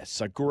time. Yes,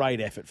 so great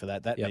effort for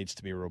that. That Yep. needs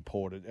to be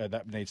reported.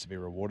 That needs to be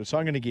rewarded. So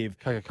I'm going to give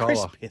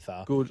Coca-Cola, Chris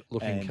Pither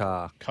good-looking and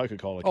car.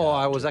 Coca-Cola. Oh,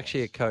 car I was 2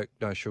 actually a points. Coke,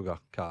 no sugar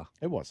car.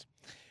 It was.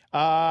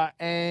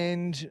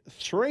 And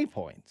 3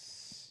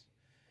 points.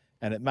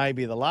 And it may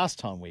be the last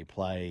time we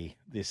play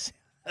this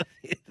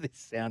this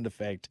sound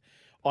effect.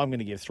 I'm going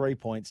to give 3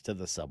 points to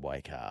the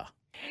Subway car.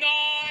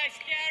 Nice,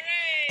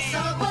 Gary!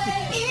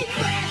 Subway, eat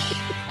fresh.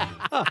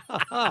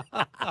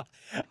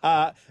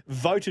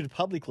 Voted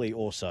publicly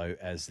also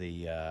as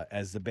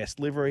the best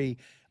livery.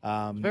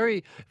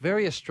 Very,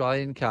 very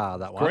Australian car,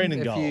 that one. Green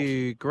and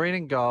gold. Green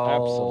and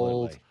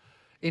gold. Absolutely.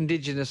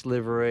 Indigenous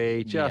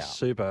livery, just Yeah.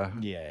 super.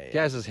 Yeah.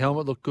 Gaz's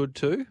helmet looked good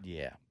too.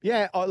 Yeah.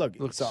 Yeah. Oh, look,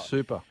 Looked so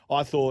super.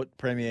 I thought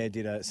Premier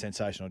did a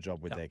sensational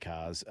job with their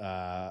cars.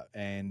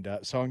 And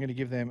so I'm going to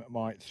give them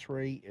my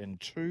 3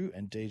 and 2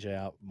 and DJ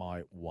out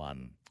my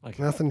 1.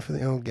 Nothing for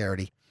the old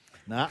Garrity.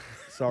 Nah,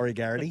 sorry,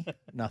 Garrity.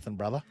 Nothing,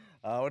 brother.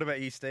 What about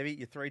you, Stevie?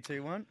 Your 3,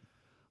 2, 1?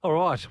 All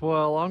right.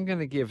 Well, I'm going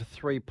to give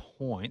 3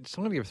 points.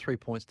 I'm going to give 3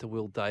 points to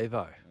Will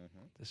Davo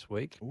this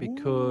week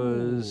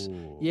because,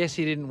 yes,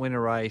 he didn't win a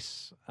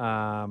race,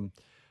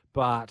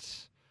 but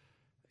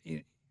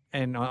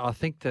I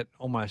think that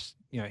almost,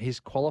 his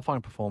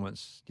qualifying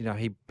performance,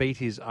 he beat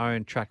his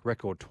own track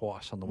record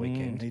twice on the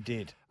weekend. He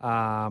did.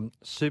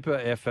 Super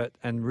effort,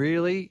 and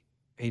really,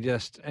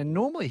 and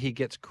normally he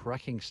gets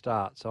cracking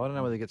starts. So I don't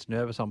know whether he gets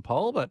nervous on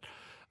pole, but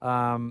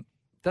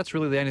that's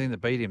really the only thing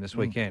that beat him this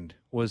weekend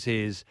was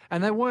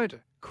and they weren't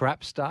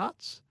crap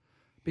starts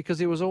because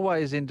he was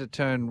always into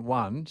turn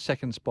 1,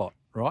 second spot,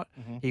 right?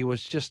 He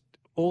was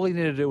all he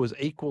needed to do was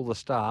equal the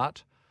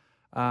start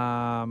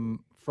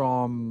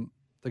from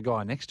the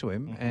guy next to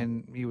him,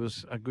 and he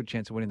was a good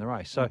chance of winning the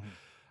race. So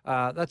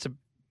that's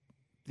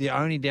the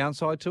only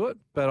downside to it.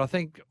 But I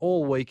think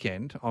all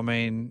weekend,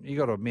 you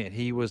got to admit,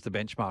 he was the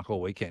benchmark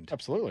all weekend.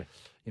 Absolutely.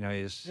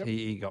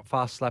 He got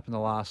fast slap in the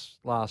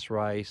last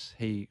race.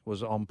 He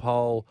was on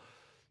pole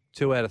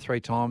 2 out of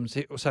 3 times.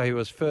 So he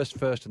was first,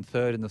 and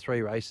third in the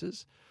 3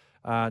 races.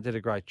 Did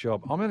a great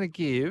job. I'm going to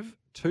give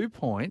 2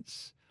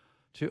 points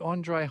to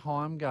Andre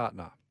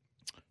Heimgartner.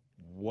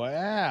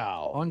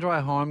 Wow.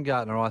 Andre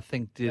Heimgartner, I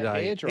think,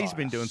 He's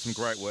been doing some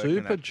great work.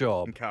 Super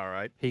job. In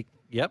car 8.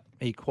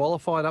 He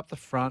qualified up the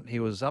front. He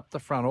was up the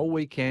front all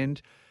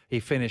weekend. He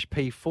finished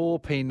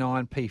P4,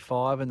 P9,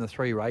 P5 in the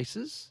 3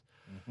 races.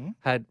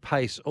 Had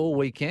pace all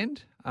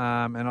weekend.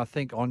 And I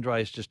think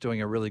Andre is just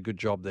doing a really good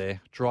job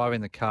there,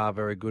 driving the car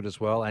very good as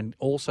well, and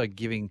also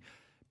giving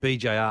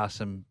BJR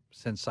some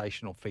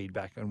sensational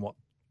feedback on what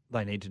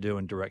they need to do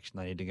and direction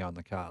they need to go in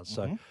the cars.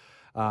 So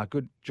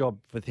good job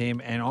with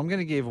him. And I'm going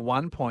to give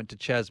 1 point to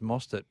Chaz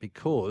Mostert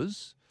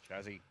because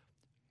Chazzy.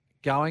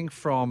 Going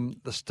from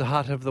the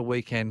start of the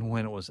weekend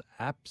when it was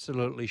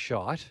absolutely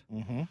shite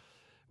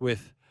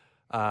with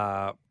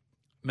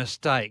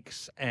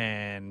mistakes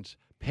and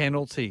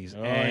penalties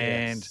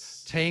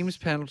teams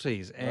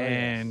penalties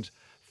and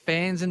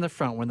fans in the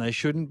front when they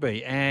shouldn't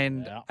be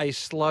and a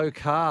slow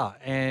car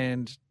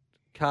and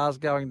cars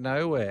going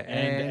nowhere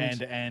and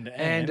then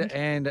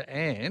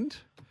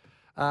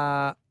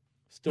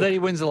he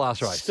wins the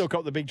last race. Still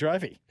got the big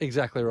trophy.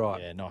 Exactly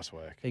right. Yeah, nice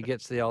work. He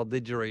gets the old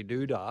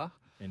didgeridoo-dah.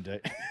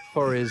 Indeed.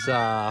 for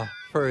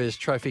his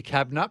trophy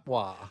cabinet.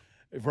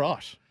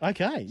 Right.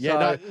 Okay.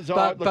 Yeah.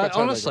 So, but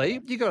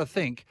honestly, you got to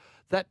think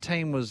that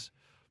team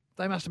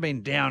they must have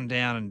been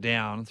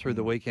down through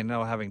the weekend. They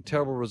were having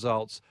terrible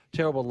results,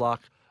 terrible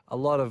luck, a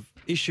lot of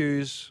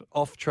issues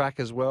off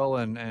track as well,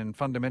 and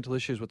fundamental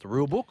issues with the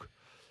rule book.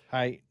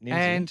 Hey, Ninzi.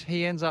 And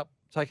he ends up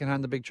taking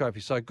home the big trophy.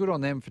 So good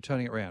on them for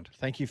turning it around.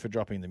 Thank you for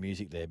dropping the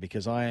music there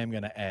because I am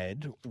going to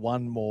add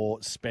one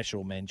more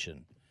special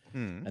mention.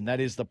 And that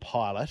is the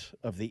pilot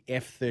of the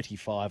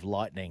F-35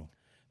 Lightning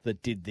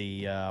that did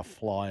the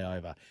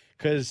flyover.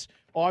 Because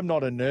I'm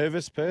not a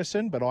nervous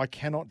person, but I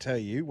cannot tell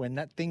you, when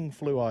that thing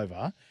flew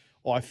over,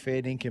 I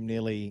fair dinkum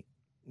nearly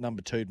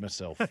number 2'd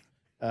myself.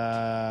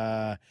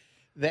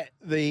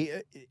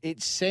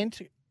 It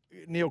sent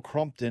Neil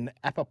Crompton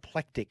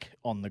apoplectic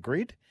on the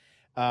grid.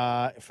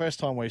 First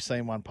time we've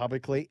seen one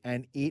publicly,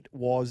 and it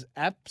was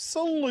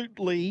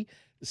absolutely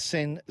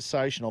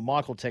sensational.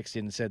 Michael texted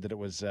in and said that it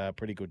was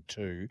pretty good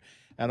too.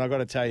 And I've got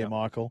to tell you,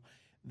 Michael,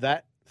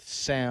 that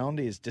sound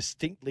is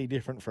distinctly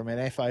different from an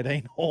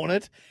F-18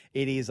 Hornet.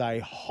 It is a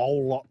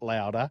whole lot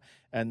louder,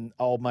 and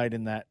old mate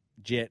in that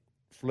jet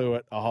flew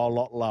it a whole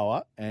lot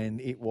lower, and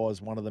it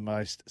was one of the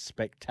most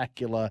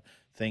spectacular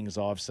things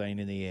I've seen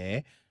in the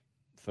air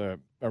for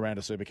around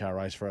a supercar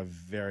race for a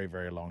very,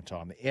 very long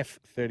time. The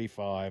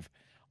F-35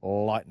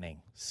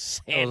 Lightning.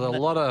 There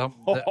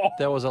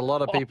was a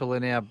lot of people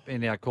in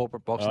our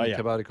corporate box, in the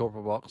Kubota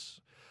corporate box,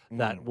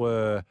 that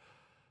were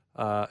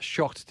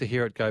shocked to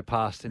hear it go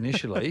past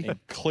initially,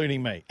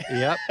 including me.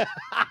 Yep.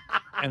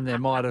 And there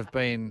might have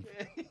been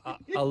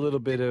a little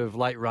bit of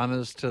late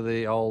runners to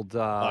the old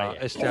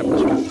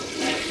establishment,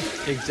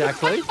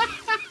 exactly,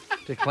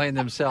 to clean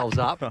themselves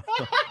up.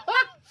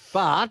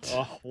 But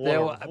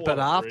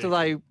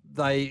after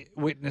they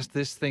witnessed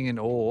this thing in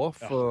awe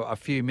for a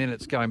few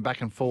minutes going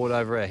back and forward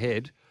over our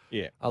head,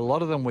 a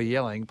lot of them were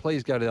yelling,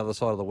 please go to the other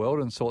side of the world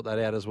and sort that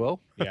out as well.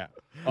 Yeah.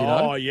 You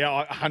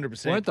know?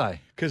 100%. Weren't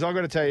they? Because I've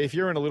got to tell you, if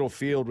you're in a little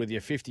field with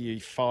your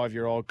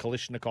 55-year-old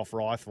Kalashnikov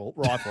rifle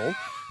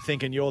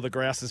thinking you're the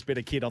grousest bit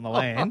of kid on the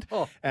land,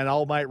 and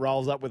old mate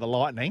rolls up with a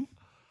Lightning,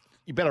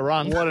 you better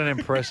run. What an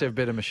impressive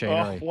bit of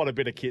machinery. What a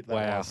bit of kit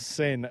that was.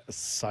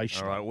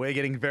 Sensational. All right, we're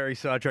getting very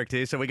sidetracked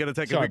here, so we're going to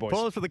take a quick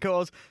pause for the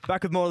cause.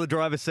 Back with more of the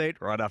driver's seat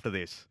right after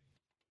this.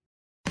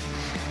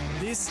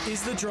 This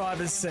is the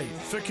driver's seat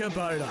for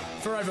Kubota.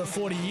 For over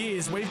 40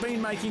 years, we've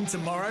been making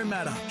tomorrow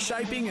matter,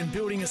 shaping and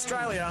building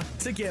Australia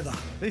together.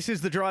 This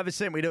is the driver's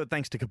seat. We do it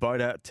thanks to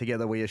Kubota.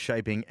 Together we are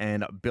shaping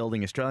and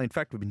building Australia. In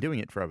fact, we've been doing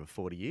it for over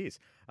 40 years.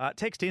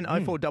 Text in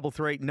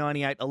 0433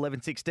 98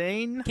 11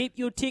 16. Keep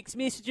your text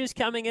messages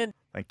coming in.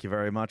 Thank you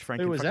very much,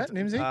 Frank. Who was that,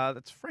 Nimsy?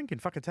 That's Frank in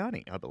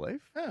Whakatane, I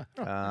believe. Okay.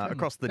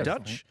 Across the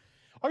Dutch.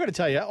 I got to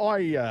tell you,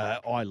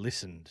 I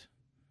listened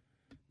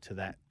to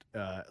that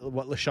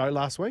the show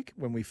last week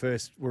when we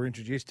first were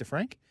introduced to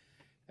Frank,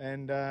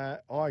 and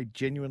I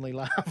genuinely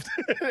laughed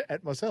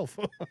at myself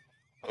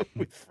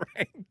with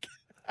Frank.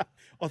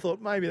 I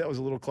thought maybe that was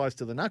a little close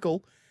to the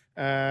knuckle,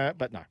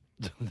 but no.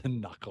 The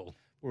knuckle.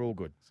 We're all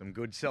good. Some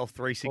good self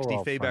 360 Poor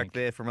old feedback Frank.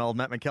 there from old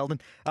Matt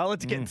McKeldin.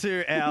 Let's get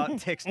to our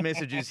text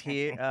messages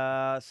here.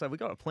 So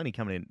we've got plenty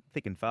coming in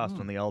thick and fast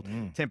on the old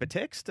temper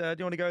text. Do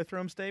you want to go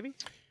through them, Stevie?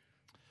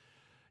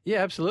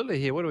 Yeah, absolutely.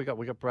 Here, what do we got?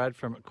 We got Brad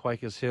from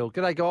Quakers Hill.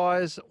 G'day,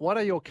 guys. What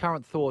are your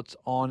current thoughts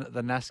on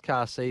the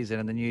NASCAR season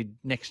and the new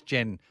next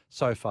gen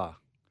so far?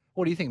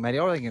 What do you think, Matty?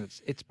 I think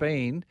it's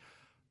been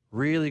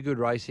really good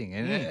racing,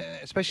 and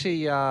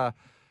especially I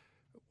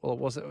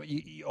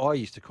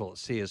used to call it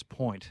Sears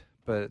Point,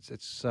 but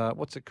it's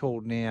what's it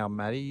called now,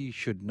 Matty? You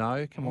should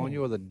know. Come on,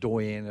 you're the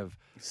doyen of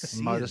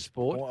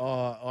motorsport.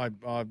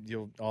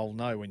 I'll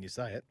know when you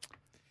say it.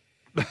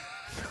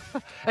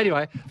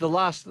 Anyway, the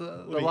last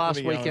let me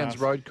go weekend's and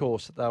road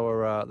course that they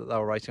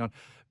were racing on,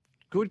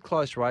 good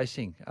close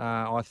racing.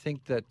 I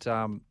think that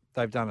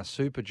they've done a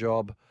super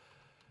job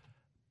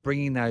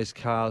bringing those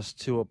cars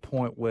to a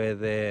point where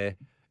they're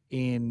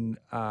in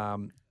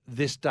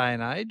this day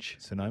and age.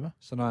 Sonoma,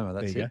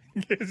 that's there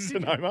it. you go.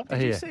 Sonoma.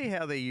 Did you see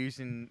how they're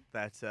using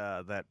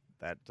the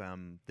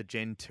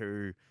Gen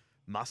 2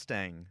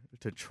 Mustang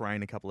to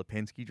train a couple of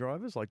Penske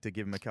drivers, like to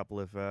give them a couple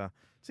of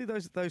see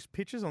those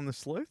pictures on the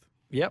sleuth?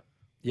 Yep.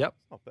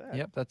 Not bad.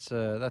 Yep. That's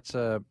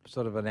a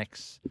sort of an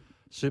ex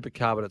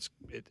supercar, but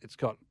it's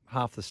got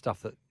half the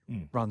stuff that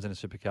runs in a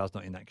supercar is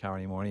not in that car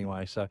anymore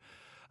anyway. So,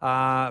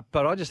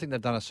 but I just think they've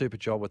done a super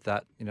job with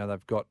that. You know,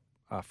 they've got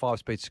a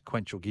 5-speed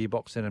sequential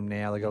gearbox in them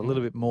now. They've got a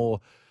little bit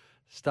more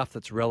stuff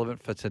that's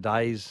relevant for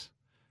today's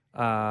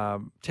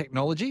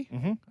technology,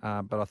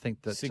 but I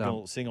think that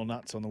single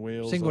nuts on the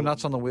wheels. Single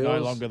nuts on the wheels. No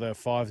longer the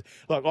 5.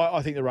 Look,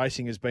 I think the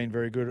racing has been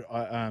very good.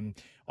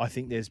 I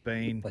think there's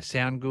been. They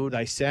sound good.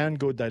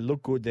 They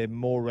look good. They're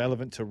more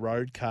relevant to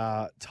road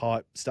car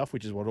type stuff,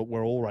 which is what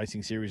we're all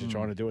racing series are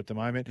trying to do at the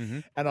moment.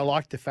 And I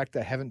like the fact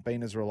they haven't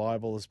been as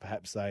reliable as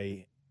perhaps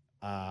they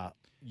are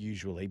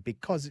usually,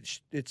 because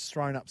it's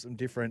thrown up some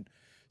different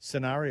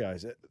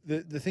scenarios.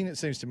 The thing that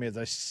seems to me is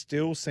they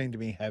still seem to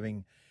be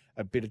having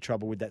a bit of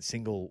trouble with that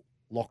single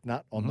lock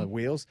nut on the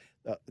wheels.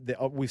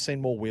 We've seen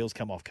more wheels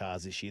come off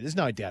cars this year. There's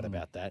no doubt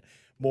about that.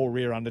 More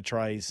rear under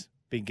trays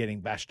been getting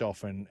bashed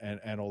off and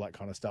all that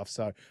kind of stuff.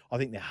 So I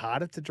think they're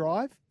harder to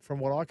drive from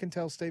what I can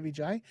tell, Stevie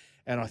J.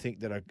 And I think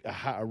that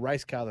a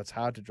race car that's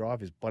hard to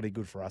drive is bloody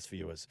good for us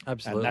viewers.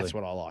 Absolutely. And that's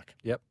what I like.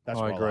 Yep, that's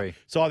I what agree. I like.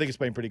 So I think it's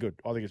been pretty good.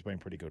 on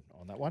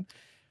that one.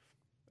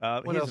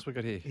 What else we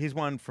got here? Here's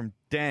one from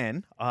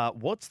Dan.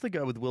 What's the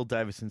go with Will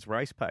Davison's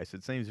race pace?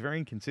 It seems very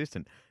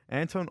inconsistent.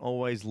 Anton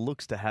always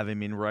looks to have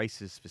him in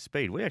races for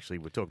speed. We actually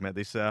were talking about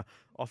this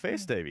off air,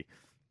 Stevie.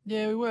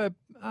 Yeah, we were.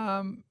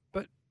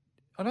 But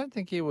I don't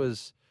think he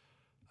was.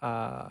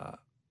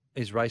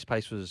 His race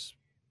pace was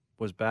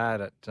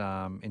bad at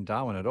in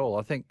Darwin at all.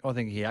 I think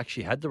he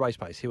actually had the race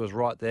pace. He was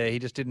right there. He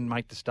just didn't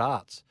make the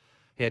starts.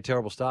 He had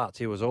terrible starts.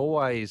 He was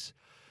always,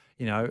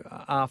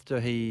 after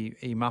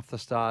he muffed the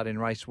start in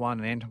race 1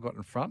 and Anton got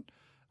in front,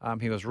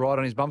 he was right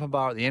on his bumper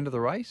bar at the end of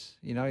the race.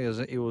 He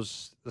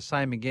was the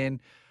same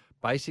again.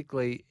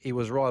 Basically, he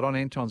was right on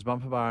Anton's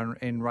bumper bar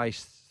in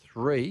race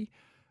 3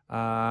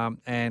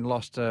 and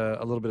lost a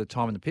little bit of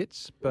time in the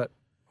pits. But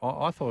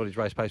I thought his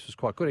race pace was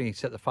quite good, and he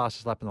set the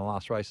fastest lap in the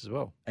last race as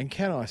well. And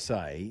can I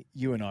say,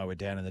 you and I were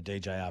down in the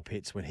DJR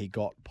pits when he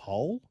got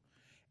pole,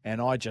 and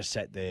I just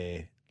sat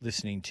there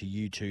listening to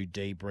you two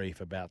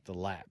debrief about the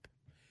lap.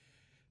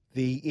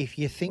 If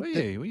you think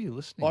were you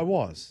listening? I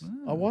was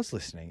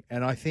listening,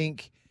 and I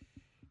think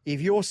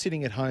if you're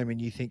sitting at home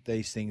and you think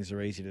these things are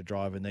easy to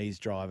drive and these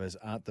drivers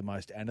aren't the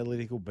most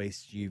analytical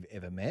beasts you've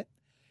ever met,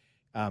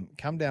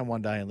 come down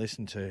one day and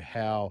listen to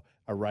how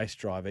a race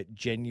driver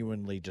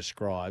genuinely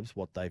describes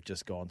what they've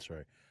just gone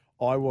through.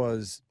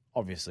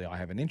 Obviously I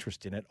have an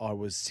interest in it. I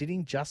was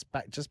sitting just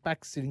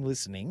back sitting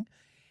listening.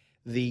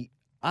 The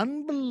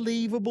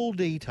unbelievable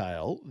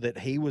detail that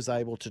he was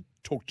able to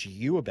talk to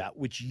you about,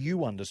 which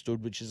you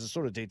understood, which is the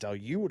sort of detail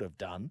you would have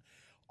done,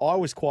 I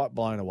was quite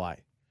blown away.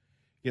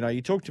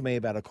 You talk to me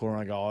about a corner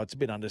and I go, it's a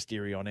bit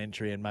understeery on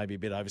entry and maybe a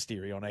bit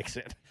oversteery on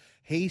exit.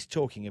 He's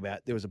talking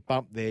about there was a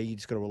bump there, you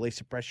just got to release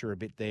the pressure a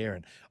bit there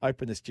and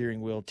open the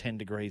steering wheel 10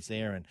 degrees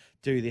there and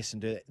do this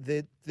and do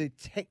that. The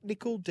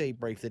technical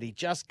debrief that he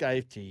just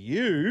gave to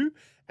you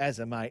as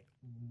a mate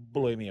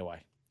blew me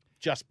away.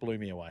 Just blew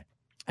me away.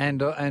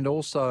 And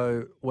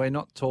also, we're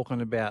not talking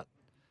about,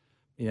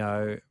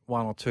 1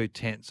 or 2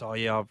 tenths. Oh,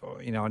 yeah,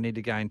 I need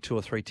to gain 2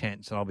 or 3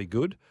 tenths and I'll be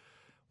good.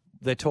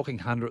 they're talking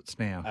hundredths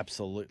now.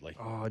 Absolutely.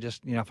 Oh,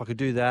 just, if I could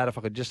do that, if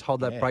I could just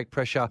hold that brake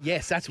pressure.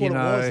 Yes, that's what it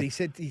was. He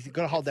said he's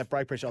got to hold that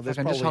brake pressure. Oh, there's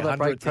I can just probably hold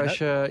that brake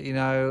 100s in it.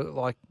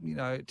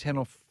 pressure, 10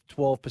 or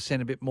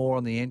 12% a bit more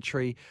on the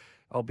entry.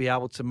 I'll be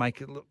able to make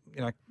it look,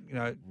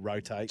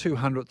 rotate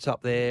 200ths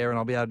up there, and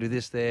I'll be able to do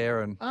this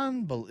there. And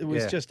It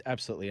was just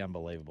absolutely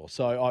unbelievable.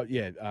 So,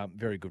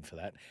 very good for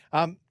that.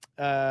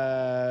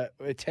 A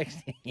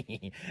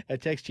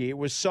text here. It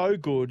was so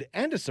good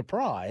and a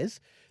surprise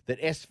that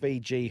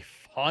SVG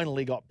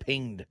finally got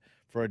pinged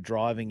for a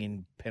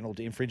driving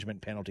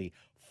infringement penalty.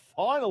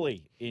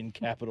 Finally in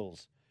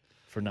capitals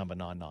for number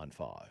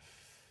 995.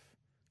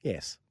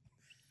 Yes.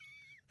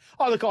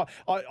 Oh, look,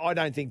 I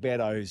don't think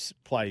Betos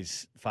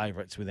plays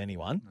favourites with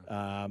anyone.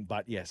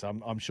 But, yes,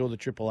 I'm sure the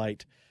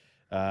 888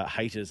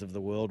 haters of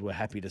the world were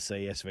happy to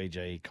see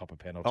SVG cop a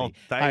penalty.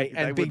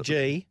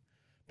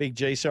 Big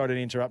G, sorry to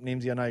interrupt,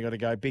 Nimsy. I know you got to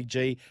go. Big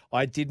G,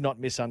 I did not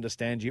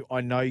misunderstand you.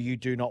 I know you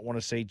do not want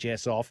to see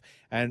Jess off.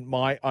 And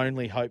my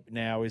only hope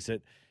now is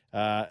that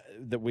now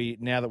that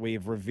we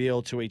have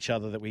revealed to each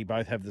other that we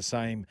both have the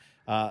same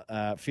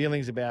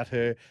feelings about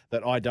her,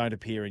 that I don't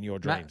appear in your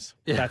dreams.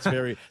 That's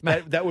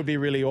that would be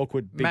really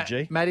awkward, Big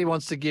G. Maddie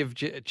wants to give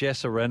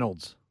Jess a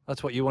Reynolds.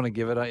 That's what you want to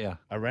give her, don't you?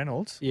 A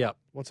Reynolds? Yeah.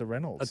 What's a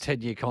Reynolds? A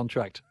 10-year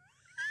contract.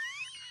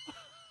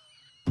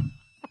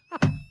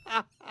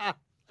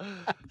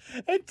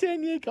 A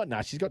 10-year contract?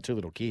 No, she's got 2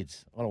 little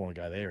kids. I don't want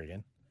to go there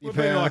again. You've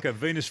been like a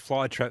Venus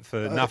flytrap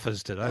for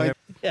nuffers today.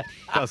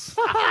 Does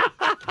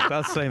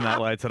seem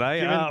that way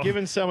today.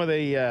 Given some of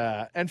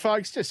the and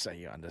folks, just so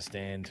you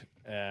understand,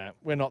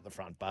 we're not the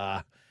front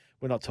bar.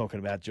 We're not talking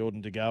about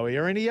Jordan De Goey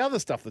or any other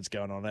stuff that's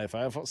going on at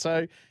AFL.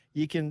 So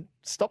you can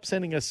stop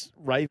sending us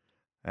rave.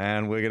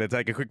 And we're going to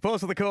take a quick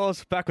pause for the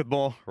cause. Back with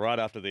more right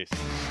after this.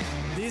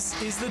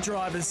 This is the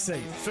driver's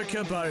seat for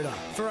Kubota.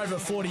 For over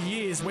 40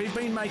 years, we've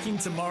been making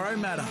tomorrow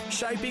matter,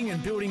 shaping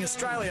and building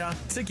Australia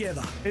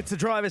together. It's the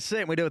driver's seat,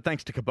 and we do it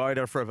thanks to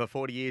Kubota. For over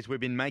 40 years, we've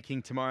been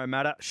making tomorrow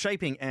matter,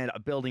 shaping and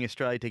building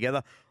Australia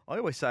together. I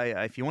always say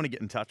if you want to get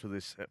in touch with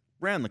us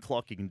round the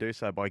clock, you can do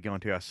so by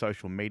going to our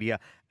social media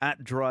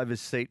at Driver's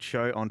Seat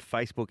Show on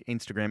Facebook,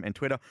 Instagram and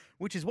Twitter,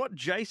 which is what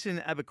Jason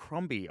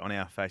Abercrombie on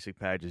our Facebook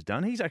page has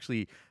done. He's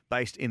actually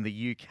based in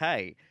the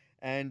UK.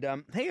 And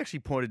he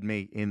actually pointed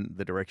me in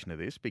the direction of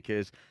this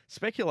because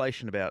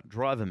speculation about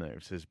driver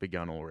moves has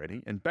begun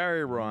already. And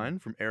Barry Ryan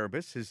from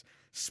Erebus has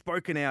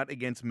spoken out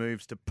against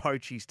moves to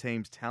poach his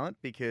team's talent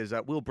because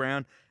Will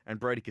Brown and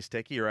Brody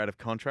Kostecki are out of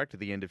contract at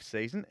the end of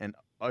season and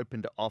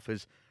open to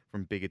offers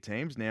from bigger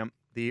teams. Now,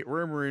 the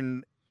rumour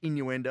in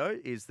innuendo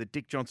is that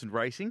Dick Johnson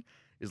Racing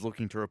is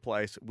looking to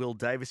replace Will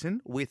Davison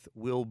with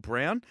Will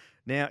Brown.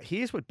 Now,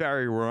 here's what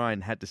Barry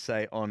Ryan had to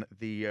say on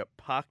the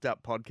Parked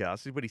Up podcast.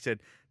 This is what he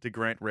said to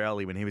Grant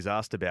Rowley when he was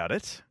asked about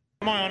it.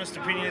 My honest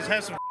opinion is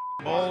have some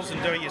balls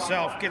and do it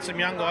yourself. Get some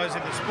young guys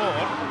in the sport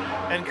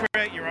and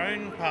create your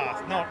own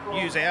path, not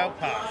use our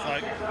path.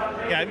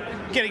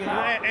 Getting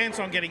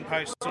Anton getting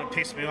posts sort of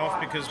pissed me off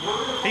because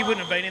he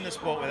wouldn't have been in the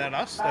sport without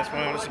us. That's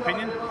my honest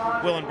opinion.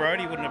 Will and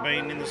Brody wouldn't have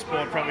been in the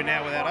sport probably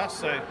now without us.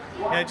 So,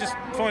 just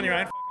find your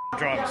own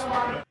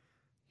drivers.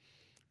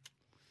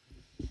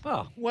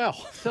 Oh, well,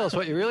 tell us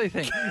what you really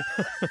think.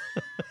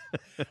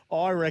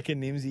 I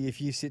reckon, Nimsy,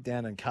 if you sit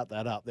down and cut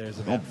that up, there's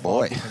about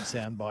 5 different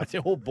sound bites.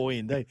 Oh, boy,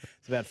 indeed.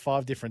 It's about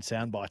 5 different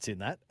sound bites in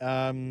that.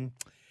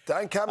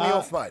 Don't cut me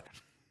off, mate.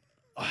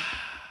 I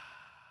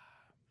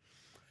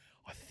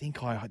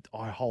think I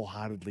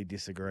wholeheartedly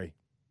disagree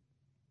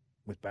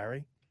with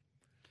Barry.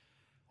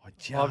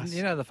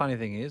 The funny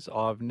thing is,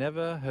 I've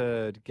never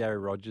heard Gary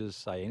Rogers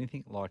say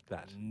anything like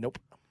that. Nope.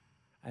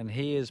 And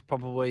he is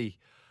probably,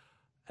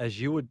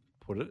 as you would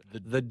put it,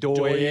 the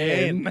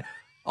doyen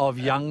of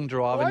young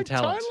driving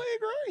talent.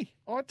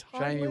 I totally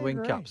Jamie agree.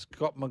 Winkup,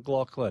 Scott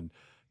McLaughlin,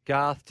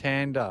 Garth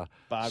Tander,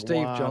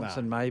 Steve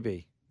Johnson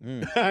maybe.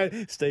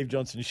 Steve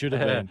Johnson should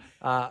have been.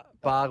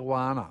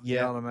 Bargwana, you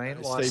know what I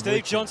mean?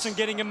 Steve Johnson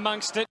getting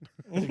amongst it.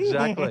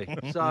 Exactly.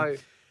 So...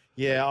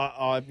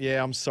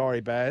 I'm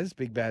sorry, Baz,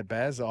 Big Bad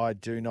Baz. I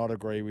do not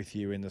agree with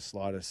you in the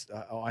slightest.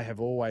 I have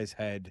always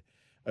had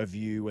a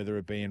view, whether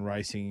it be in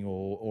racing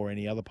or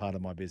any other part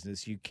of my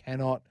business, you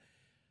cannot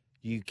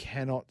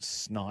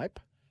snipe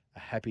a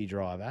happy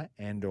driver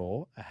and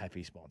or a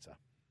happy sponsor.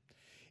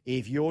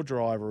 If your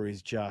driver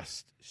is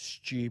just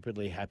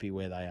stupidly happy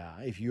where they are,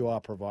 if you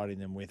are providing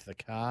them with the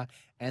car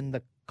and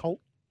the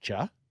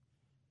culture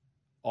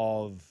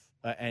of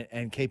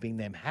and keeping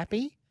them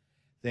happy,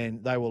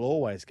 then they will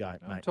always go, mate.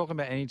 I'm talking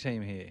about any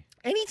team here.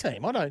 Any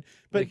team, I don't.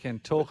 But we can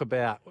talk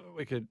about,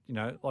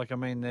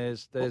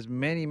 there's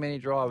many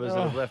drivers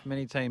that have left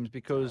many teams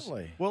because.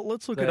 Totally. Well,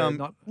 let's look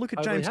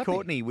at James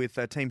Courtney with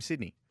Team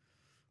Sydney.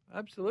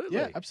 Absolutely.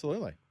 Yeah,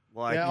 absolutely.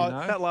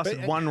 That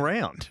lasted one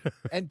round.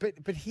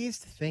 But here's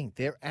the thing: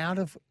 they're out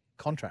of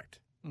contract.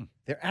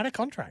 They're out of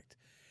contract.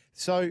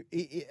 So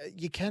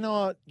you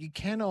cannot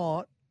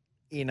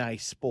in a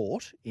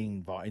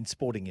sporting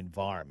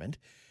environment.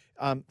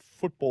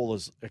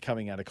 Footballers are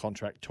coming out of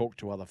contract, talk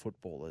to other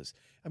footballers.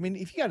 I mean,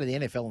 if you go to the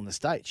NFL in the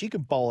States, you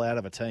can bowl out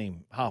of a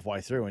team halfway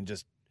through and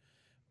just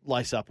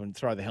lace up and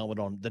throw the helmet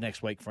on the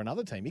next week for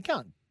another team. You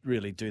can't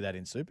really do that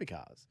in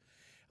supercars.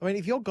 I mean,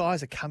 if your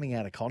guys are coming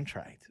out of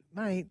contract,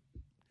 mate,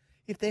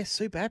 if they're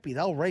super happy,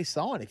 they'll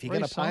re-sign. If you're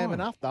going to pay them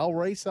enough, they'll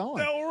re-sign.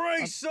 They'll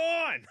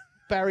re-sign.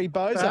 Barry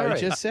Bozo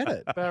just said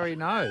it. Barry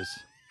knows.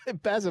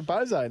 Bazza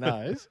Bozo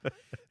knows.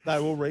 They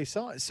will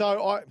re-sign.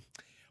 So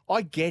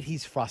I get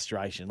his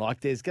frustration.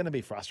 Like, there's going to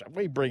be frustration.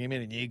 We bring him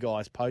in and you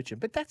guys poach him.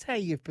 But that's how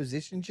you've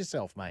positioned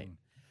yourself, mate.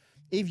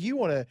 If you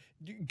want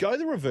to go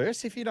the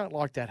reverse, if you don't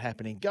like that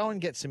happening, go and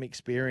get some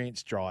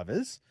experienced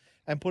drivers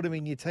and put them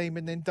in your team,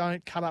 and then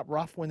don't cut up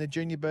rough when the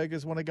junior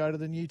burgers want to go to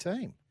the new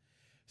team.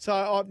 So,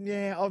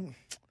 I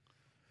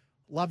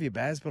love you,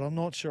 Baz, but I'm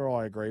not sure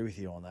I agree with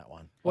you on that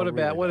one. What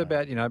about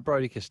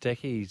Brody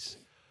Kostecki's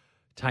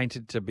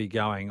tainted to be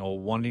going or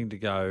wanting to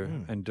go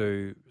and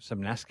do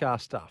some NASCAR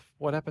stuff?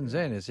 What happens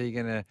then? Is he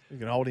going to... You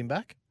can hold him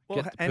back?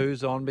 Get the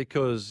poos on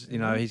because,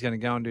 he's going to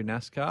go and do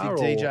NASCAR?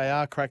 Did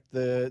DJR crack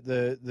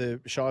the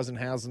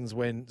Scheisenhausens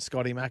when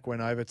Scotty Mack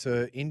went over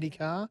to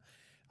IndyCar?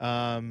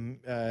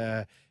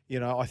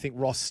 I think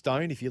Ross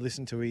Stone, if you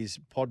listen to his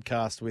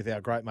podcast with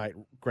our great mate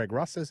Greg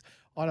Russ, says,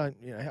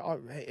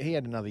 he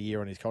had another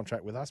year on his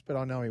contract with us, but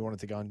I know he wanted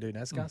to go and do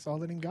NASCAR, so I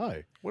let him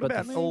go. What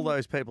about all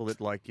those people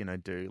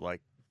that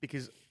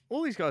because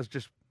all these guys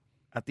just,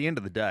 at the end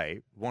of the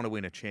day, want to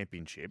win a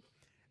championship,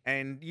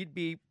 and you'd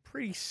be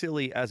pretty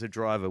silly as a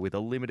driver with a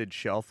limited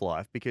shelf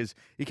life because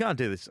you can't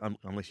do this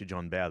unless you're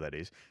John Bow, that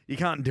is. You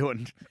can't do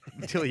it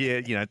until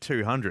you're,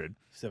 200.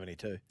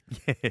 72.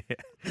 Yeah.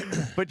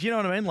 But you know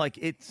what I mean? Like,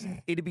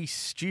 it'd be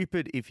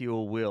stupid if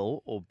you're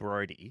Will or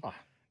Brody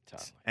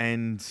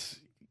and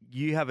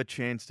you have a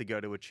chance to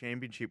go to a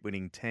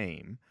championship-winning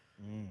team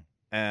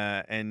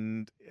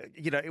and,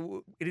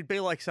 it'd be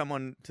like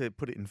someone, to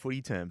put it in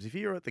footy terms, if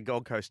you're at the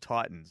Gold Coast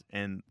Titans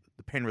and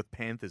the Penrith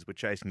Panthers were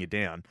chasing you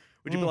down,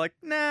 would you be like,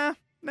 nah,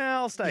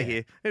 I'll stay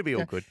here. It'll be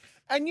all good.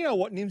 And you know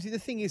what, Nimsy? The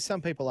thing is,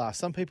 some people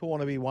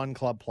want to be one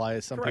club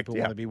players, some people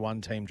want to be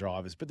one team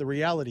drivers. But the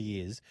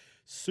reality is,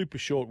 super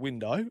short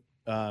window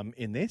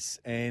in this,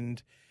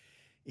 and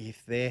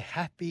if they're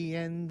happy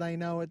and they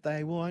know it,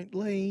 they won't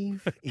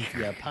leave. If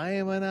you pay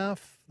them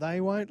enough, they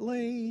won't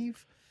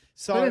leave.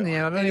 So, but in the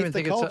end, I don't even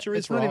think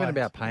it's not even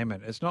about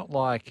payment. It's not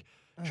like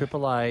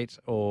Triple Eight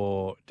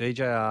or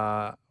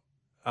DJR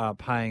are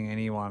paying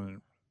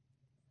anyone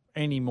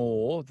any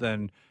more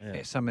than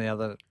some of the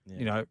other,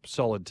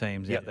 solid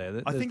teams out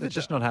there. I think that's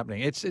just not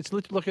happening. It's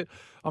look at.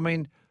 I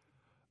mean,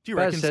 do you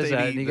reckon says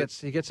Stevie, that, and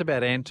he gets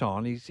about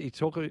Anton. He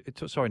talks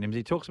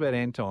about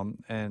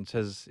Anton and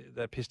says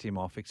that pissed him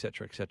off,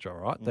 etc.,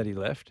 right? That he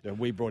left. Yeah,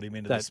 we brought him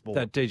into the sport.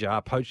 That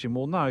DJR poached him.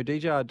 Well, no,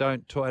 DJR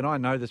don't talk, and I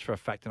know this for a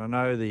fact, and I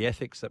know the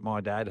ethics that my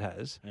dad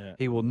has. Yeah.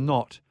 He will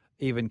not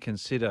even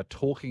consider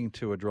talking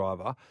to a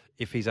driver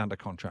if he's under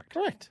contract.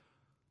 Correct.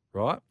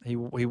 Right? He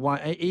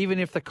won't, even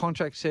if the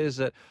contract says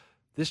that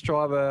this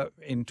driver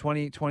in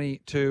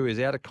 2022 is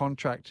out of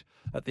contract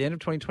at the end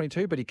of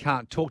 2022, but he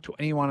can't talk to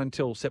anyone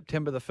until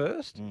September the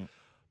 1st.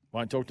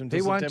 Won't talk to him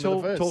until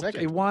September the 1st.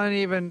 He won't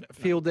even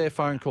field their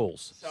phone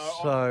calls.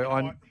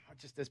 So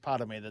there's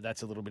part of me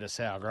that's a little bit of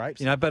sour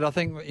grapes. But I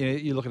think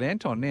you look at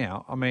Anton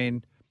now. I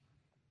mean,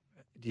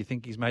 do you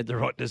think he's made the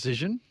right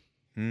decision?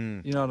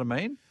 You know what I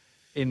mean?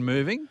 In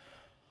moving.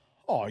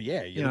 Oh,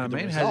 yeah. You know what I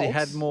mean? Has he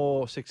had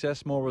more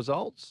success, more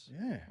results?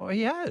 Yeah. Well,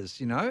 he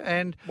has,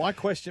 And my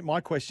question,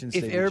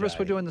 if Erebus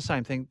were doing the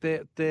same thing,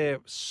 they're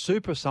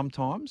super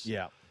sometimes.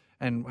 Yeah.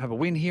 And have a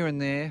win here and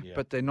there,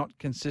 but they're not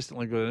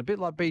consistently good. And a bit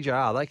like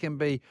BJR, they can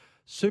be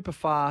super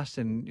fast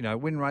and,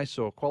 win race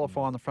or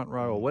qualify on the front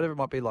row or whatever it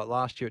might be, like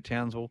last year at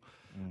Townsville.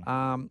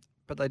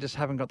 But they just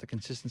haven't got the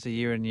consistency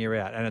year in, year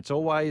out. And it's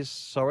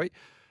always, Red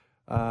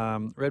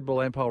Bull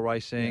Ampol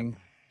Racing,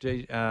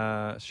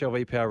 Shell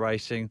V-Power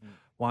Racing,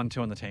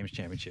 1-2 on the team's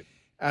championship.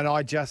 And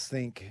I just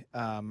think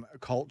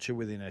culture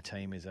within a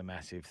team is a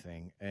massive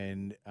thing.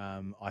 And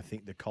I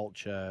think the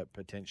culture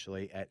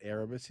potentially at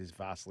Erebus is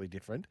vastly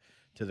different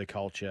to the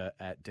culture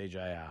at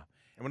DJR.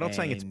 And we're not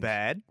saying it's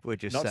bad. We're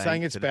just not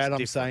saying it's bad.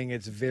 I'm saying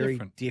it's very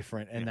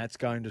different. And that's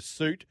going to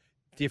suit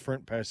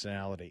different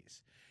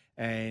personalities.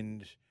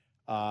 And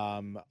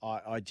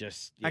I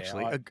just... Yeah,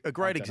 actually, a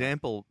great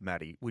example,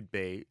 Matty, would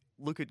be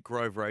look at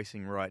Grove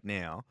Racing right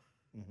now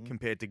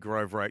compared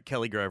to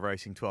Kelly Grove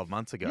Racing 12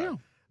 months ago. Yeah.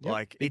 Yep.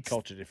 Like, big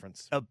culture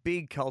difference. A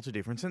big culture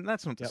difference. And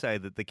that's not to say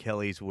that the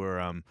Kellys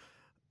were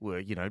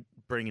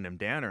bringing them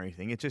down or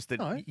anything. It's just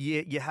that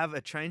you have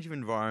a change of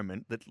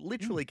environment that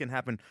literally can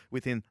happen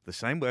within the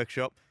same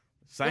workshop,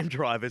 same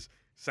drivers,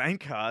 same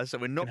cars. So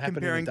we're not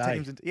comparing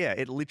teams.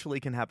 It literally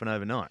can happen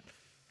overnight.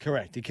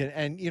 Correct. It can.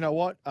 And you know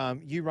what?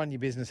 You run your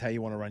business how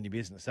you want to run your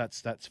business.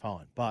 That's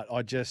fine. But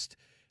I just...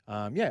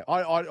 I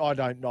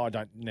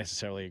don't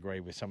necessarily agree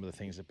with some of the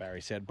things that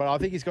Barry said, but I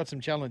think he's got some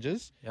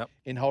challenges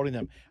in holding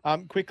them.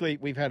 Quickly,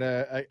 we've had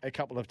a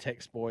couple of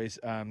text boys.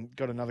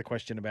 Got another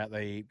question about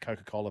the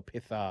Coca-Cola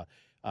Pitha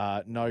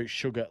no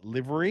sugar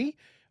livery.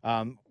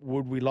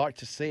 Would we like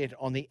to see it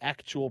on the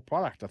actual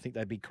product? I think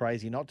they'd be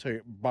crazy not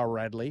to.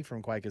 Bradley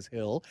from Quakers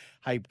Hill.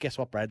 Hey, guess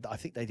what, Brad? I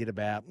think they did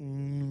about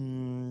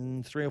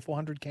 300 or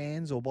 400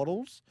 cans or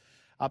bottles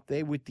up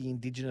there with the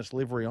Indigenous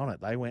livery on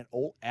it. They went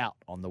all out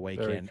on the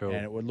weekend, cool.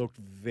 and it would look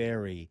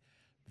very,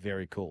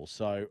 very cool.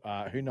 So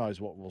who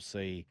knows what we'll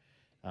see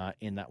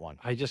in that one.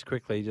 Hey, just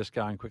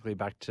going quickly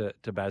back to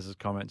Baz's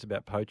comments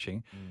about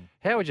poaching.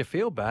 How would you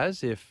feel,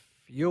 Baz, if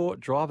your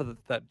driver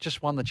that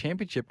just won the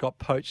championship got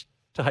poached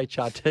to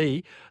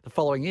HRT the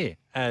following year,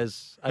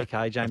 as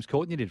AKA James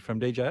Courtney did from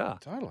DJR?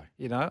 Totally.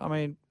 You know, I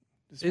mean,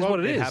 it's what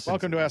it is. Happens.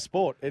 Welcome to our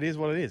sport. It is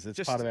what it is. It's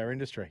Just part of our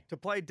industry. To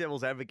play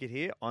devil's advocate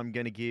here, I'm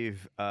going to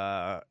give,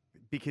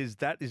 because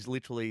that is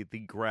literally the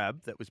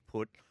grab that was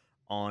put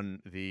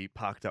on the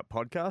Parked Up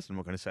podcast. I'm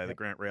not going to say that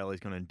Grant Rowley's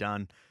going to have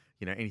done,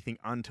 anything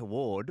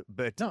untoward.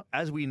 But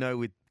as we know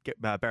with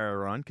Barry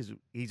Ryan, because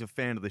he's a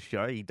fan of the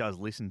show, he does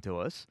listen to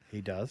us.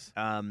 He does.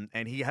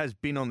 And he has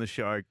been on the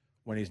show.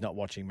 When he's not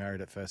watching Married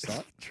at First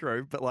Sight.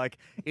 True, but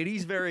it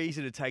is very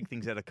easy to take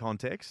things out of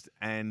context,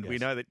 and we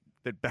know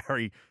that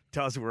Barry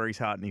does wear his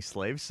heart in his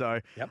sleeve. So,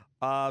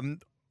 I'm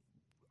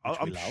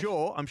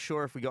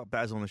sure if we got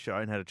Baz on the show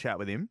and had a chat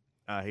with him,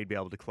 he'd be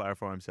able to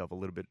clarify himself a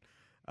little bit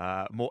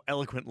more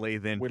eloquently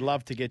than we'd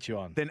love to get you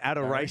on. Than at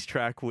a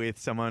racetrack with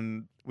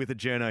someone with a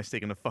journo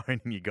sticking a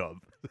phone in your gob.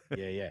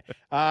 Yeah.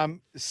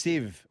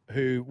 Siv,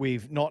 who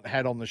we've not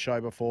had on the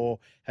show before,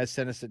 has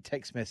sent us a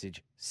text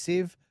message.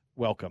 Siv,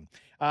 welcome.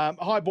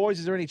 Hi, boys.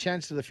 Is there any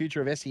chance to the future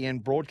of SEN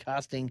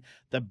broadcasting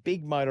the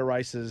big motor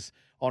races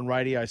on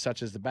radio,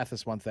 such as the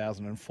Bathurst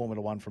 1000 and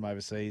Formula One from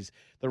overseas?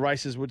 The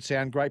races would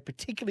sound great,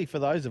 particularly for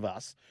those of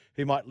us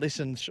who might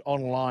listen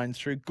online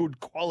through good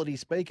quality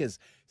speakers.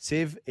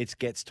 Siv, it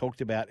gets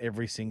talked about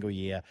every single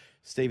year.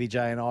 Stevie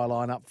J and I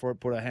line up for it,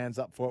 put our hands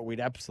up for it. We'd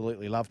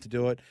absolutely love to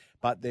do it,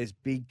 but there's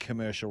big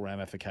commercial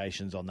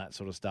ramifications on that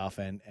sort of stuff,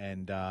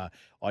 and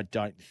I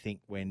don't think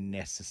we're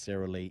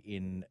necessarily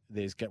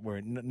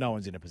no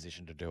one's in a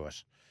position to do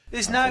it.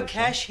 There's no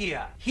cash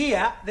here.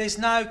 Here, there's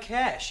no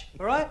cash.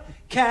 All right?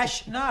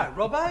 Cash, no.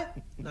 Robbo?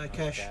 No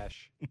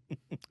cash.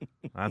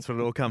 That's what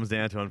it all comes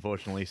down to,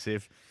 unfortunately,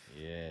 Siv.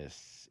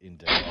 Yes,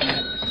 indeed.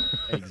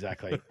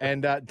 Exactly.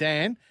 And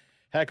Dan,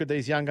 how could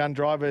these young gun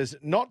drivers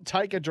not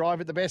take a drive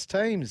at the best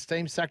teams?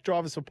 Team sack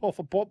drivers for poor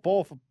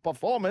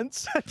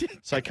performance.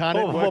 So can't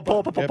it work?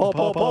 Into the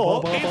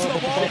wall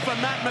for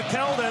Matt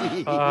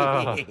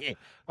McKeldin.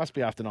 Must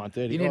be after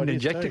 9:30. You need an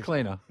injector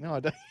cleaner. No, I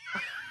don't.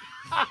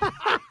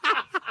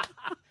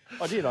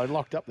 I did. I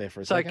locked up there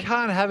for a So second.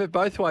 can't have it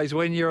both ways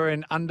when you're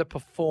an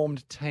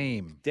underperformed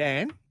team.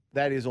 Dan,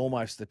 that is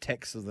almost the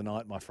text of the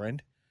night, my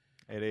friend.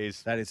 It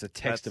is. That is a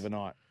text of the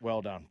night.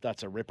 Well done.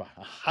 That's a ripper.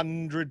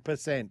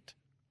 100%.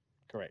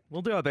 Correct.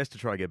 We'll do our best to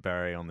try to get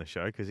Barry on the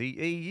show because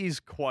he is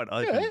quite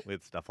open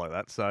with stuff like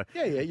that. So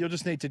Yeah. You'll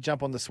just need to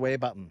jump on the swear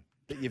button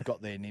that you've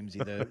got there,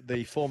 Nimsy,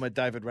 the former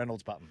David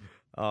Reynolds button.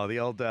 Oh, the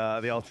old.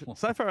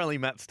 So far, only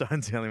Matt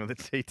Stone's the only one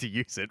that's need to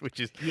use it, which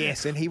is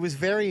Yes, and he was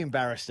very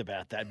embarrassed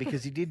about that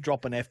because he did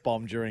drop an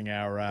F-bomb during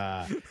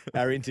our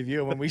interview.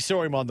 And when we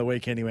saw him on the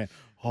weekend, he went,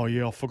 "Oh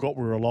yeah, I forgot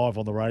we were live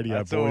on the radio,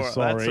 That's boys. all right,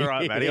 Sorry." That's all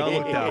right, Matty.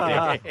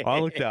 I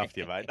looked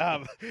after you, mate.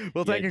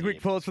 We'll take a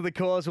quick pause for the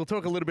cause. We'll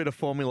talk a little bit of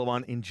Formula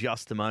One in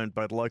just a moment,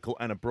 both local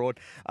and abroad.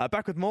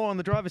 Back with more on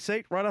the driver's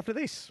seat right after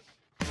this.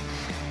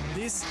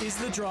 This is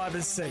the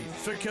driver's seat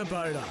for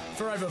Kubota.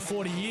 For over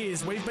 40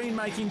 years, we've been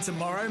making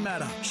tomorrow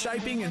matter,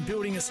 shaping and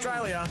building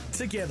Australia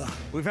together.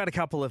 We've had a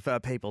couple of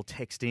people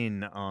text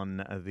in on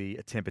the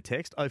Temper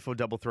text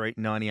 0433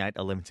 98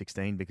 11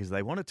 16 because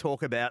they want to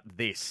talk about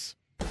this.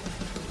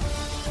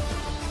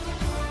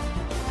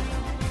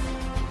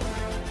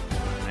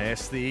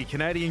 Yes, the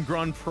Canadian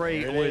Grand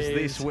Prix was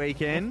this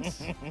weekend.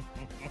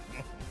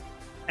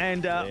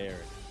 And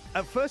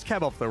first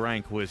cab off the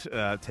rank was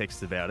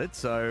text about it.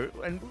 So,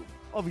 and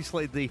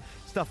obviously the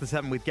stuff that's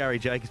happened with Gary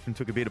Jacobson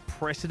took a bit of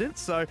precedence.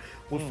 So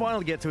we'll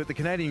finally get to it. The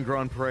Canadian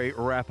Grand Prix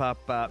wrap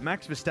up.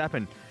 Max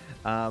Verstappen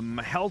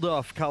held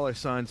off Carlos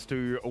Sainz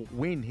to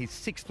win his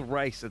 6th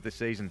race of the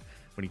season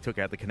when he took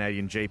out the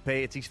Canadian GP.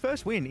 It's his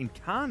first win in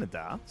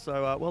Canada.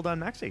 So well done,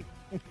 Maxie.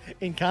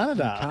 In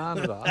Canada?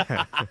 In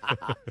Canada.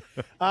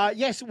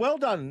 Yes, well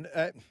done.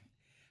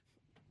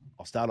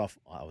 I'll start off.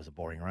 It was a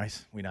boring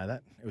race. We know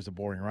that. It was a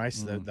boring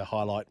race. The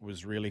highlight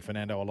was really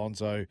Fernando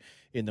Alonso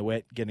in the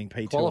wet getting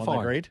P2 Qualifying.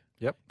 on the grid.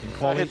 Yep.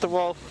 I hit the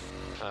wall.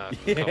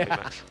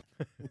 Max.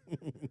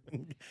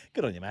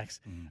 Good on you, Max.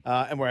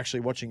 And we're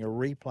actually watching a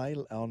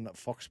replay on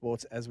Fox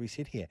Sports as we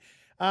sit here.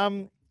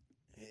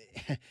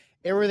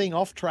 Everything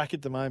off track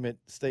at the moment,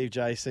 Steve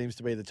J, seems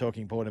to be the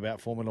talking point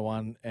about Formula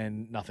One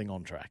and nothing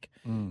on track.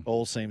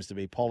 All seems to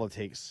be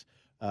politics,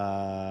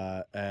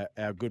 our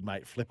good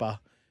mate Flipper,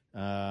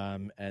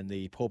 and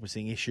the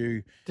porpoising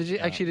issue. Did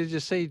you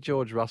see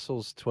George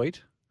Russell's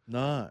tweet?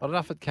 No. I don't know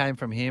if it came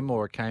from him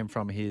or it came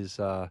from his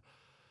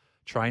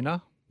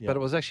trainer, but it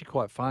was actually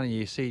quite funny.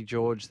 You see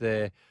George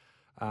there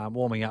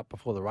warming up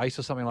before the race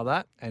or something like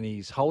that, and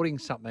he's holding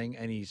something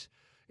and he's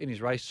in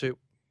his race suit,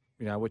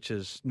 which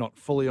is not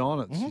fully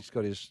on. He's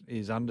got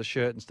his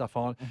undershirt and stuff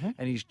on,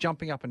 and he's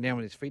jumping up and down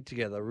with his feet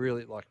together,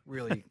 really,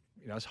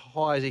 as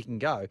high as he can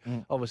go.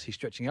 Obviously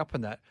stretching up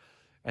in that,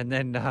 and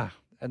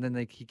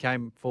then he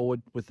came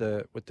forward with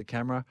the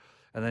camera,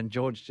 and then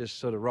George just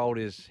sort of rolled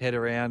his head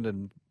around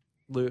and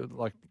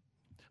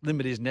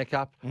limbered his neck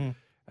up, and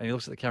he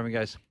looks at the camera and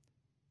goes,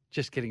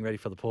 "Just getting ready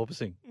for the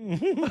porpoising."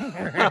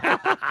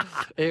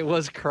 It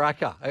was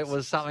cracker. It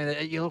was something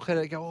that you look at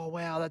it and go, "Oh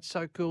wow, that's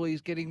so cool.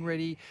 He's getting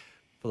ready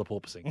for the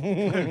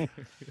porpoising."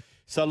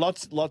 So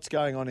lots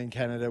going on in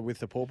Canada with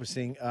the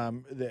porpoising.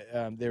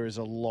 There is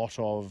a lot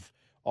of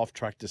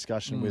off-track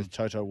discussion with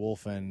Toto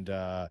Wolff and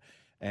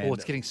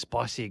it's getting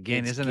spicy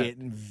again, isn't it? It's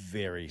getting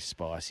very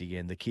spicy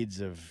again. The kids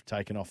have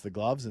taken off the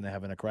gloves and they're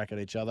having a crack at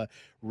each other.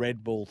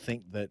 Red Bull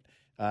think that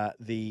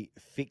the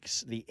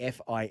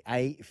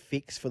FIA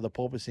fix for the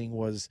porpoising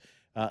was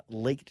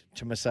leaked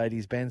to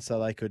Mercedes-Benz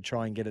so they could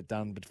try and get it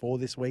done before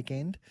this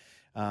weekend.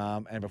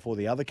 And before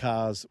the other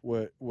cars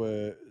were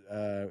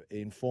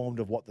informed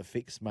of what the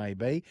fix may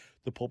be.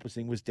 The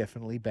porpoising was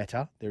definitely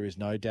better. There is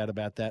no doubt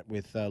about that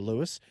with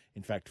Lewis.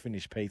 In fact,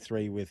 finished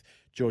P3 with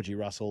Georgie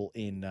Russell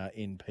in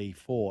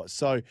P4.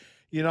 So,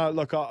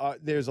 look,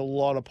 there's a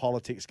lot of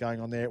politics going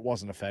on there. It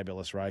wasn't a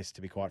fabulous race,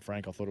 to be quite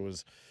frank. I thought it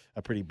was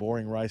a pretty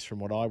boring race from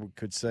what I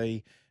could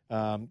see.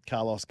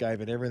 Carlos gave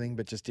it everything,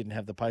 but just didn't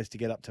have the pace to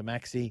get up to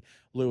Maxi.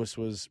 Lewis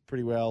was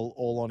pretty well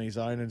all on his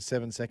own, and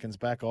 7 seconds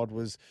back odd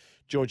was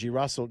Georgie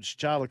Russell.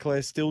 Charles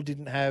Leclerc still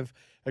didn't have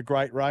a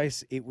great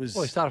race. It was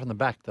he started from the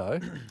back though.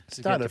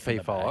 Started to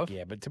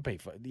P5, but to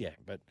P5,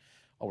 but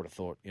I would have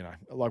thought,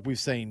 like we've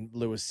seen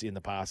Lewis in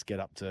the past get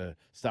up to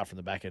start from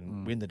the back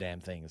and win the damn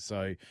thing.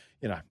 So,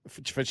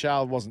 for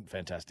Charles, it wasn't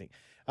fantastic.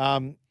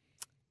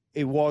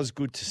 It was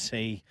good to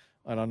see,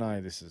 and I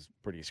know this is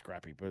pretty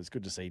scrappy, but it's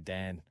good to see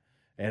Dan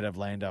ahead of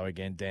Lando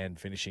again. Dan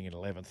finishing in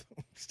 11th,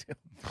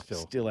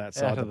 still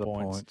outside the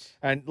points.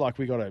 And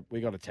we got a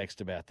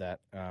text about that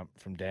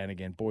from Dan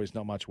again. Boys,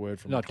 not much word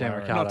from not Dan McLaren.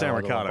 Ricciardo. Not Dan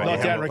Ricciardo.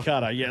 Not Dan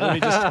Ricciardo. Yeah, let me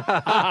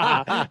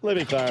just let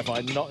me clarify.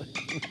 Not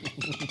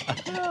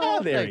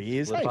there he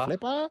is. Hey,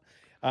 Flipper.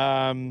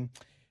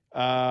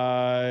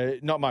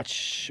 Not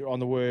much on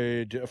the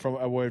word from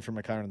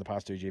McLaren in the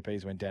past two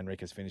GPs when Dan Rick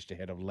has finished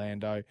ahead of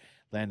Lando.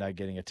 Lando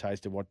getting a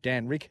taste of what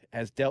Dan Rick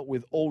has dealt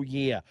with all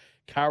year: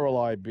 car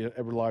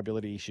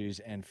reliability issues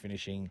and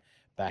finishing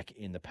back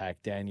in the pack.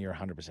 Dan, you're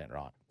 100%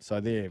 right. So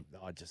I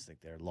just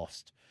think they're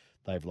lost.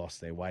 They've lost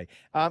their way.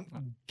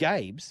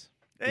 Gabe's.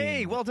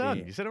 Hey, well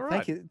done. You said it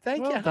right.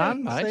 Thank you. Well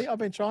done, mate. See, I've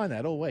been trying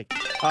that all week.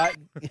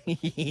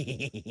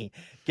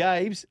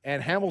 Gabe's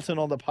and Hamilton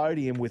on the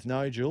podium with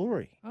no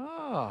jewellery.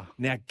 Oh.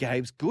 Now,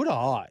 Gabe's good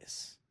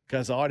eyes,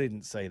 because I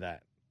didn't see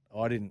that.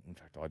 In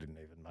fact, I didn't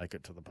even make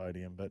it to the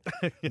podium, but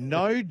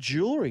no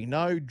jewellery,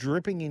 no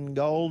dripping in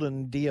gold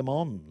and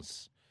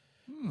diamonds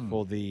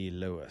for the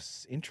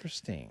Lewis.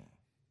 Interesting.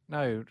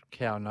 No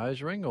cow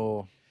nose ring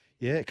or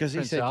because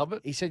Prince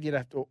Albert? He said you'd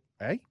have to,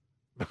 eh?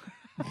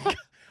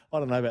 I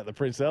don't know about the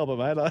Prince Albert,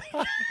 mate.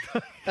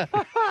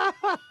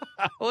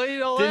 Well, you're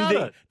not allowed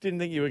it. Didn't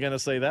think you were going to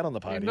see that on the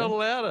podium. You're not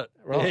allowed it.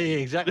 Right. Yeah,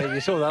 exactly. You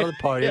saw that on the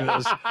podium. It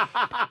was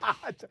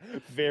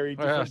very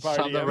different podium.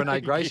 something that Renee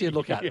Gracie would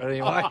look at. But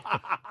anyway.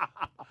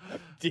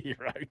 Dear,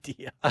 oh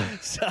dear.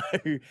 So,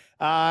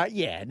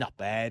 not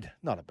bad.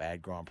 Not a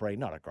bad Grand Prix.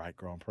 Not a great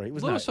Grand Prix. It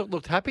was Lewis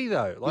looked happy,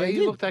 though. He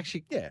looked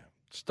actually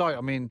stoked.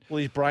 I mean... Well,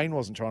 his brain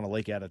wasn't trying to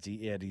leak out his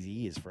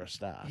ears for a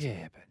start.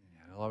 Yeah, but...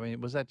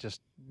 was that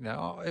just,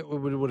 it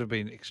would have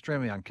been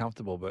extremely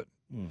uncomfortable, but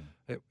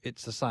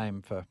it's the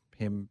same for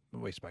him.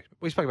 We spoke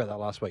about that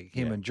last week.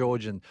 Him and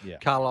George and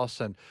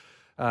Carlos and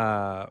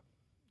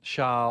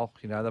Charles,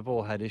 they've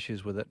all had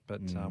issues with it,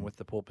 but with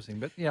the porpoising.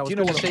 But, it was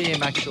good to see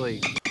him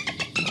actually.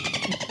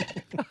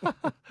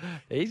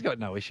 He's got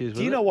no issues with it.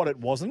 Do you know what it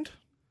wasn't?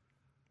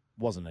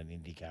 Wasn't an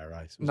IndyCar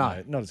race.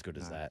 No. Not as good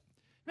as that.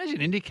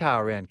 Imagine IndyCar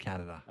around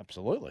Canada.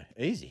 Absolutely.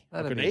 Easy.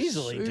 That'd could be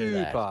easily do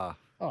that. super.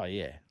 Oh,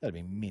 yeah. That'd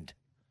be mint.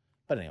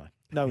 But anyway,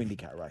 no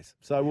IndyCar race.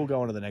 So we'll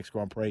go on to the next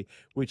Grand Prix,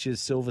 which is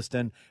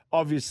Silverstone.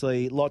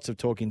 Obviously, lots of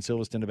talk in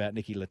Silverstone about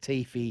Nicky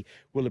Latifi.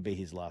 Will it be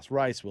his last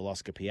race? Will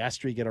Oscar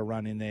Piastri get a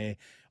run in there?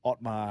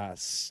 Otmar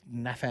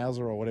Snaffhauser,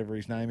 or whatever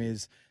his name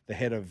is, the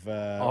head of...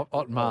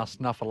 Otmar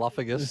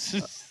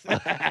Snuffleupagus.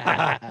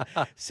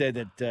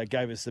 said that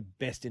gave us the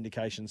best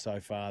indication so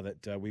far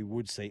that we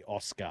would see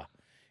Oscar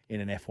in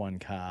an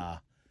F1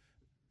 car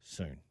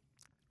soon.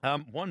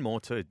 One more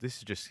too. This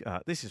is just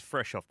this is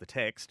fresh off the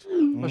text.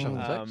 Fresh off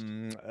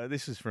the text.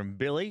 This is from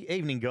Billy.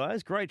 Evening,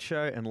 guys. Great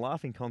show and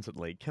laughing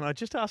constantly. Can I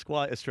just ask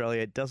why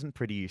Australia doesn't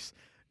produce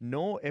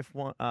more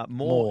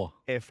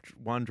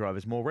F1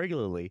 drivers more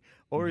regularly,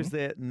 or is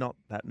there not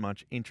that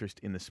much interest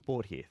in the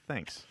sport here?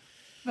 Thanks.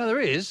 No, there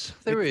is.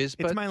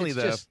 It's mainly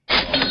just,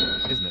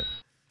 isn't it?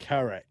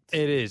 Correct.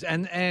 It is,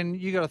 and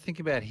you got to think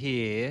about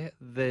here.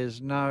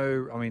 There's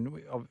no. I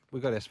mean,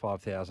 we've got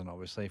S5000,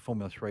 obviously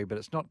Formula 3, but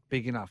it's not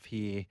big enough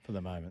here for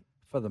the moment.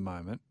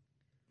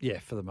 Yeah,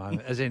 for the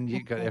moment. As in,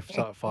 you've got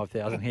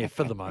F5000 here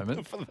for the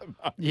moment. For the moment.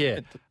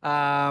 Yeah.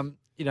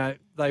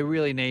 They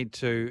really need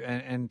to,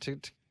 and to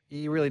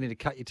you really need to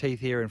cut your teeth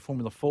here in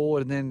Formula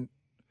Ford and then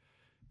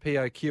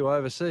POQ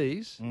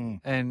overseas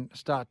and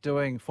start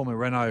doing Formula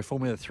Renault,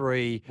 Formula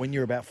 3. When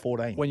you're about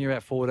 14. When you're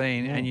about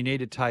 14 and you need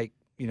to take,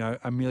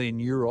 €1 million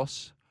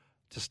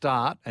to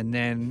start, and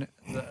then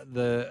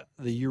the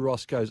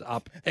Euros goes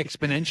up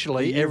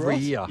expensially every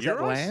year. Is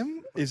that lamb?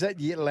 Is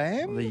that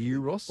lamb? The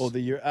Euros? Or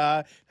the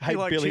Hey, you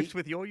like Billy. chips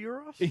with your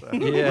Euros?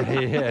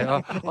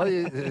 Yeah.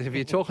 If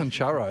you're talking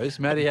churros,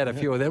 Matty had a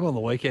few of them on the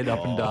weekend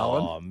up in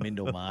Darwin. Oh,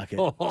 Mindle Market.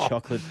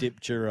 Chocolate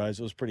dipped churros.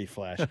 It was pretty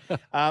flash.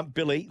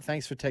 Billy,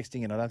 thanks for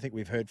texting in. I don't think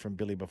we've heard from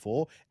Billy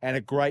before. And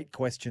a great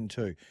question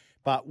too.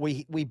 But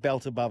we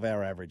belt above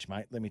our average,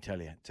 mate, let me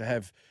tell you. To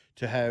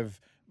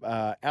have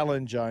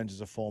Alan Jones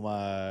as a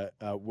former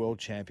world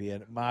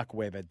champion, Mark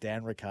Webber,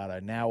 Dan Ricciardo,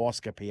 now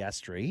Oscar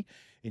Piastri,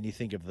 and you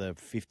think of the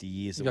 50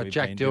 years that We've got we've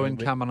Jack been Doohan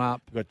doing. coming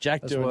up. We've got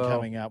Jack as Doohan well.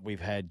 coming up.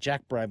 We've had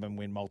Jack Brabham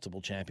win multiple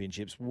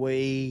championships.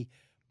 We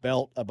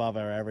belt above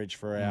our average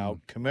for our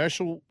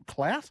commercial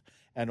clout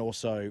and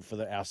also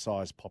for our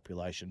size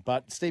population.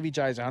 But Stevie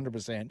J's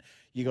 100%.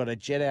 You got to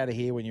jet out of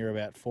here when you're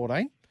about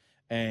 14.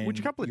 And Which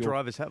a couple of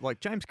drivers have. Like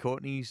James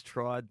Courtney's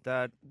tried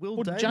that.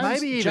 Will Davis.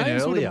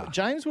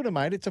 James would have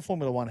made it to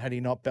Formula One had he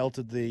not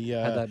belted the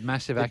Had that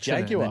massive the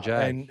accident in Jaguar the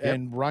Jag.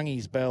 and rung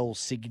his bell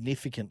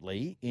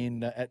significantly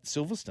in at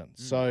Silverstone.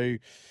 So,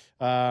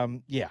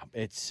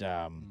 it's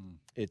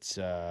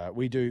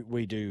we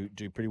do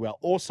pretty well.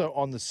 Also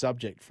on the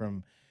subject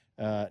from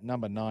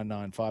number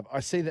 995,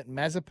 I see that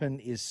Mazepin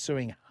is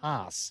suing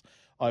Haas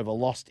over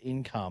lost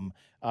income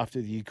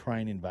after the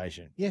Ukraine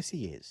invasion. Yes,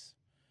 he is.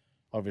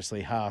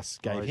 Obviously, Haas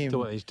gave him.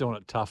 He's doing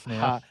it tough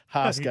now.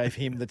 Haas gave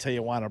him the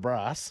Tijuana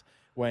brass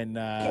when.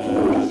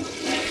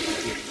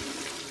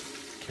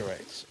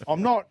 Correct.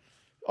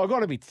 I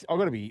got to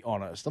be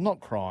honest. I'm not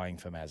crying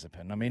for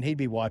Mazepin. I mean, he'd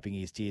be wiping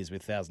his tears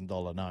with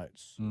 $1,000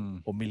 notes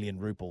or million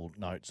ruble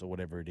notes or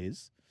whatever it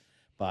is.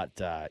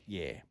 But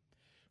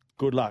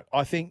good luck.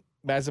 I think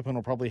Mazepin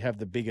will probably have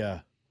the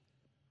bigger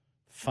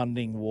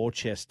funding war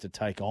chest to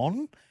take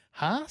on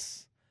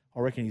Haas. I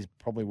reckon he's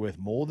probably worth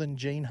more than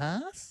Gene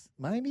Haas,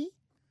 maybe.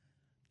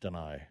 Don't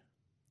know.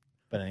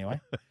 But anyway,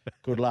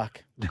 good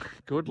luck.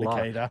 Good luck.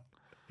 Nikita.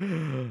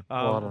 I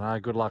don't know.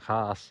 Good luck,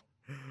 Haas.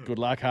 Good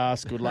luck,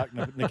 Haas. Good luck,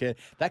 Nikita.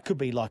 That could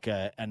be like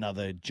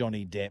another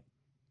Johnny Depp,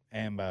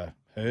 Amber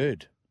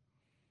Heard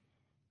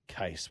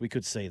case. We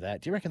could see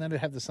that. Do you reckon that'd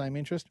have the same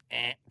interest?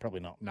 Probably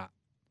not. No.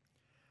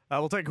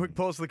 We'll take a quick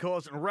pause for the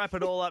cause and wrap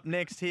it all up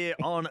next here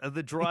on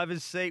the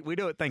driver's seat. We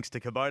do it thanks to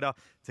Kubota.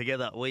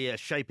 Together, we are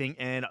shaping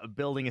and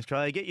building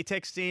Australia. Get your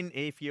text in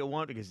if you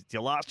want, because it's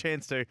your last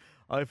chance to.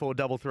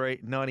 0433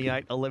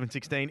 98 11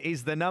 16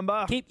 is the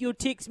number. Keep your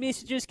text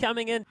messages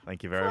coming in.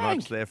 Thank you very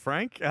much there,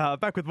 Frank.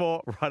 Back with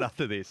more right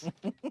after this.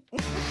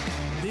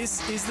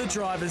 This is the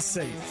driver's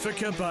seat for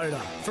Kubota.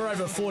 For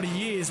over 40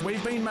 years,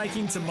 we've been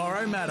making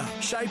tomorrow matter,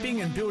 shaping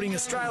and building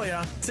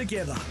Australia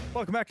together.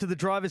 Welcome back to the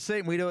driver's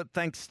seat. We do it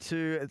thanks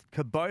to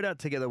Kubota.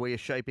 Together, we are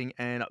shaping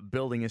and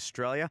building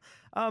Australia.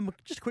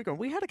 Just a quick one.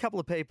 We had a couple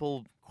of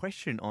people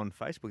question on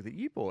Facebook that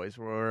you boys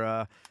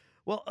were,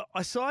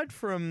 aside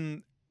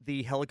from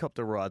the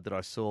helicopter ride that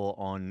I saw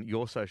on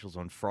your socials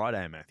on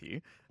Friday,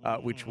 Matthew,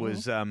 which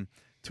was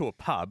to a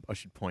pub, I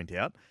should point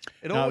out.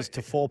 It was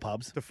to 4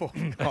 pubs. To 4.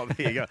 Oh,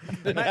 there you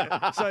go. Mate,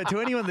 so to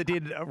anyone that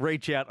did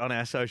reach out on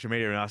our social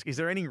media and ask, is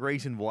there any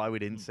reason why we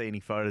didn't see any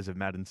photos of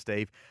Matt and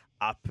Steve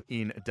up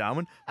in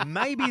Darwin?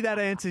 Maybe that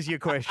answers your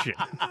question.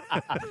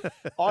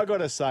 I got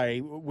to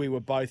say, we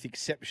were both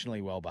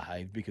exceptionally well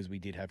behaved because we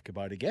did have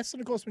Kubota guests. And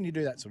of course, when you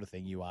do that sort of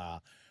thing, you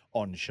are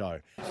on show.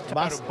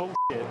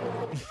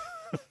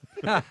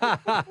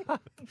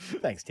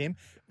 Thanks, Tim.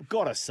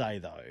 Got to say,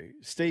 though,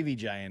 Stevie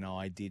J and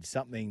I did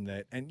something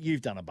that, and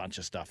you've done a bunch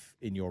of stuff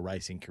in your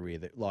racing career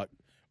that, like,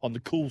 on the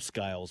cool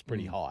scale is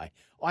pretty high.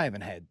 I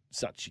haven't had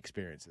such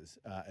experiences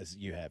as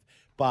you have.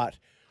 But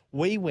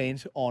we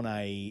went on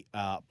a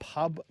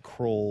pub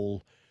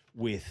crawl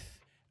with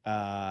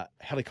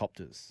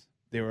helicopters.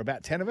 There were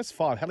about 10 of us,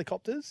 5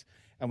 helicopters,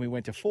 and we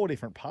went to 4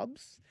 different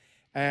pubs.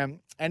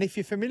 And if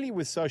you're familiar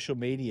with social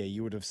media,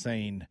 you would have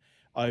seen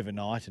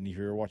overnight, and if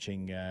you were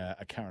watching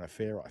A Current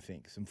Affair, I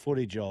think, some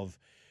footage of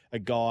a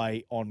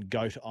guy on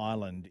Goat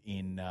Island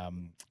in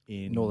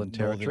Northern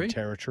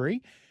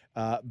Territory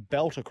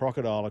belt a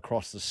crocodile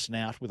across the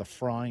snout with a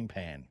frying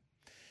pan.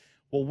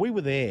 Well, we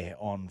were there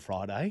on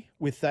Friday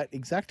with that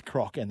exact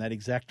croc and that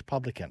exact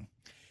publican,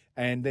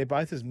 and they're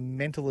both as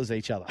mental as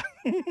each other.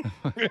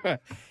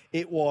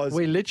 It was...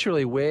 We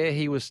literally, where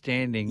he was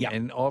standing,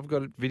 and I've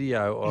got a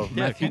video of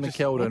Matthew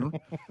McKeldin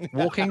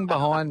walking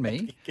behind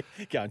me.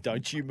 Go,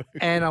 don't you move.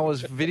 And I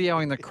was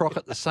videoing the croc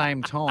at the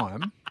same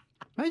time.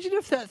 Imagine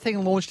if that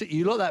thing launched at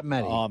you like that,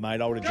 Matty. Oh,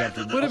 mate, I would have jumped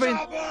in. Would have been...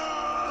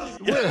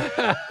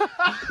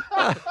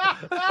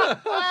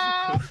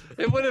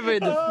 It would have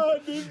been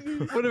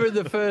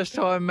the first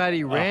time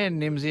Matty ran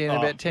Nimsy in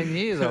about 10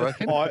 years, I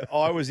reckon.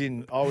 I was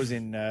in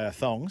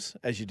thongs,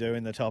 as you do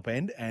in the top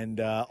end, and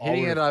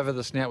hitting it over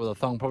the snout with a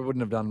thong probably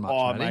wouldn't have done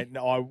much. Mate,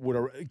 no, I would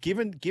have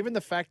given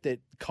the fact that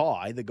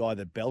Kai, the guy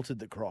that belted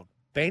the croc,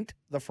 bent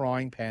the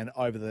frying pan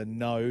over the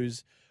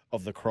nose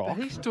of the Croc.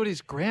 But he stood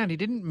his ground. He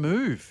didn't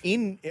move.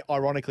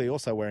 Ironically,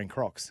 also wearing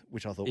Crocs,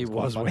 which I thought he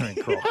was quite wearing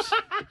Crocs.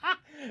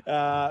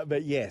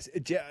 But yes,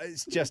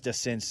 it's just a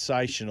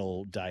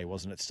sensational day,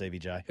 wasn't it, Stevie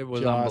J? It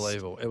was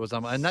unbelievable. It was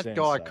and that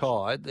guy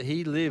Kai,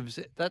 he lives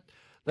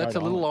that's Goat a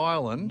little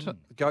island.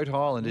 Goat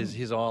Island is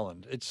his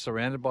island. It's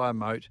surrounded by a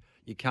moat.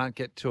 You can't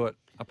get to it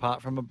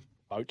apart from a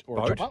boat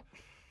or a chopper.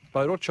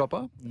 Boat or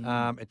chopper.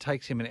 It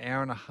takes him an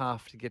hour and a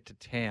half to get to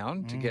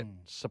town to get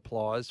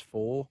supplies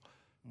for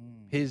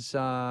his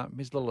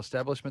little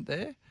establishment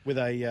there. With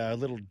a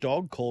little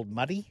dog called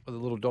Muddy. With a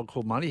little dog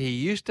called Muddy. He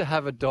used to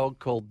have a dog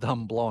called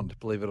Dumb Blonde,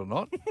 believe it or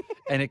not,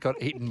 and it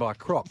got eaten by a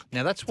croc.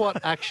 Now that's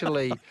what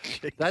actually,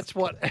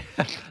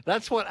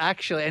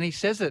 and he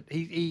says it.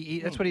 He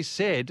that's what he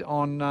said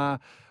on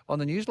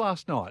the news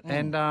last night,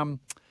 and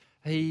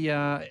he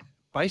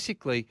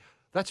basically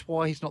that's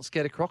why he's not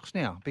scared of crocs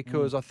now,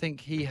 because I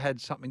think he had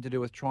something to do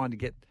with trying to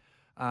get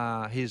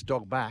his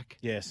dog back.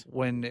 Yes.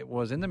 When it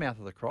was in the mouth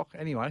of the croc.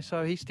 Anyway,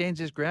 so he stands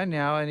his ground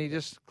now and he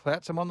just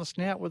clouts him on the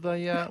snout with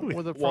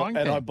a frying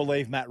pan. And I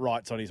believe Matt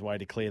Wright's on his way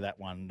to clear that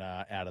one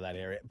out of that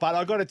area. But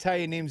I've got to tell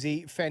you,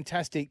 Nimsy,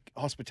 fantastic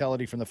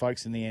hospitality from the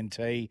folks in the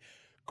NT.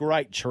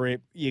 Great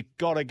trip. You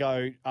got to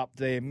go up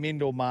there.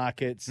 Mindle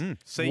Markets.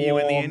 See you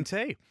in the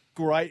NT.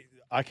 Great.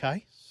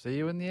 Okay. See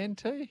you in the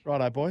NT.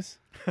 Righto, boys.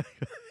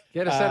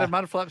 Get a set of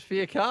mud flaps for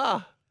your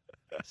car.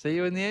 See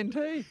you in the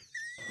NT.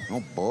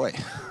 Oh, boy.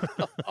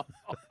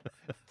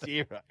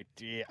 Dear, oh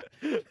dear.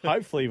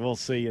 Hopefully we'll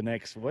see you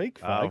next week,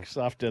 folks.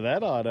 After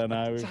that, I don't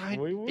know if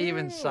we will.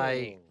 Even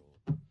say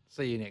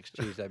see you next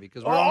Tuesday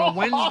because we're on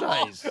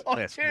Wednesdays.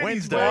 Yes,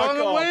 Wednesday.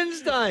 We're on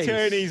Wednesdays.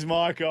 Turn his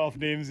mic off,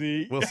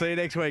 Nimsy. We'll see you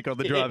next week on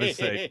the driver's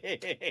seat.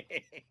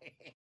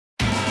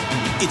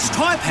 It's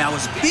Tyre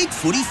Power's Big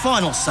Footy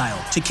Final Sale.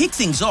 To kick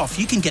things off,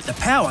 you can get the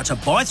power to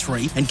buy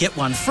 3 and get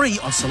 1 free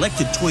on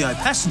selected Toyo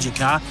passenger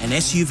car and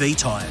SUV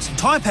tyres.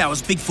 Tyre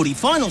Power's Big Footy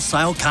Final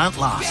Sale can't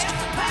last.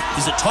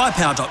 Visit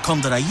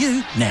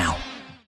tyrepower.com.au now.